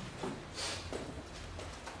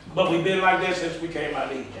 But we've been like that since we came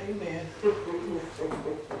out of Egypt. Amen.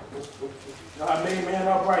 God made man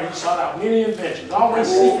upright. He sought out many inventions. Always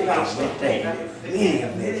seeking out something.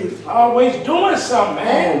 Always doing something,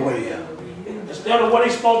 man. Always. Instead of what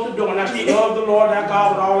he's supposed to do, and that's to love the Lord our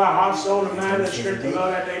God with all our heart, soul, and mind, and strength, and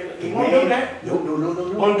love that day. You won't do that? No.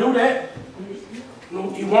 Won't do that? No,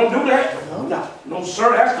 he won't do that? No,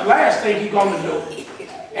 sir. That's the last thing he's going to do.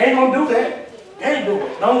 Ain't going to do that. Ain't do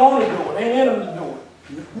it. Don't want to do it. Ain't in him to do it.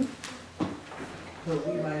 But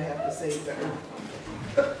we might have to save the earth.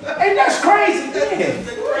 Ain't that crazy?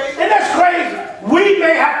 Ain't that crazy? We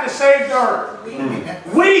may have to save the earth.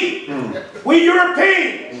 We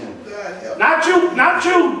Europeans. Not you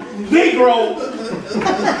Negro.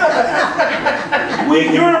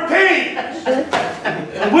 We Europeans.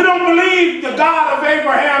 And we don't believe the God of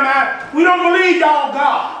Abraham. We don't believe y'all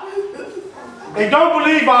God. They don't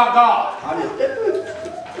believe our God.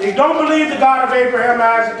 They don't believe the God of Abraham,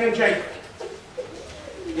 Isaac, and Jacob.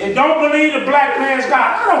 They don't believe the black man's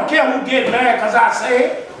God. I don't care who get mad because I say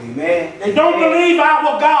it. Amen. They don't believe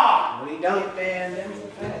our God. No, they don't. Amen.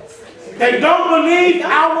 That's a fact. They don't believe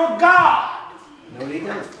our God. No, they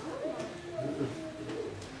don't.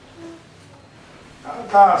 Our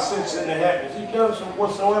God sits in the heavens. He does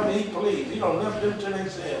whatsoever he please. He don't never do to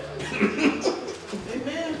himself.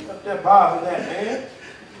 Amen. Up there bothering that, man.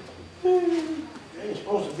 You ain't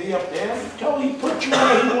supposed to be up there. He put you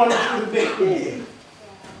where he wanted you to be.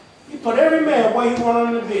 He put every man where he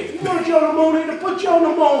wanted him to be. If you want you on the moon, he'll put you on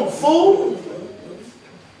the moon, fool.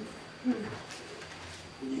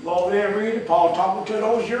 You go over there and read it. Paul talking to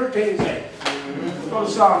those Europeans there. Go to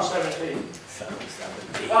Psalm 17.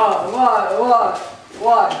 What?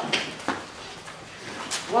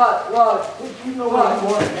 You know where you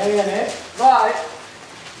want to man at? Right.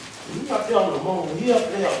 He up there on the moon. He up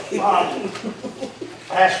there following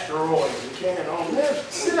asteroids and carrying on there.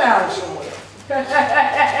 Sit down somewhere. You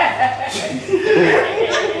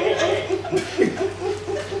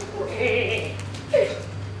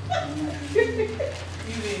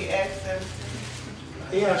mean Acts 17?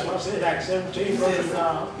 Yeah, that's what I said, Acts 17, verse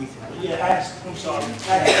yeah, Acts, I'm sorry, Acts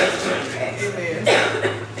 17. Amen.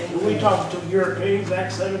 When we talking to Europeans,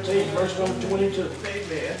 Acts 17, verse number 22.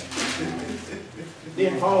 Amen.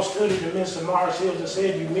 Then Paul stood in the midst of Mars Hills and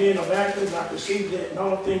said, you men of Athens, I perceive that in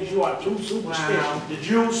all things you are too superstitious. Wow. The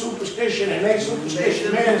Jews superstition and they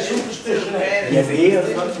superstition. Man is superstition. Yes, he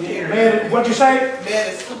is. Man, what'd you say? Man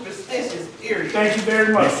is superstitious, period. Thank you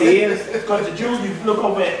very much. Yes, he is. Because the Jews, you look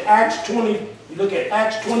over at Acts 20, you look at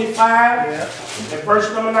Acts 25, Yeah. at verse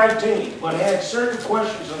number 19, but had certain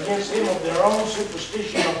questions against him of their own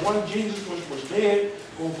superstition of one Jesus which was dead,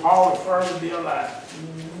 whom Paul affirmed to be alive.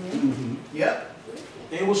 Yep.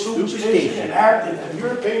 They were superstition and acting, the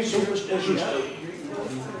European superstition.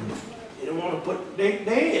 They don't want to put their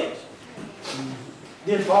heads.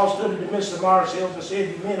 Then Paul stood in the midst of Mars Hills and said,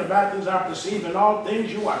 you men of Athens, I perceive in all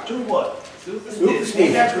things you are too what? Superstitious.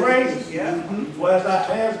 Ain't that crazy? Yeah. For as I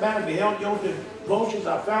passed by and beheld your devotions,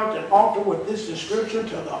 I found an altar with this inscription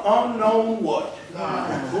to the unknown what?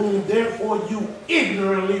 Whom therefore you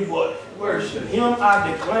ignorantly what? Worship. Him I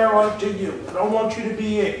declare unto you. I don't want you to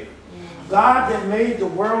be ignorant. God that made the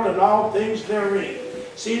world and all things therein.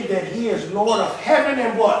 See that he is Lord of heaven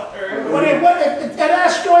and what? What if that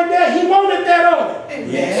asteroid there, he wanted that on it.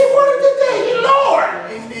 Yes. He wanted it there, he Lord.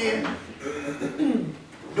 Amen.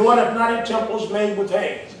 Dwelleth not in temples made with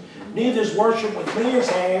hands, neither is worship with men's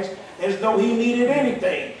hands, as though he needed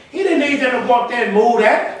anything. He didn't need them to go up there and move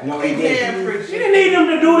that. No, he Amen, didn't. preacher. He didn't need them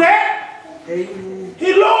to do that.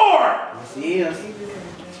 He Lord. Yes, he is. He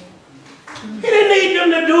didn't need them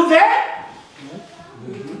to do that.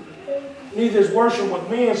 Neither is worship with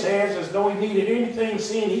men's hands, as though he needed anything,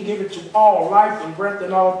 seeing he giveth to all life and breath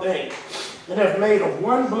and all things, and hath made of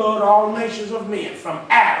one blood all nations of men, from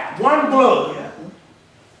Adam, one blood,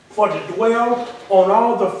 for to dwell on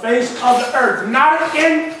all the face of the earth, not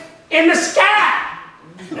in the sky.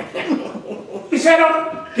 He said,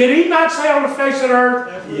 did he not say on the face of the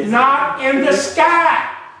earth? Yes. Not in the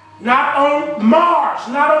sky, not on Mars,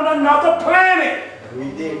 not on another planet,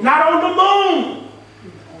 We did. not on the moon.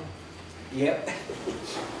 Yep.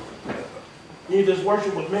 Neither is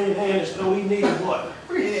worship with men's hands, as though he needed what?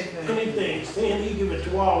 Anything. Anything. Seeing he give it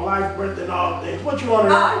to all life, breath, and all things. What you want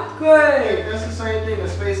to Hey, that's the same thing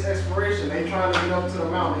as space exploration. They trying to get up to the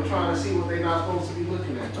mountain. They trying to see what they're not supposed to be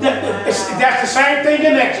looking at. That's the same thing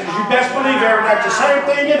in Exodus. You best believe it. That's the same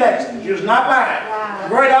thing in Exodus. You're not lying.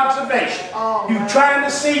 Great observation. You trying to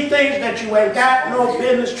see things that you ain't got no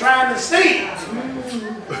business trying to see.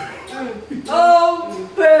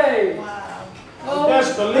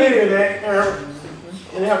 Best believe it,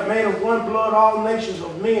 and have made of one blood all nations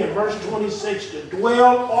of men. Verse 26, to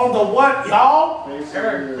dwell on the what, y'all?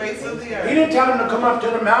 Earth. Face of the He earth. didn't tell them to come up to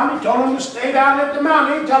the mountain. He told them to stay down at the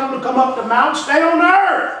mountain. He didn't tell them to come up the mountain. Stay on the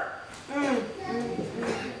earth.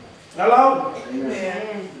 Hello?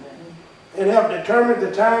 Amen. And have determined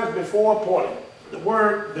the times before appointed. The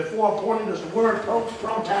word before appointed is the word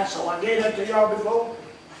protas. So I gave that to y'all before.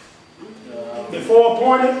 Before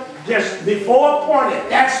appointed, just before appointed.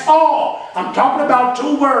 That's all. I'm talking about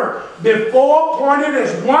two words. Before appointed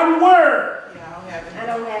is one word. Yeah, I don't have it. I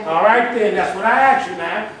don't have it. All right then, that's what I asked you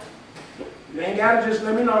now. You ain't got to just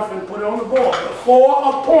let me know if you put it on the board. Before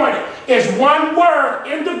appointed is one word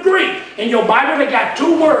in the Greek. In your Bible, they got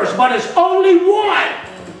two words, but it's only one.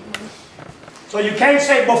 So you can't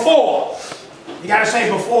say before. You got to say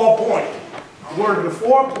before appointed. The word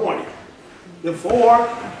before appointed. Before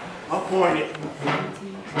appointed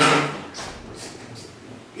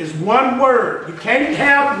is one word. You can't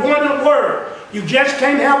have one word. You just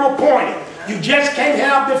can't have appointed. You just can't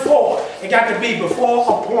have before. It got to be before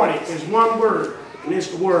appointed. It's one word. And it's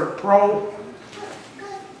the word pro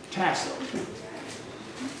tasso.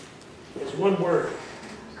 It's one word.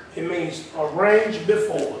 It means arranged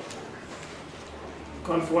before.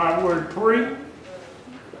 Comes from our word pre, and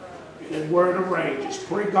the word arrange. It's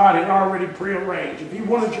pre. God had already prearranged. If he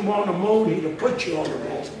wanted you on the moon, he'd have put you on the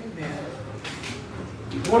moon.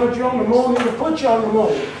 If he wanted you on the moon, he'd have put you on the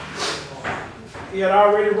moon. He had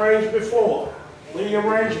already arranged before. When he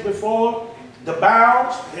arranged before, the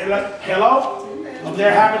bounds, hello, of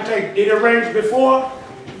their habitation. Did he arrange before?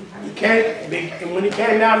 You can't. And when he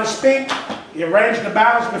came down to speak, he arranged the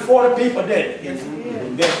bounds before the people did. Yes,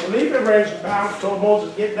 best believe he arranged the bounds, told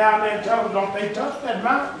Moses, get down there and tell them, don't they touch that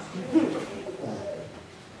mountain.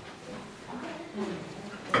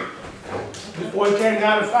 Before he came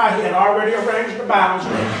down to fight, he had already arranged the bounds.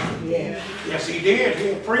 Yeah. Yes, he did.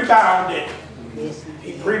 He pre-bound it. Yes,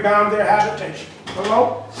 He pre-bound their habitation.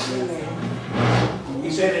 Hello?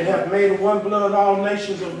 He said, it hath made one blood all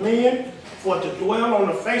nations of men for to dwell on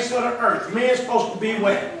the face of the earth. Men supposed to be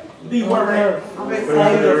where? Be where? On the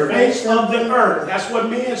face of the earth. That's what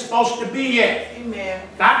men supposed to be at. Amen.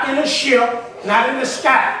 Not in a ship, not in the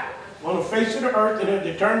sky. On the face of the earth, and it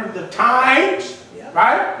determines the times,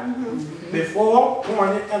 right? Before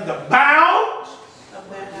appointed, and the bounds Of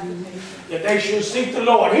their habitation. that they should seek the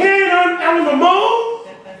Lord. He ain't on the moon.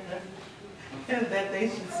 And that they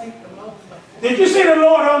should seek the Lord. Did you see the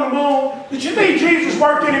Lord on the moon? Did you see Jesus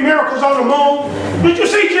work any miracles on the moon? Did you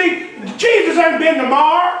see Jesus ain't been to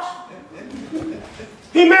Mars?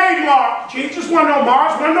 He made Mars. Jesus wasn't on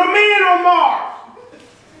Mars. Wasn't no man on Mars.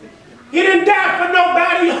 He didn't die for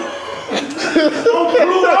nobody on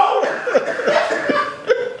Pluto.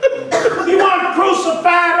 He wasn't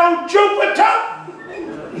crucified on Jupiter.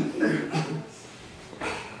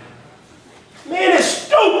 Man, it's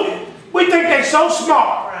stupid. We think they're so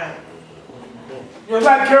smart. Right. Just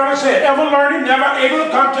like Carol said, ever learning, never able to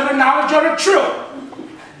come to the knowledge of the truth.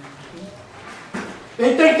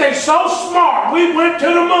 They think they're so smart. We went to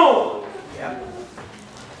the moon. Yep.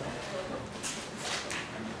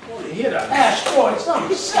 You hear the asteroid,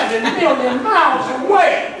 something 7 million miles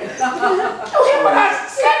away. You hear what I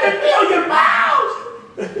 7 million miles?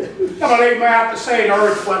 Come on, they might have to say the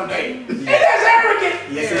earth one day. And that's arrogant.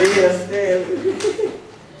 Yes, it is.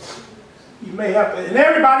 You may have to, and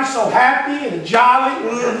everybody's so happy and jolly.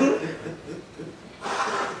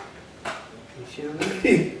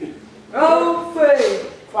 Oh,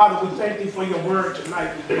 faith. Father, we thank thee for your word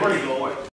tonight. We pray, Lord.